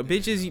 but bro,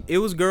 bitches. It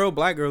was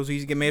black girls who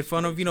used to get made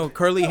fun of. You know,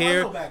 curly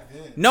hair.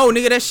 No,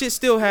 nigga, that shit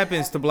still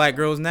happens to black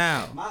girls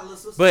now.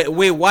 But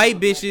with white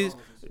bitches,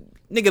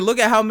 nigga, look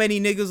at how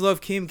many niggas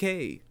love Kim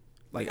K.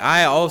 Like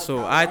I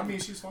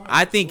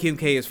think Kim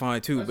K is fine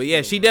too. But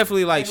yeah, she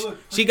definitely like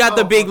she got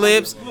the big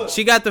lips,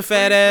 she got the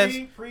fat ass.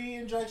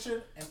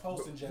 Pre-injection and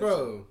post-injection.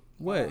 Bro,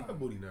 what? my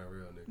booty not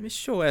real, nigga. Man,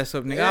 show ass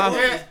up,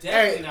 nigga.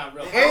 Definitely not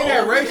real. Ain't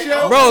that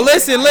ratio? Bro,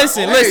 listen.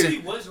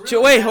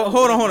 Wait,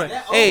 hold on.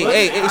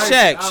 Hey,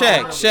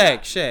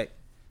 Shaq.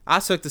 I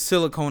took the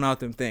silicone out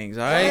them things,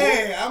 all right?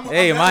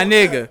 Hey, my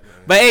nigga.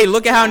 But hey,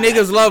 look at how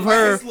niggas love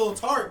her. It's a little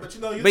tart, but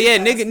you know. But yeah,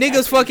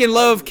 niggas fucking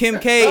love Kim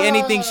K.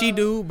 Anything she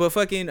do, but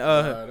fucking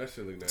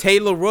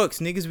Taylor Rooks,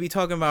 niggas be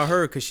talking about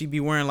her because she be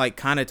wearing like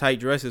kind of tight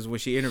dresses when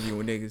she interview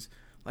with niggas.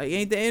 Like,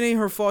 it ain't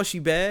her fault she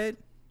bad.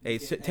 Hey,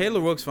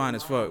 Taylor Rooks fine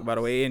as fuck, by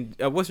the way. And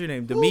what's her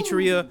name?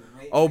 Demetria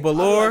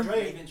Obalor.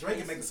 Drake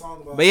can make a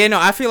song about. But yeah, no,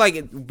 I feel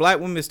like black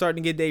women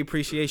starting to get their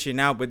appreciation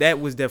now, but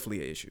that was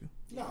definitely an issue.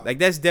 Like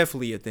that's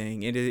definitely a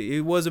thing, and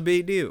it was a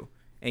big deal.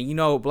 And you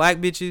know, black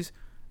bitches,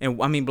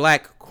 and I mean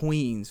black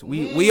queens.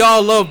 We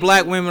all love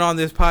black women on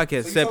this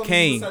podcast, except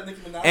Kane.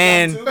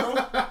 And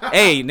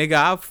hey,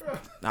 nigga,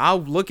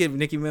 I'll look at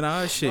Nicki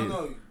Minaj shit.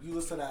 No, you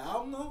listen to that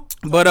album though.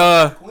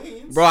 But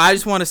bro, I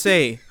just want to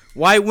say,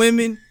 white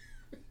women,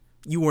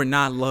 you were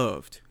not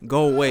loved.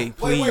 Go away,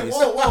 please. Wait,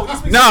 whoa.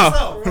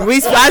 No,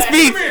 I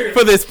speak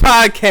for this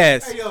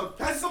podcast. Hey, yo,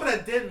 pass some of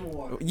that Denton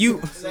water.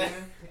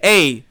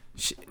 Hey.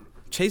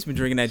 Chase been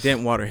drinking that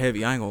Dent water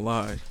heavy. I ain't gonna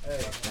lie.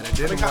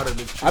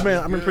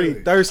 I've been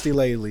pretty thirsty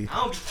lately. I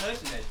don't be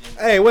touching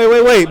that. Hey,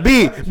 wait.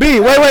 B.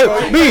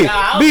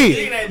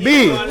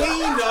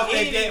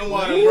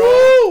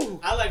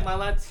 I like my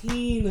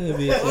Latina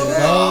bitches,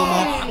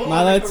 bro.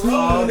 My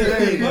Latina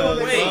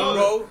bitches. Wait,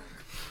 bro.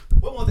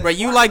 Bro,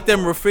 you like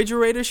them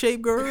refrigerator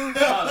shaped girls?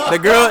 The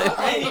girl,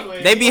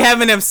 they be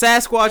having them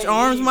Sasquatch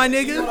arms, my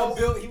nigga.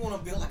 He wanna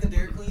build like a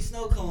Dairy Queen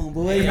snow cone,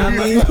 boy. You know what I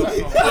mean?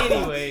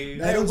 Anyway,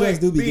 Them joints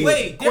do be good.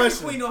 Wait, Dairy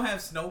Queen don't have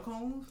snow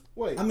cones?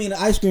 Wait. I mean, an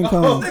ice cream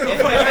cone.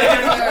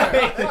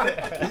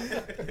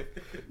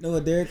 No,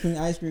 a Dairy Queen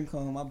ice cream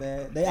cone. My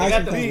bad. They ice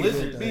got cream the cones.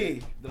 blizzard.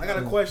 B. I got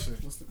a question.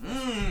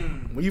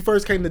 When you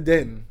first came to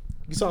Denton,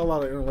 you saw a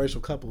lot of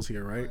interracial couples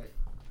here, right?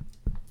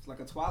 It's like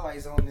a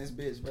Twilight Zone, this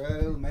bitch,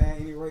 bro.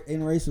 Man,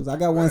 interracials. I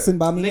got one sitting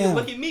by me nigga, now.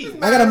 look at me.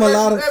 I got a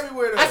mulatto.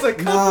 That's a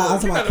couple. Nah, I'm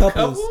talking about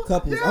couples.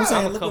 Couples. Yeah. I'm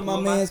saying, I'm a look at my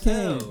couple man's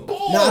cam. myself.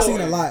 Nah, I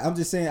seen a lot. I'm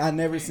just saying, I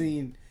never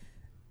seen.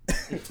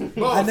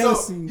 I never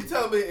seen. You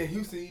tell me in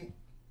Houston.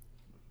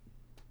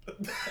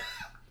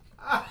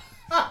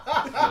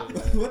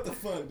 What the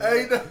fuck? Bro?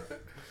 Hey,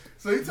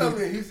 So you tell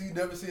me you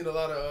never seen a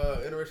lot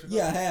of interracial?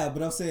 Yeah, I have,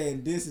 but I'm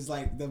saying this is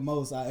like the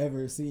most I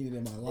ever seen it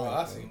in my Bro,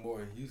 life. I seen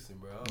more in Houston,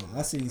 bro.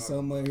 I seen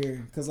so much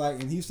here, cause like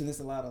in Houston,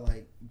 it's a lot of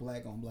like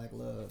black on black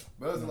love.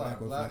 Bro, it's a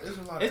lot.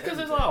 It's because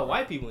there's a lot of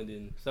white people in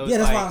Denton. So Yeah, it's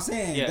that's like, what I'm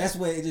saying. yeah. That's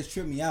where it just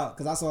tripped me out,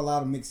 cause I saw a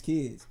lot of mixed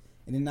kids,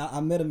 and then I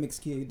met a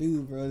mixed kid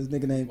dude, bro. This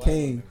nigga named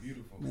Kane.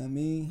 Beautiful. You know what I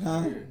mean?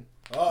 Huh?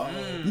 Oh.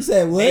 You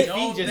said They what?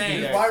 feet just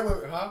be dirty. White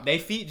women, huh? They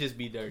feet just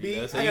be dirty,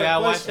 though, so I you got a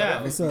gotta watch question.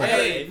 out. What's up?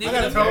 Hey, I got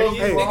nigga, told,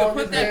 hey, nigga,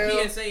 put that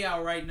hell. PSA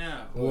out right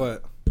now.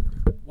 What?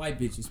 White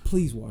bitches,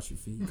 please wash your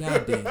feet.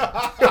 Goddamn.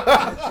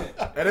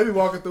 And they be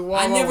walking through Walmart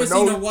I never with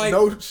seen a white-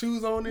 no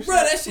shoes on and Bro,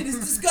 shit. that shit is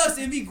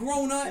disgusting. It be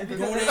grown up,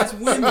 grown ass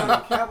women.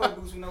 Cowboy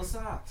boots with no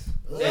socks.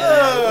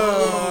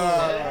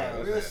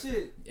 Yeah. Real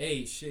shit.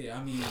 Hey, shit.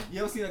 I mean,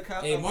 You ever seen a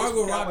cowboy? hey,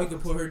 Margot Robbie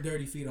could put her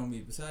dirty feet on me.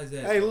 Besides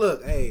that, Hey,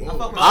 look, hey.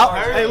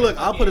 I'll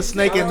I'll put a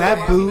snake in that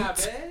Robbie boot. not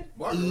bad?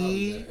 Margot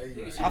Robbie,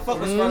 man. I fuck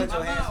with Scarlett I'm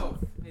Johansson. out.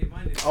 Hey,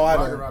 mine is. Oh, I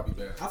Margot know. Robbie,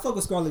 man. I fuck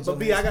with Scarlett But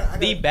Johansson. B, I got.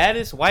 The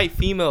baddest white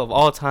female of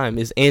all time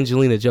is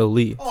Angelina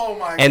Jolie, Oh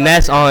my god. and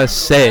that's on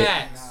set.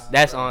 Facts.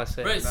 That's on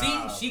set. Bro, see,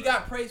 Nah, she bro.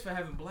 got praised for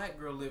having black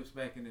girl lips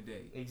back in the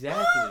day.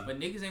 Exactly. But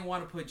niggas ain't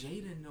want to put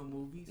Jada in no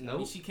movies. I mean,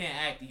 Nope. she can't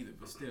act either,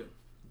 but still.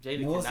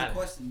 Jada What's the cannot.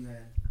 question you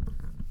had?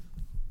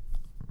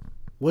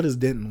 What is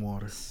Denton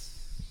water?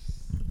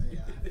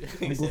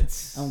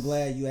 I'm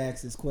glad you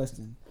asked this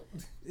question.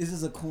 This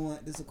is a coin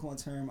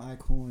term I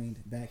coined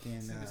back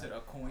in. Nigga said a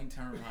coin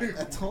term.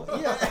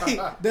 Yeah, hey,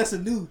 that's a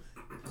new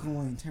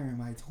coin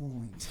term I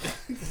coined.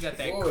 You got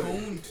that Whoa.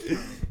 coon.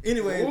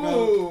 Anyway,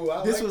 bro, Ooh,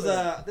 I this like was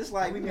that. this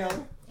like you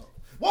know,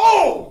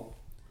 Whoa!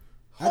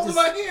 I Hold just-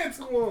 my hand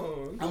to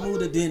one. I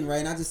moved to Denton, right?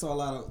 And I just saw a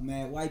lot of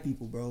mad white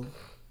people, bro.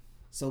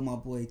 So my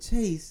boy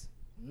Chase,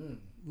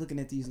 looking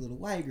at these little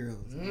white girls,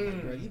 I'm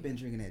like, bro, you been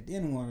drinking that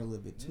Denton water a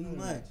little bit too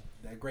much.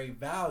 That great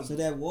value. So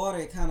that water,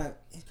 it kind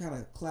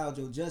of clouds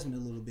your judgment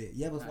a little bit.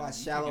 You ever watch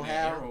Shallow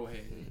Hal?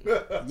 You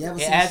ever It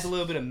seen adds a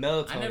little bit of I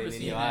melatonin never in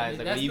seen your that. eyes.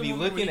 Like That's when you the be one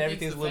where looking, he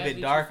everything's a thinks little the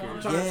bit fat bitch darker. is fine?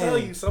 I'm trying Yeah. to tell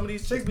you, some of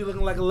these chicks be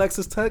looking like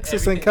Alexis Texas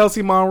Everything. and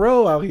Kelsey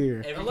Monroe out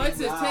here.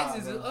 Alexis, Wow,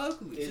 Texas bro. is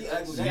ugly. She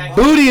ugly. She got-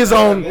 Booty is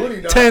on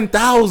Booty, dog.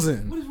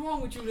 10,000. What is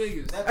wrong with you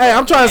niggas? Hey,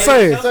 I'm trying to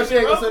say. So she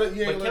ain't gonna sit up.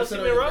 You But ain't gonna Kelsey sit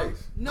on your Monroe?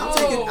 face. No.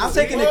 I'm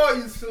taking it. Oh,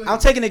 you silly. I'm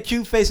taking a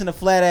cute face and a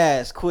flat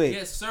ass quick.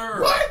 Yes,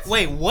 sir. What?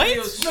 Wait, what?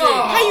 Real shit.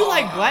 How you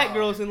like black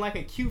girls in like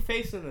a cute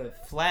face and a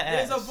flat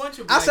ass? There's a bunch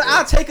of I black said girls.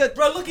 I'll take a.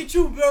 Bro, look at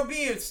you, bro,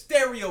 being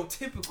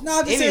stereotypical. No,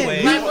 I'm just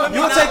Anyway. saying. Black women You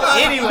not take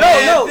ugly. anyway.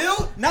 No,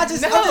 Built? Not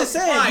just. No, I'm just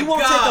saying. my You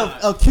won't God.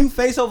 take a cute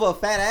face over a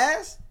fat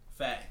ass.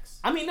 Facts.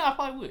 I mean, no, I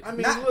probably would. I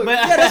mean, Not- look. But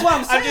Yeah, that's what I'm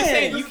I'm just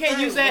saying. saying you can't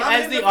use that I mean,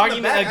 as the from the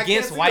argument back, I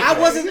against can't white see I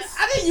girls. wasn't.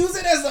 I didn't use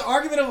it as the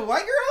argument of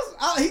white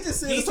girls. He just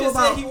said He something just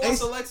about. said he wants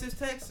Ace- Alexis,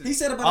 Texas. he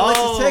said about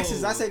Oh. Alexis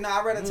Texas. I said no.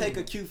 I'd rather take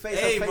a cute face.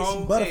 Hey, her face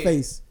bro.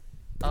 Butterface.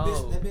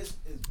 Oh. That bitch is.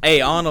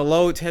 Hey, on the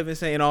low, Tevin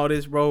saying all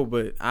this, bro,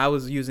 but I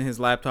was using his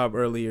laptop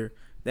earlier.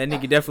 That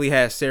nigga definitely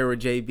has Sarah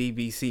J.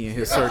 BBC in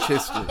his search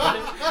history.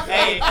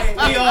 Hey,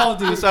 we all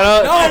do. So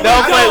don't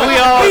play. We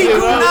all do.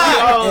 Bro. We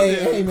all Hey,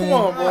 do. hey, man. Come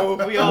on,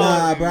 bro. We all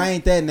Nah, do. bro, I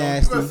ain't that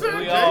nasty.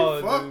 We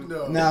all Fuck do.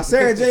 no. Nah,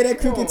 Sarah J, that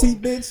cricket teeth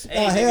bitch.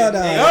 Hey, Oh hell no.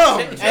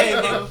 nigga, Hey, hey,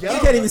 bro. nigga, You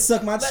can't even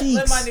suck my let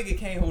cheeks. my nigga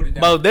can't hold it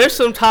down. Bro, there's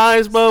some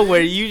times, bro,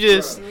 where you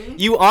just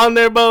you on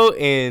there, bro,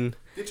 and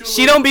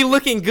she don't be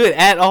looking good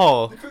at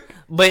all.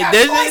 But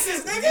there's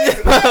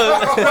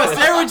Bro,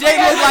 Sarah J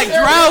looks like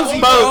drowsy,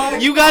 bro,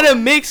 you gotta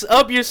mix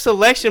up your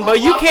selection, bro.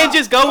 You can't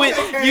just go with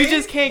you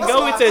just can't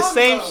go with the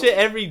same shit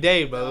every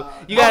day, bro.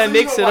 You gotta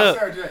mix it up.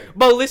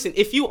 Bro, listen,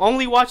 if you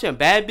only watching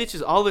bad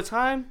bitches all the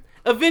time,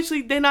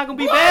 eventually they're not gonna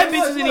be bad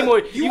bitches anymore.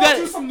 You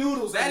gotta some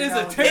noodles. That is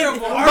a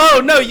terrible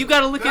bro, no, you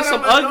gotta look at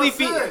some That don't ugly make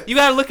no feet. sense. You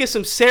gotta look at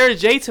some Sarah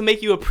J to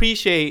make you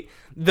appreciate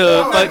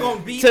the I'm not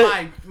gonna beat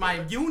to-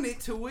 my unit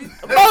to it.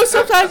 Bro,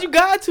 sometimes you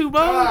got to,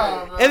 bro.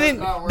 Nah, bro, And then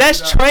it's not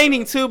that's working out.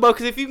 training too, bro.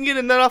 Because if you can get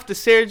a nut off the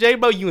Sarah J,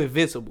 bro, you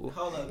invincible.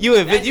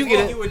 You That's you when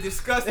get you a, were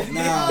disgusting.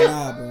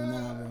 Nah,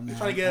 bro.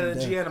 Trying to get a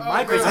Gianna Oh,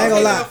 Michaels. bro. I ain't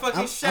gonna lie. Taking a fucking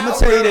I'm shower. gonna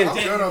tell you I'm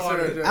this. good on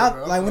Sarah J, I,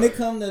 bro. like when it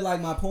comes to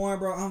like my porn,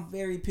 bro, I'm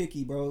very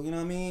picky, bro. You know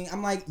what I mean?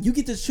 I'm like, you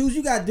get to choose.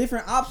 You got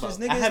different options,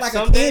 nigga. I It's have like a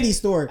some candy days-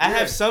 store. I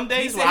have some He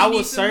days said where he I will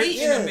needs some search. meat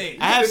in Yeah. the mix.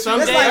 I have some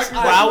That's days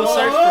like- where I will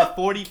search Hold for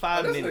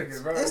 45 This minutes.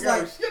 nigga, bro. That's You got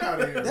like- shit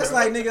out of here, That's bro.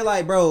 like, nigga,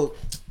 like, bro.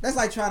 That's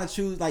like trying to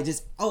choose, like,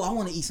 just, oh, I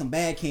want to eat some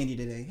bad candy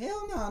today.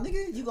 Hell no,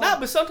 nigga. You Nah, gonna.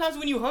 but sometimes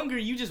when you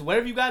hungry, you just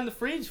whatever you got in the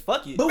fridge,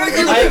 fuck it. But Nigga, when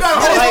you you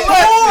got like-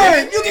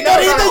 porn, you can go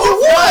to anything you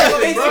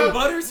want. Hey, bro. some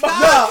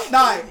butterscotch.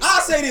 Nah,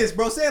 I'll say this,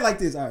 bro. Say it like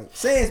this. All right.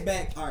 Say it's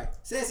back. All right.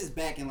 Say it's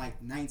back in like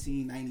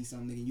 1990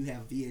 something, nigga. You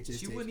have VHS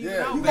She tapes. wouldn't even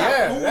Yeah, know. You man.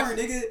 got Yeah, porn,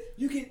 nigga.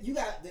 You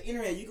got the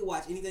internet. You can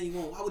watch anything you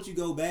want. Why would you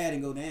go bad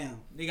and go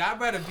down? Nigga, I'd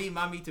rather beat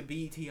my meat to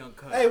BET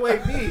uncut. Hey,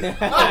 wait, me.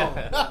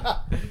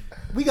 Oh.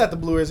 We got the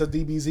Blu-rays of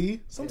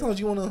DBZ. Sometimes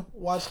you want to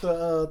watch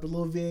the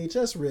little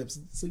VHS rips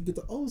so you get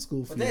the old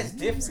school feel. But that's You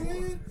know what I'm different.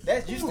 saying?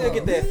 That's you Come still on,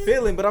 get that man.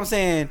 feeling, but I'm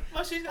saying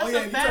Oh, she's got Oh, yeah,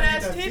 some you fat trying to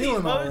ass get that titties,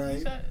 feeling, bro.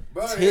 alright.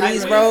 Bro,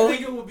 Titties, hey, bro. This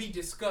nigga would be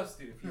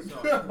disgusted if he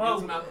saw it. Bro,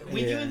 It's not- when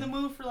you Yeah. in the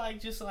mood for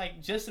like just some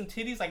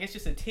titties, like it's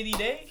just a titty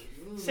day,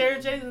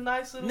 Sarah J's a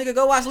nice little. Nigga,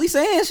 go watch Lisa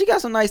Ann. She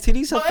got some nice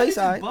titties. Her Bro, that face bitch is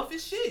alright. buff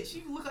as shit.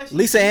 She look like she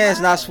Lisa Ann's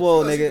not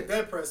swole, nigga.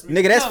 That press me.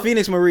 Nigga, that's No.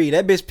 Phoenix Marie.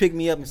 That bitch picked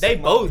me up and They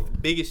sucked my-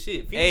 both big as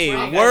shit. Phoenix Hey,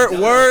 Marie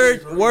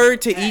got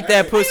word to eat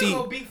that pussy. Ain't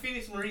no big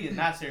Phoenix Marie and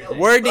not Sarah J.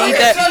 Word to eat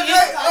Sarah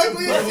that. J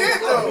ugly as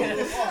shit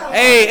though.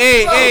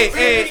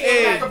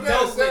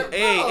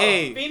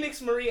 Hey.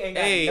 Phoenix Marie ain't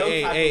got Hey, no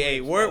type hey,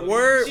 of word,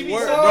 lips, She be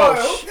word,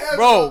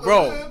 so-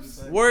 bro.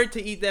 Word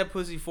to eat that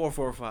pussy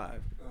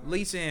 445.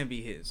 Lisa Ann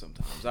be hitting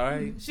sometimes, all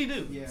right? She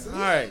do. Yeah. All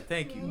right,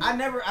 thank you. I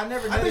never I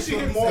did think it she to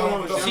hit a more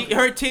Lisa on Ann.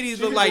 Her titties She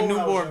look be like going out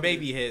newborn with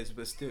baby heads,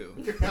 but still.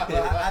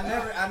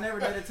 I never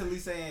did it to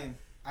Lisa Ann.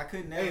 I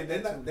could never. Hey, they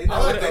did not, it they to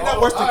not, her. they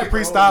not worse than I Capri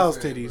like Styles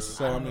Lisa Ann, titties.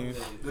 bro. So I mean,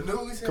 The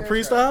new Lisa Capri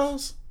Ann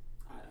Styles.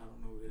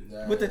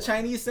 With the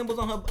Chinese symbols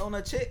on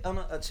her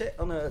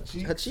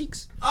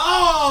cheeks.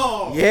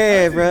 Oh.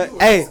 Yeah, bro.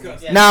 Hey,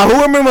 Yeah. now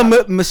who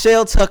remember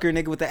Michelle Tucker,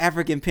 nigga, with the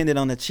African pendant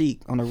on the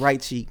cheek, on the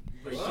right cheek,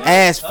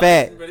 ass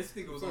fat. Bro, this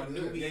nigga was on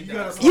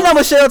Newbie. You know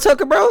Michelle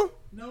Tucker, bro?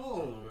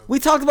 No. We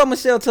talked about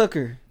Michelle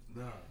Tucker.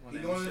 You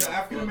going to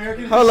African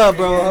American? Hold up,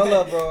 bro.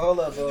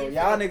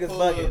 Y'all niggas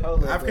bugging.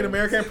 Hold up, African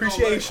American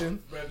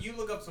appreciation. Bro, if you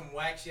look up some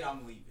whack shit,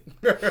 I'm leaving.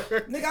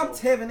 Nigga, I'm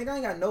Tevin. Nigga, I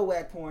ain't got no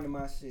whack porn in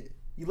my shit.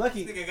 You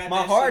lucky. This nigga got My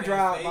that hard shit in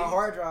his drive. face. My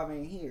hard drive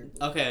ain't here.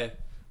 Okay,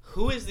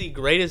 who is the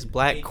greatest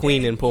black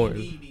queen in porn?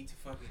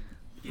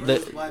 The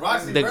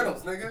Roxy The-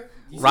 Reynolds, nigga.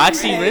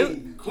 Roxy Hey.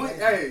 Reynolds. Queen,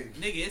 hey.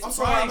 Nigga, it's I'm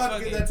sorry, I'm probably about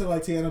to get fucking. that to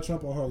like Tiana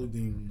Trump or Harley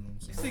Dean.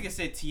 This nigga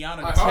said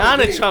Tiana. I- Tiana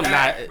Harley Trump Dean,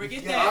 not. bad.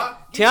 Forget Yeah.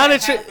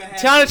 that.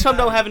 Tiana Trump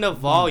don't have enough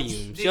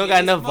volume. She don't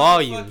got enough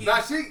volume.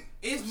 Nah, she.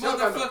 It's she don't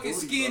got no motherfucking booty,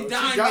 skin bro.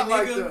 She diamond, got,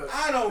 like, nigga. the-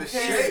 I don't the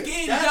care. shape.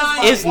 Skin That is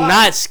diamond. It's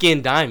not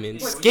Skin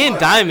Diamond. Skin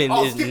Diamond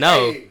Oh, is skin-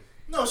 no. hey,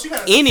 No, she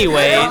got.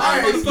 Anyway,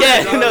 Hey,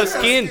 yeah, no, hey,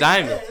 Skin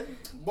Diamond.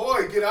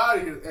 Boy, get out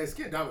of here. Hey,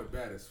 Skin Diamond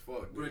bad as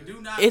fuck. Bro, dude.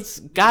 do not. It's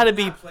gotta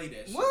be. play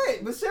that shit.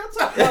 What? Michelle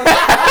Tucker.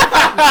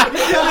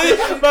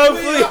 Bro,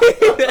 please.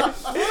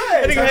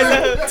 That nigga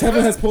had that-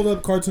 Tevin has pulled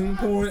up cartoon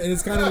porn and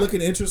it's kind of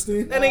looking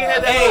interesting. that nigga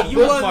had that Hey,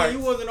 little bookmark. you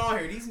wasn't on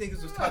here. These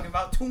niggas was talking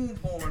about tomb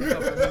porn a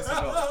couple minutes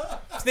ago.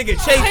 This nigga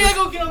How Chase you was,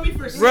 gonna get on me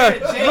for Sarah J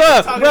talking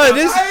bruh, about-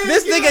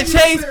 this nigga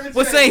Chase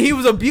was saying he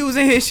was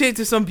abusing his shit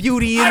to some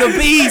Beauty and the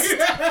Beast.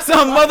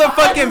 Some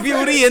motherfucking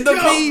Beauty and the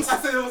Beast. I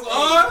said it was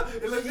on.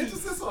 It looked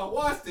interesting, so I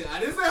watched it. I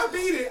didn't say I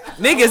beat it.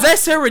 Nigga, is that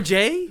Sarah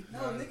J? No,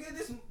 nigga,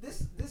 this is.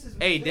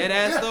 Hey, dead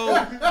ass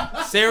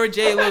though. Sarah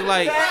J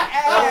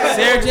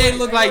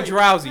look like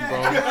drowsy,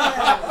 bro.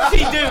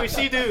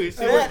 She do.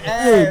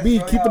 Hey,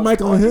 B, keep the mic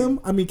on him.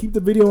 I mean, keep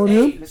the video on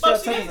him. Michelle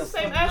But she ain't the Tucker's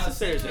same ass as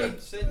Sarah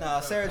J. Nah,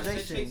 Sarah J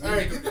shit.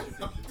 Hey,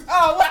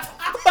 Oh, what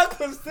the fuck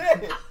was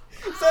that?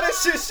 So that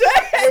shit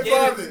shit.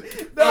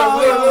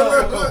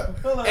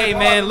 look. Hey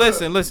man,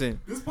 listen.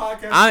 This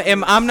podcast.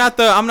 I'm not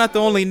the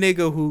only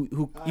nigga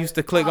who used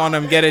to click on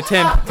them get a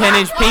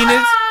 10-inch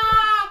penis.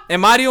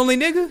 Am I the only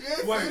nigga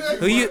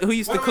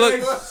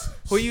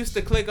who used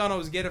to click on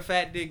those get a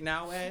fat dick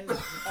now ads?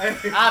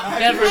 I've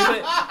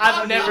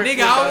never. Nigga,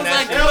 clicked I on was that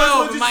like shit.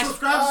 12. Just My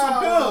subscribe to some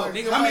pills.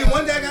 Nigga, I mean, my-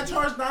 one day I got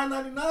charged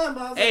 $9.99, but I was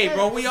like, hey,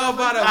 bro, we all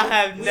bought I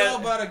have we never- all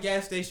bought a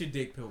gas station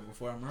dick pill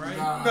before, am I right?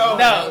 No,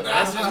 No,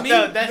 that's just me.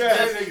 No, that's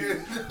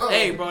nigga.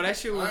 Hey, bro, that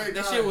shit was I ain't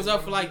up dying.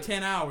 for like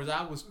 10 hours.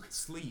 I was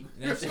asleep.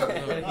 That shit was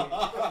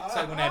up. It's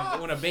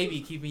like when a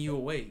baby keeping you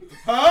awake.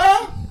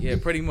 huh? Yeah,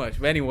 pretty much.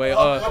 But anyway,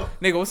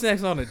 nigga, what's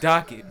next on the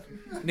docket?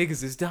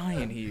 Niggas is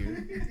dying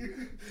here.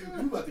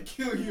 I'm about to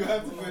kill you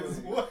after this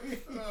boy.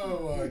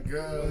 Oh my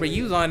god. But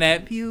you was on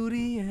that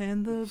Beauty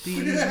and the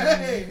Beast.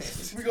 Hey,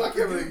 we I gonna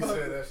can't believe keep you it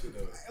said that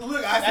shit though.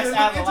 Look, I That's said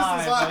out it of looked line,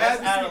 interesting, so I bro. had That's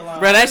to out see of line.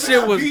 Bro, that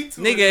shit was beat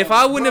to nigga. it, If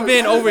I wouldn't have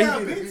been Bro, over, I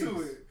had a beat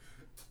to it.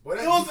 Boy,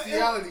 It was,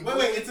 bestiality, it, boy.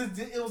 wait,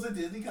 it was a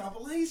Disney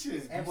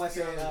compilation. And boy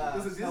said, It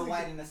was a Snow Disney-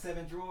 White in the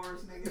 7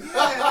 drawers, nigga.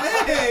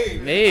 Hey,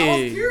 I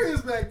Hey. was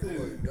curious back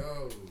then.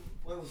 No.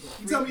 What was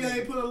the You tell me I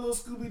ain't put a little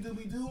Scooby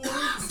Dooby Doo on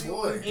it? See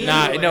what it Boy. is?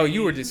 nah, no,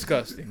 you were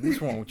disgusting.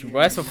 What's wrong with you,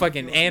 bro? That's a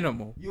fucking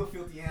animal. You a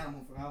filthy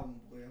animal for that one,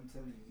 boy. I'm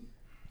telling you.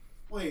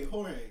 Wait,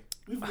 Jorge.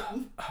 We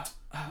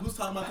was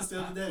talking about this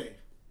the other day.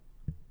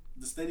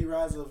 The steady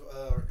rise of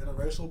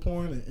interracial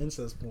porn and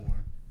incest porn.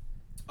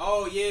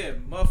 Oh yeah,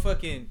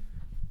 motherfucking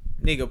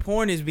nigga,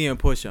 porn is being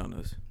pushed on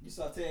us. You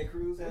saw Ted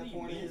Cruz have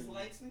porn in his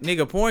likes, nigga?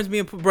 Nigga, porn's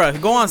being bro.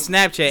 Go on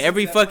Snapchat.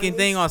 Every fucking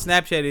thing on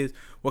Snapchat is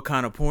what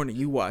kind of porn are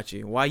you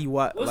watching? Why you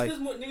watch? What's Like this?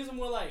 Niggas are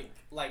more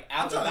like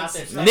out I'm about trying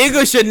their to- sex.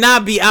 niggas should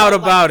not be out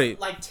about it,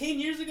 Like 10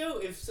 years ago,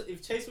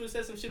 if Chase would have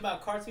said some shit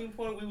about cartoon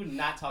porn, we would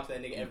not talk to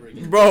that nigga ever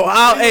again. bro.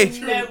 Hey, We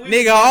would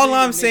nigga, never all even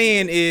I'm mention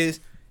saying it. is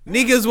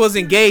niggas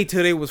wasn't gay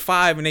till they was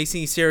 5 and they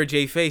seen Sarah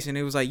J face and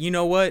they was like, you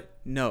know what?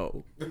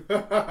 No,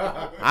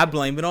 I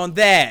blame it on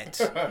that.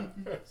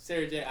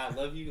 Sarah J, I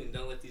love you, and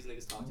don't let these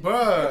niggas talk to you.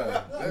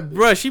 Bruh.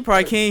 Bruh, she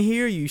probably can't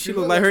hear you. She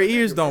look like her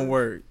ears don't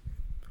work.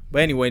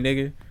 But anyway,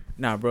 nigga,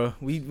 nah, bro.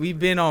 We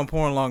been on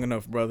porn long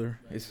enough, brother.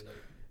 It's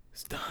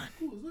done.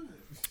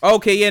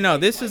 Okay, yeah, no.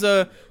 This is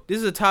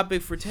a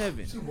topic for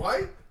Tevin. She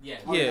white? Yeah.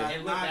 Yeah.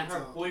 And look at her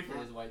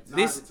boyfriend is white.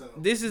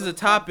 This is a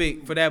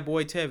topic for that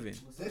boy Tevin.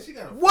 Then she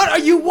got a What are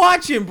you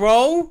watching,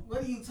 bro?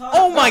 What are you talking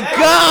Oh my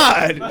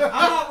God! I'm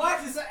not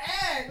watching some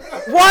ad.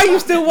 Nigga. Why are you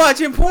still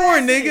watching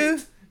porn,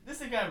 nigga? This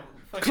nigga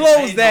fucking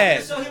Close made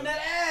that. Show him that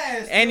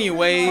ass.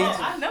 Anyways,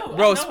 I know.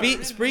 bro, I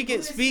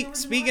know.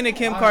 speaking of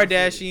Kim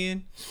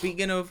Kardashian,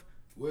 speaking of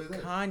What is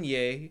that?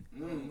 Kanye,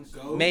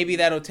 maybe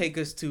that'll take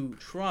us to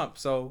Trump.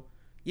 So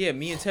yeah,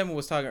 me and Tevin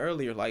was talking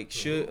earlier, like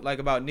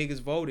about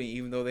niggas voting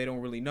even though they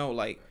don't really know.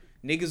 Like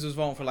niggas was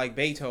voting for like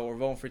Beto or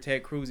voting for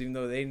Ted Cruz even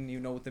though they didn't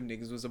even know what them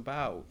niggas was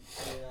about.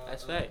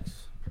 That's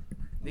facts.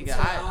 Nigga,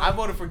 I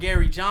voted for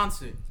Gary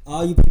Johnson.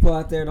 All you people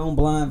out there, don't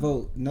blind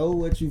vote. Know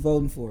what you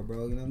voting for,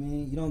 bro. You know what I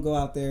mean? You don't go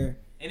out there.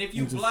 And if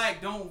you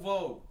black, don't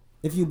vote.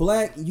 If you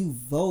black, you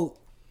vote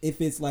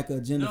if it's like a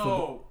agenda for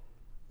No.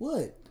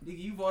 what? Nigga,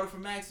 you voted for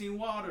Maxine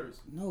Waters.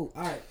 No,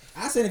 all right.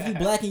 I said if you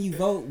black and you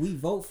vote, we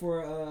vote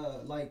for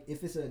like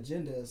if it's an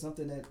agenda,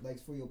 something that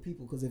like for your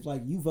people. Because if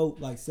like you vote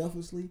like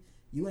selfishly,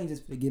 you ain't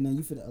just forgetting nothing.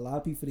 You for a lot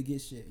of people to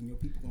get shit, and your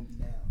people gonna be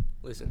down.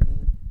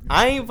 Listen,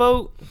 I ain't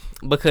vote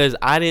because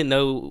I didn't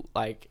know.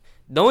 Like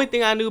the only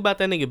thing I knew about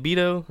that nigga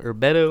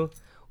Beto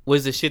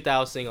was the shit that I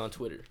was seeing on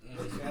Twitter.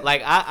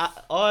 Like I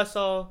all I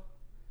saw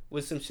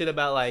was some shit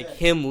about like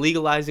him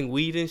legalizing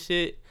weed and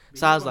shit.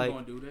 So I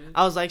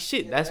was like,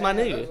 shit, that's my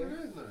nigga.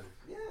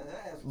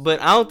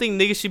 But I don't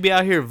think niggas should be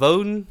out here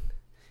voting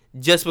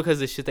just because of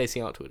the shit they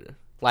see on Twitter.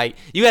 Like,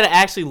 you gotta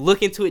actually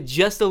look into it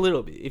just a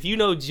little bit. If you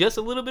know just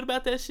a little bit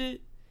about that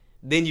shit,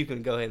 then you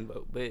can go ahead and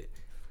vote. But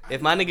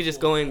if my nigga just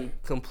going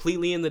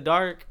completely in the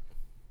dark,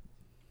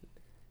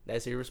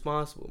 that's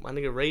irresponsible. My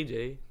nigga Ray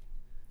J.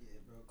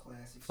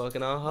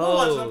 Fucking on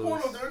hoes. We're watching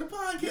porno during the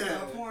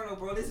podcast. Porno,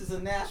 bro. This is a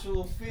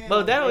natural film.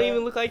 Bro, that don't even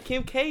look like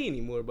Kim K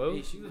anymore, bro.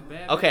 Hey, she was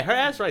bad. Okay, her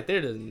ass right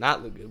there does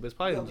not look good, but it's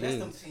probably Yo, the that's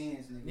them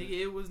jeans. tans, nigga. Nigga,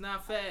 it was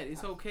not fat.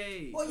 It's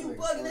okay. Boy, you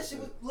bugging that shit.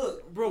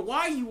 Look, Bro,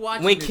 why are you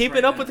watching When this Keeping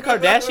right Up now? with the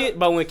Kardashians,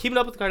 but when Keeping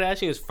Up with the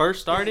Kardashians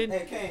first started,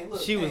 Hey, Kane,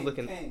 look, she was Kane,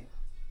 looking. Kane.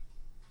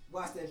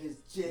 Watch that bitch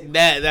jig.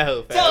 That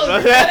whole fat. Tell bro.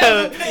 me,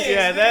 that was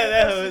Yeah, pants,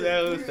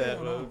 that was nigga. fat, Hold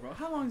bro. on, bro.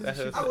 How long is That this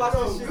shit? was- I watched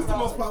this This shit. is the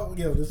most probable.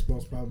 Yo, this is the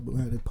most probable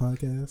had a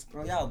podcast.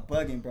 Bro, y'all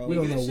bugging, bro. We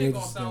don't Nigga, know this where shit this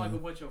gonna is sound like a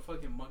going. bunch of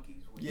fucking monkeys.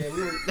 Yeah,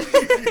 we were.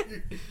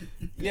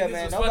 Yeah, Niggas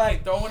man. was Nobody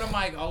fucking throwing a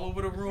mic all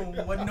over the room.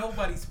 Wasn't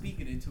nobody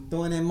speaking into.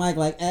 throwing that mic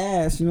like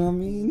ass. You know what I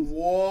mean?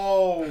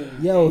 Whoa.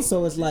 Yo,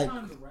 so it's like,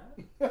 Time to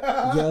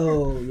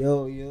rap.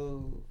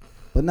 yo.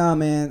 But nah,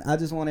 man. I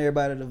just want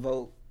everybody to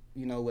vote.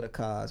 You know, with a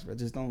cause, bro.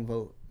 Just don't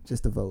vote.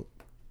 Just to vote.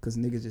 Cause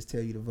niggas just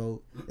tell you to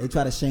vote. They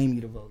try to shame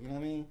you to vote. You know what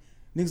I mean?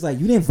 Niggas like,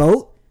 you didn't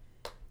vote.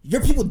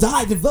 Your people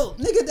died to vote.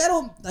 Nigga, that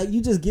don't like you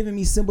just giving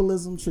me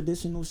symbolism,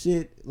 traditional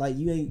shit. Like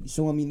you ain't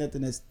showing me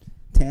nothing that's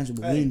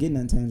tangible. Hey. We ain't getting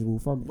nothing tangible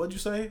from it. What'd you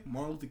say?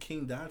 Martin Luther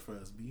King died for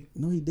us, B.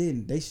 No, he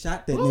didn't. They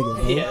shot that nigga,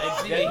 bro. Yeah,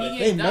 Nigga, he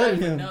They ain't died murdered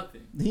for him.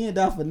 nothing. He ain't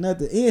died for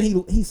nothing.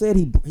 And he said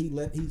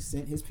he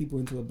sent his people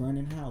into a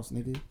burning house,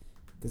 nigga,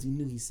 because he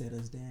knew he set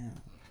us down.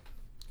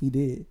 He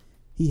did.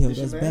 He held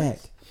This us your back.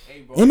 mans?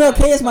 Hey, bro,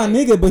 MLK is my it's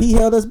like- nigga, but he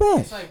held us back.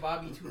 It's like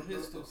Bobby Two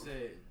Pistols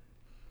said.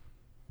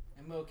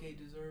 MLK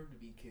deserved to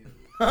be killed.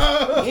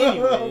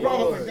 Anyway.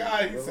 Bro, the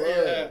guy, he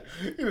said that.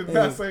 He did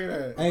not say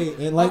that.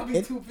 Hey, and like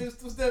Bobby Two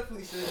Pistols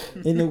definitely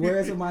said that. in the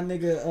words of my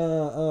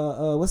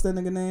nigga, what's that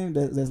nigga name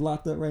that's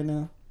locked up right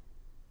now?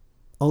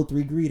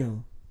 03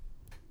 Greedo.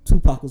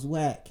 Tupac was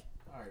whack.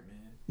 Alright,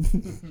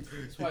 man.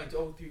 That's why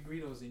 03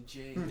 Greedo's in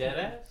jail.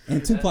 Deadass?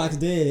 And Tupac's That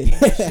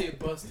dead. shit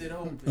busted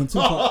open. And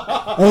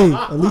Tupac, hey,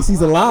 at least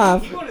he's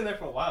alive. He going in there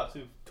for a while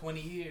too. 20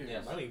 years.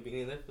 Yeah, my nigga been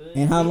in there for.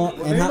 And how long?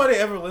 Will And how, anybody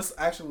ever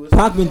actually listen?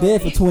 Pac been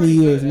dead for He's 20 pretty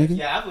years, good, nigga.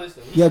 Yeah, I've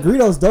listened. Yeah,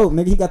 Greedo's dope,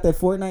 nigga. He got that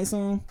Fortnite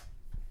song.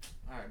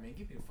 Alright, man.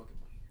 Give me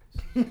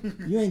the fucking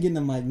mic. You ain't getting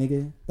the mic,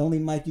 nigga. The only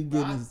mic you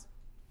getting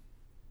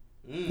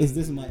is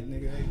this mic,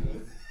 nigga.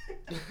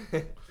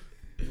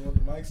 You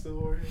want the mic still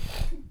over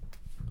here?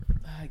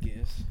 I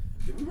guess.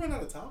 Did we run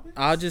out of topics?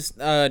 I'll just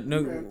We ran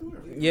no, through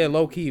everything. yeah,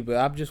 low key, but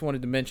I just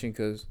wanted to mention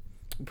because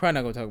we're probably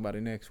not gonna talk about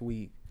it next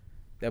week.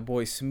 That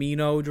boy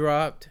Smino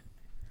dropped,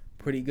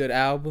 pretty good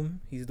album.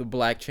 He's the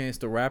Black Chance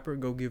the Rapper.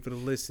 Go give it a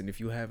listen if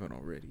you haven't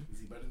already. Is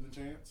he better than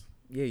Chance?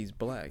 Yeah, he's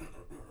black.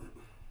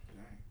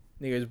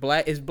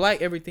 Nigga, is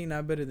black everything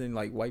not better than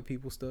like white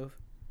people stuff?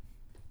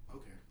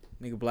 Okay.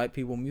 Nigga, black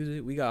people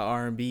music, we got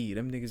R&B.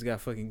 Them niggas got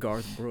fucking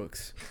Garth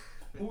Brooks.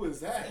 Who is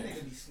that?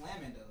 be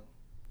slamming though.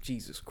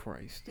 Jesus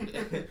Christ.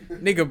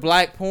 Nigga,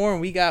 black porn,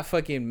 we got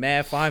fucking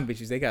mad fine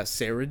bitches. They got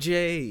Sarah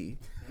J.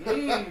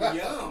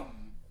 Yum.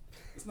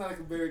 It's not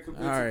a very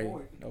convincing Alright,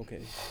 point.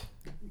 okay.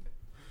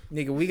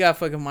 Nigga, we got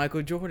fucking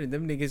Michael Jordan.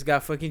 Them niggas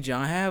got fucking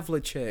John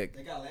Havlicek.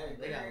 They got Larry.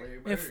 They got Larry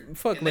Yeah, Bird.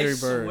 fuck And Larry they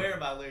Bird. swear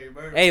about Larry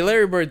Bird. Hey,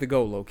 Larry Bird the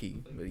go, low key.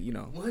 But you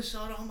know. One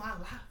shot on my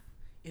life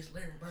is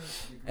Larry Bird.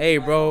 Hey,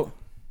 bro.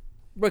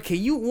 Bro,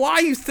 why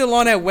are you still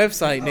on that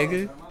website,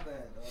 nigga? My bad,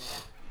 dog.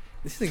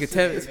 This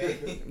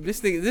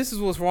nigga, this is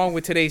what's wrong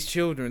with today's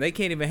children. They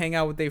can't even hang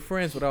out with their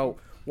friends without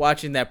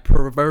watching that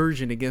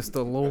perversion against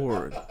the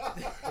Lord.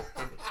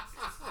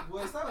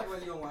 Well, it's not like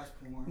when you don't watch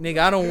porn. Nigga,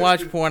 I don't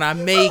watch porn. I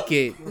make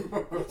it.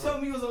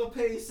 told me you was on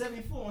page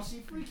 74 and she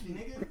freaky,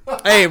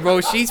 nigga. Hey,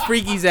 bro, she's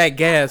freaky's at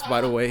gas,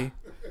 by the way.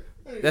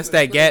 That's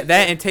that gas.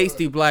 That and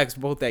Tasty Blacks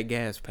both that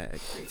gas pack.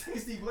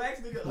 Tasty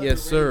Blacks, nigga.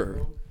 Yes, sir.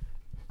 Bro.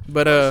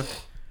 But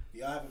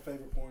Y'all have a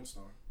favorite porn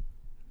star?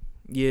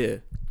 yeah,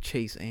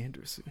 Chase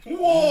Anderson.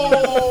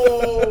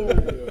 Whoa!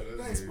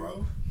 Thanks,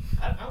 bro.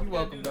 You're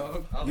welcome,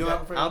 dog. I You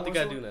have a favorite don't think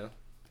I porn do now.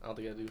 I don't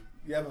think I do.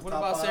 You have a What top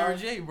about five? Sarah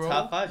J, bro?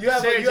 Top 5. You have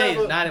a- Sarah you J have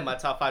is a- not in my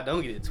top 5.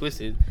 Don't get it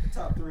twisted.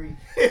 Top 3.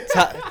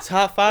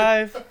 Top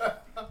 5.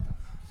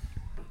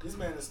 This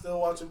man is still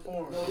watching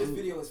porn. No, this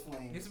video is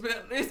flamed. It's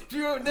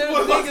pure. There's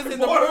niggas in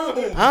the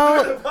room.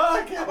 I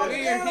don't. We're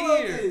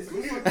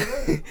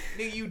here.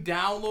 Nigga, you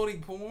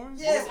downloading porn?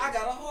 Yes, I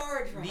got a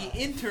hard drive. The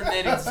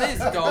internet exists,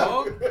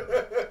 dog. You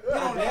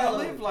don't download.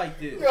 live like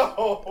this.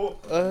 Yo.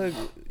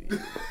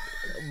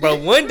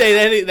 Bro, one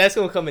day that's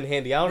gonna come in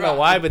handy. I don't know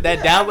why, but that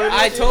download.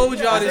 I told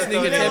y'all this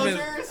nigga Tevin.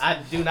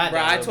 I do not. Bro,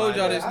 I download told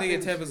y'all mine. this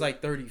nigga Tevin's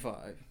like 35.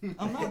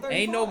 I'm not 35.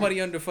 Ain't nobody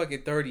under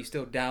fucking 30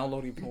 still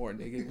downloading porn,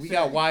 nigga. We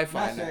got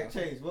Wi-Fi Not now. Shaq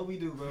Chase. What we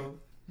do, bro?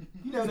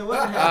 You never know what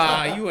happens.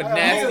 Ah, you a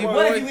nasty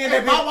What if you boy. end Hey,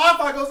 up my in-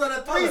 Wi-Fi goes out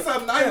at 3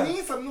 something. I Yeah.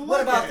 need something to What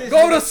look about at. this?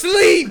 Go to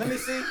sleep. Let me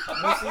see.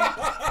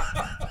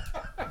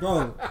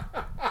 Bro.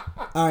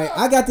 All right,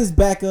 I got this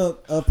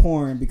backup of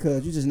porn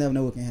because you just never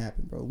know what can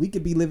happen, bro. We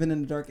could be living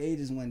in the dark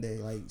ages one day.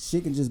 Like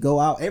shit can just go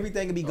out,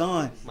 everything can be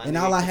gone, My and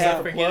nigga, all I just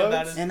have, forget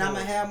about his and I'm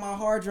porn. gonna have my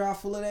hard drive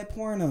full of that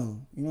porno.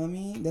 You know what I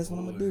mean? That's what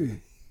I'm gonna do.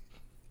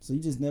 So you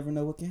just never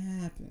know what can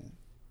happen.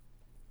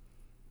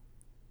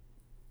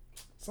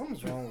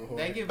 Something's wrong with her.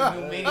 They give a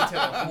new meaning to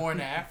the porn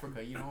in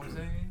Africa. You know what I'm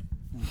saying?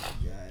 Oh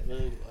my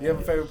god, You have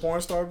a favorite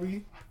porn star,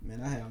 B?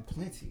 man, I have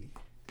plenty.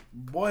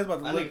 Boy's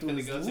about to I look think through finna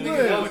his go to list. the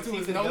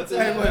Hey, go to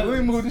Hey, wait, let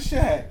me move to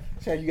Shaq.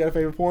 Shaq, you got a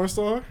favorite porn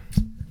star?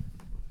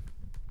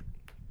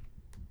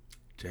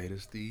 Jada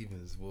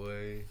Stevens,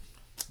 boy.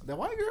 That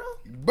white girl?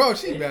 Bro,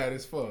 she bad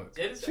as fuck.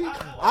 I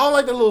don't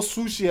like the little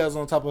swoosh she has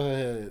on top of her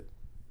head.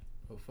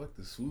 Oh, fuck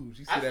the swoosh.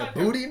 You see I feel that like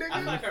booty, I feel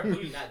nigga? like her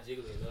booty not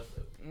jiggling enough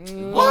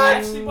though. What?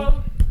 Actually,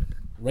 bro.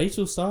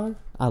 Rachel Starr,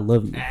 I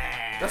love you.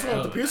 That's the one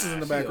with the piercings in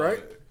the back, right?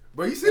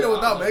 Bro, you see that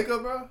without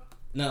makeup, bro?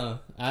 No,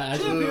 I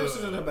She had just,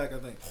 piercings in her back, I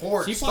think.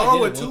 Horse. She Star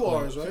probably with did at 2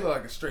 one R's, She right? look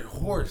like a straight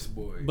horse,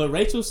 boy. but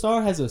Rachel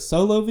Starr has a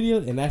solo video,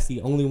 and that's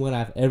the only one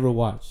I've ever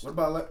watched. What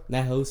about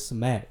That hoe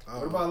smacked.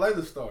 what about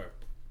Layla Star?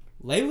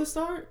 Layla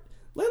Starr?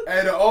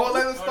 Hey, the old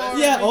Layla Star?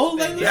 Yeah, old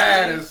Layla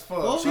Bad Starr. as fuck.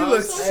 Oh, She my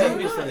looks son. so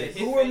Hey, good. bitch,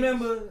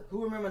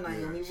 Who remember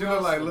Naomi? She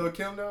look like Lil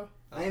Kim though?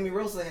 Naomi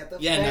Rosa had the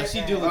Yeah, no, fat she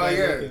do ass. look Oh like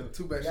yeah. Lil Kim.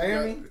 Too bad she Y'all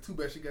hear me? got. Too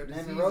bad she got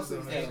Naomi diseases Rosa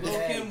on her. Hey, had Lil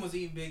that Kim ass. was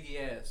eating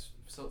Biggie ass.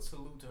 So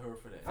salute to her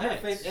for that. I heard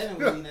Faith Evans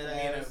was eating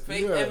that ass.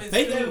 Fake Yeah. Evans.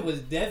 Faith too. Evans was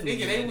definitely.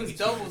 Nigga, they was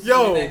double.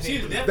 Yo, that she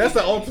was nigga. definitely- That's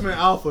the ultimate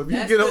alpha. If you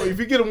That's get the- if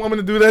you get a woman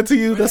to do that to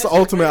you, Bro, that's the the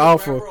ultimate greatest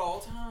alpha. rapper of all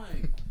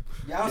time.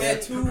 Y'all You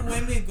had seen- 2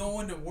 women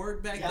going to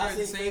work back there Y'all at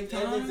the seen same Faith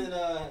Evans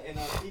time. and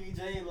Stevie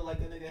J look like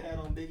that nigga had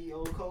on Biggie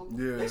old coat?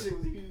 Yeah. That shit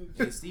was huge.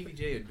 Yeah, Stevie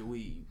J a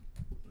dweeb.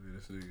 Yeah,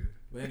 this nigga.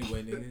 But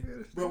anyway,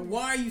 nigga. Bro,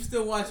 why are you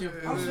still watching?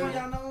 I'm sure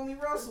y'all know Naomi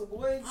Russell,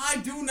 boy. I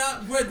do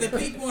not. Where the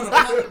people on the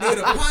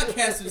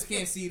podcasters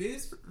can't see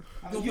this.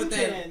 I Go mean, you put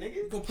that. can,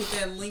 nigga. Go put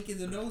that link in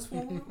the notes for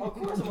them. Of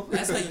course I'm gonna put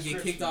That's it how in you the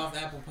get kicked description. off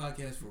Apple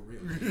Podcasts for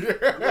real.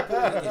 Get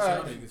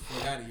y'all niggas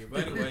fuck out of here.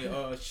 But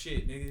anyway,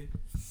 shit, nigga.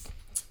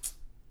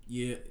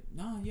 Yeah,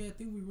 I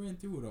think we ran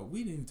through it all.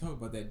 We didn't even talk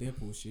about that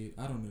Deadpool shit.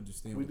 I don't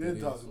understand. We what did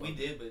that talk is. about We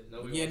did, but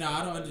nobody. Yeah, wants no, to I talk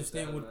don't about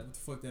understand it. what the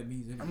fuck that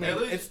means. I Anyway. mean,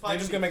 Yeah, they're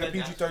just gonna make a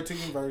PG-13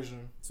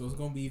 version. So it's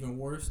gonna be even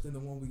worse than the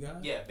one we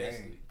got. Yeah,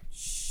 basically.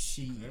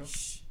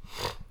 Sheesh.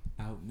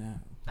 Out now.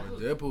 I was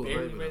Deadpool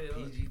barely is rated a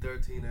up.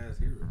 PG-13 ass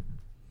hero.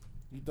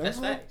 You think That's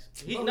so? facts.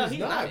 No, No, he's he's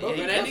not, not. bro. Yeah,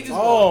 But he that does. nigga's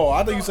Oh,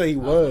 I thought you said he I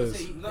was.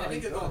 say, No, that he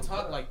nigga gonna don't.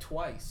 talk like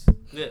twice.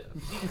 Yeah.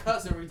 He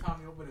cuss every time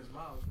he open his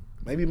mouth.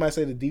 Maybe he might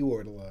say the D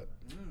word a lot.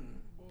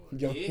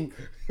 Yo. Yeah.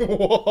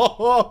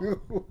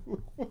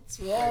 What's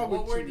Wait, wrong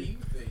what word do with you? you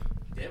think?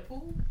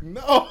 Deadpool?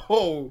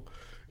 No.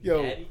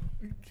 Yo. Daddy.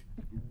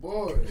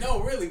 Boy.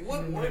 No, really.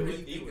 What Mm, word are what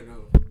you D thinking word?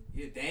 of?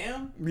 Yeah,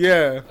 damn.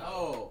 Yeah.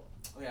 Oh,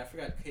 yeah. I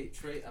forgot. Kate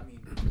Trey. I mean,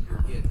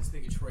 yeah, this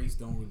nigga Trace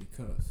don't really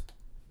cuss.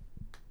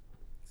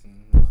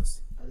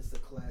 It's a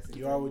classic.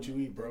 You are what you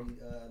eat, bro.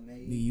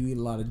 Made Do you eat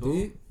a lot of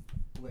dick?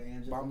 with But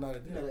Angela. I'm not a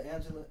You know dick.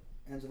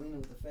 the Angelina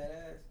with the fat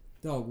ass.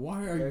 Dog,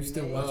 why are you Dirty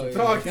still man. watching?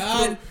 Dog,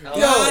 God, Oh,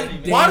 God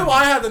damn. damn. Why do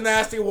I have the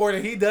nasty award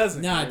and he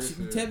doesn't? Nah, Very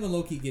fair. Tevin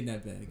low key getting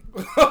that bag.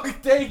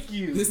 Thank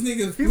you. This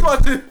nigga's He's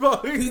watching.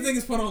 this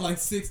nigga's put on like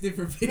 6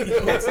 different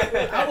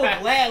videos. I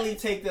would gladly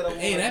take that award.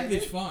 Hey, that nigga.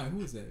 bitch fine.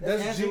 Who is that?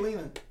 That's That's G-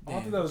 Angelina. I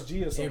don't think that was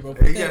G or Hey, something. bro, Hey,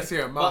 put you gotta that, see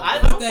her But mouth. I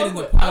put don't that in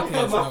the fuck with- I don't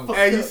podcast. fuck with- notes.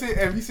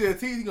 Hey, if you see her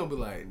teeth, you gonna be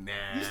like, nah.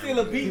 You still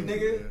a beat,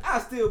 nigga. I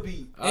still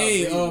beat.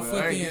 Hey, I ain't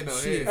fucking getting no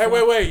shit. head.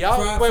 Hey, wait, y'all.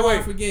 Before I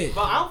Wait. forget.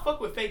 But I don't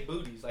fuck with fake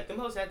booties. Like them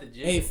hoes at the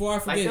gym. Hey, before I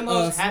like forget, them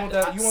hoes have want to.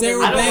 that- you want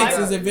Sarah I don't Banks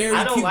like- is a very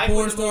I don't cute like porn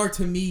when them star hoes-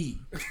 to me.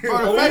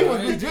 Bro, the fake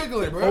ones be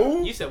jiggling, bro.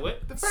 Who? You said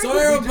what? The fake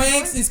Sarah ones be Banks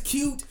jiggling. is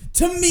cute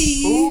To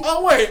me.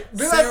 Oh wait,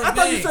 then Sarah I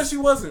thought you Banks. said she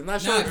wasn't.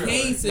 Not Nah, sure.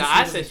 Kane said No, she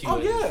I was. said she Oh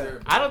was. yeah.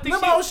 I don't think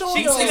Remember I was she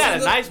showing got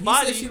y'all. a nice He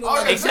body. said she looked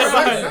like Except a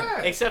for girl.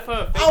 her, except for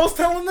her I face. was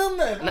telling them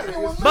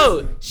that.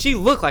 Bro, she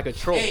looked like a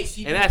troll, Hey,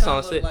 she and do that's kinda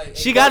on look set. like-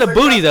 She got a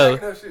booty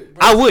though.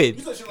 I would.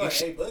 You said she like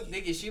hey buggy.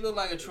 Nigga, she looked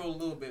like a troll a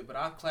little bit, but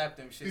I'll clap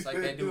them shits like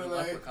that dude in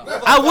Leprechaun.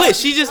 I would.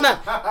 She just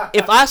not.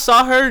 If I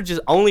saw her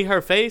just only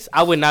her face,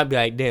 I would not be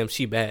like, damn,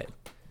 she bad.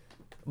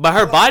 But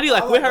her body,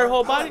 like with her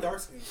whole body. Dark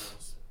skin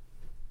girls.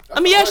 I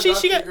mean, yeah,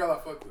 she got. Girl I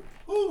fuck with.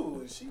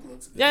 Ooh, she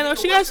looks good. Yeah, no,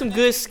 she got some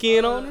good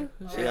skin on her.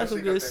 She got some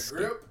She good. that Skin.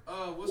 grip.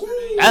 What's her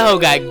name? That hoe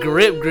got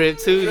grip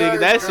too, nigga.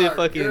 That shit God,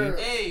 fucking. girl.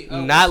 Hey, Not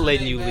what's her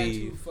letting name, you man?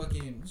 leave.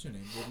 Fucking, what's her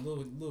name? The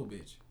little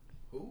bitch.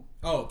 Who?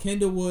 Oh,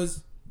 Kendall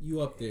was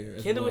you up there.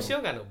 as Kendall, well. she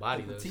don't got no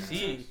body though. She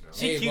Hey,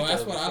 cute. bro,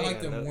 that's though, what but I she like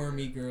ain't them got no-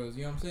 wormy girls.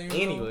 You know what I'm saying? bro?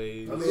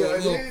 Anyways, Aaliyah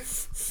Little-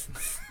 Hadid?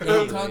 You know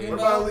what I'm talking What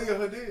about? about Aaliyah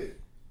Hadid?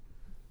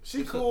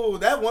 She cool.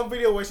 That one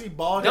video where she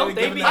bald Don't headed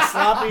they giving be- that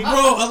sloppy. Bro,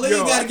 Yo,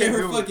 Aaliyah I gotta get can't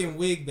her do it. fucking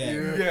wig back.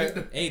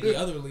 Yeah. Hey, the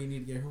other Aaliyah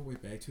need to get her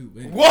wig back too.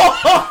 Man. Whoa!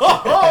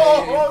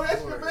 Oh,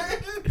 that's your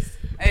man.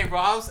 Hey, bro,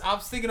 I was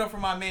sticking up for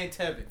my man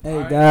Tevin. Hey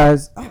alright?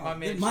 guys, And my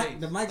man Chase.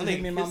 the mic I just hit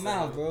think me in my kiss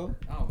mouth, that. bro.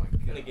 Oh my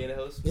gonna god. get a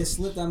host. It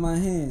slipped out my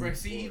hand. Bro,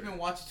 see, he's been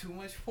watching too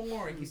much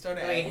porn. He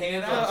started That acting it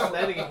nigga hands all, out.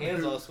 that nigga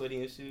hands all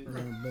sweaty and shit. I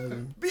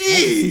can B.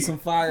 see some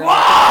fire. I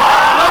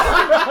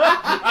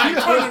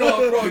turn it off,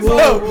 bro. It's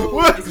Whoa, over.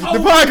 what? It's The over.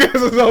 podcast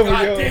is over,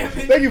 God yo. damn it.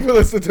 Thank you for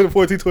listening to the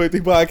 1423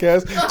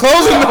 podcast.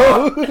 Closing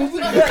notes.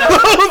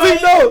 Closing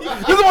notes.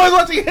 This is why he's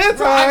watching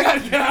hentai. gotta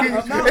get out. I'm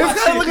not It's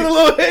kind of looking a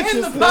little End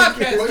hitches. the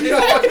podcast.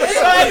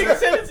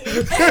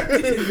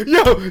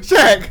 Yo,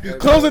 Shaq,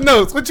 closing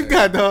notes. What you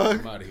got, dog?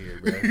 I'm out of here,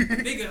 bro.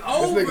 Nigga,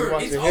 over.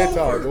 It's hentai,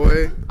 over.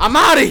 boy. I'm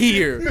out of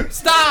here.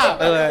 Stop.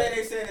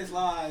 They said it's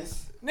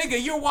lies.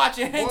 Nigga, you're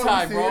watching Boy, we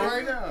hentai, see it bro.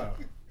 right now.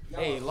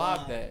 Hey,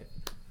 lock that.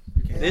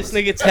 This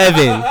nigga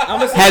Tevin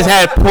has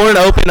had porn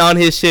open on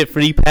his shit for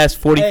the past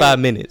 45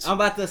 minutes. I'm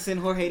about to send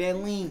Jorge that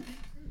link.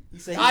 He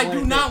said he I wanted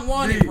do not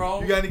want it,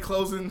 bro. You got any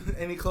closing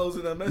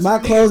messages? My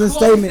Nigga, closing close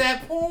statement.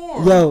 that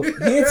porn. Yo,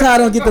 hentai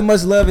don't get the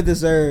much love it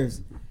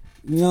deserves.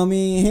 You know what I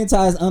mean?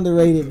 Hentai is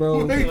underrated,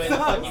 bro.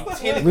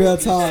 Real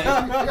talk.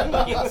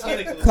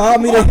 Call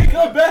me the.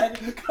 Come back.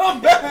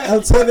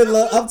 I'm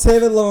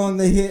Tevin Long,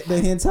 the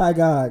hentai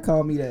god.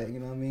 Call me that. You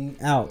know what I mean?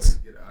 Out.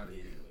 Get out of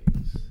here.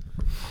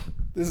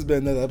 This has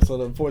been another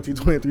episode of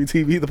 1423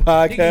 TV, the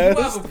Nigga, you have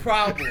podcast. a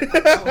problem.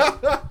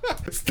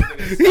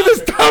 He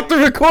just stopped the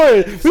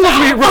recording. We supposed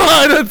to be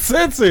raw and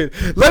uncensored.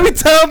 Let me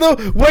tell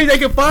them where they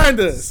can find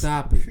us.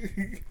 Stop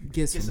it.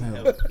 Get some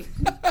help.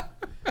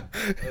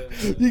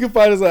 You can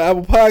find us on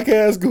Apple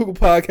Podcasts, Google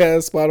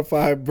Podcasts,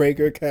 Spotify,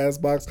 Breaker,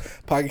 Castbox,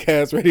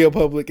 Podcast, Radio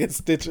Public, and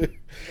Stitcher.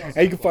 And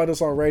you can find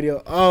us on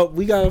radio.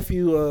 We got a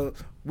few.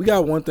 We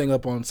got one thing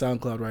up on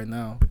SoundCloud right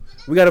now.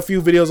 We got a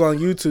few videos on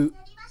YouTube.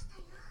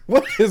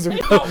 What is it?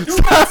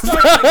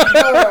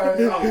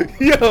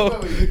 Yo,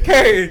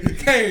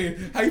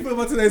 Kane, how you feel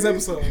about today's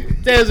episode?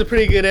 That was a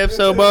pretty good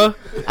episode, bro.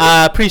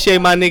 I appreciate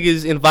my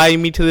niggas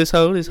inviting me to this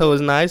hoe. This hoe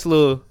is nice,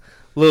 little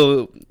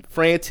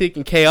frantic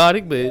and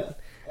chaotic, but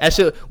that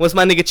shit. Once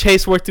my nigga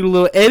Chase worked through the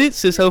little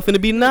edits, this hoe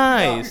finna be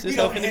nice. This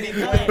hoe finna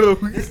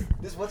be nice.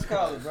 This what's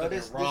called, bro?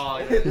 This raw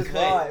and this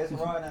uncut. It's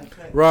raw and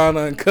uncut. Raw and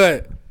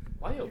uncut.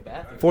 Why your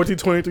bathroom?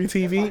 1423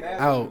 TV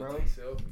out. Bro.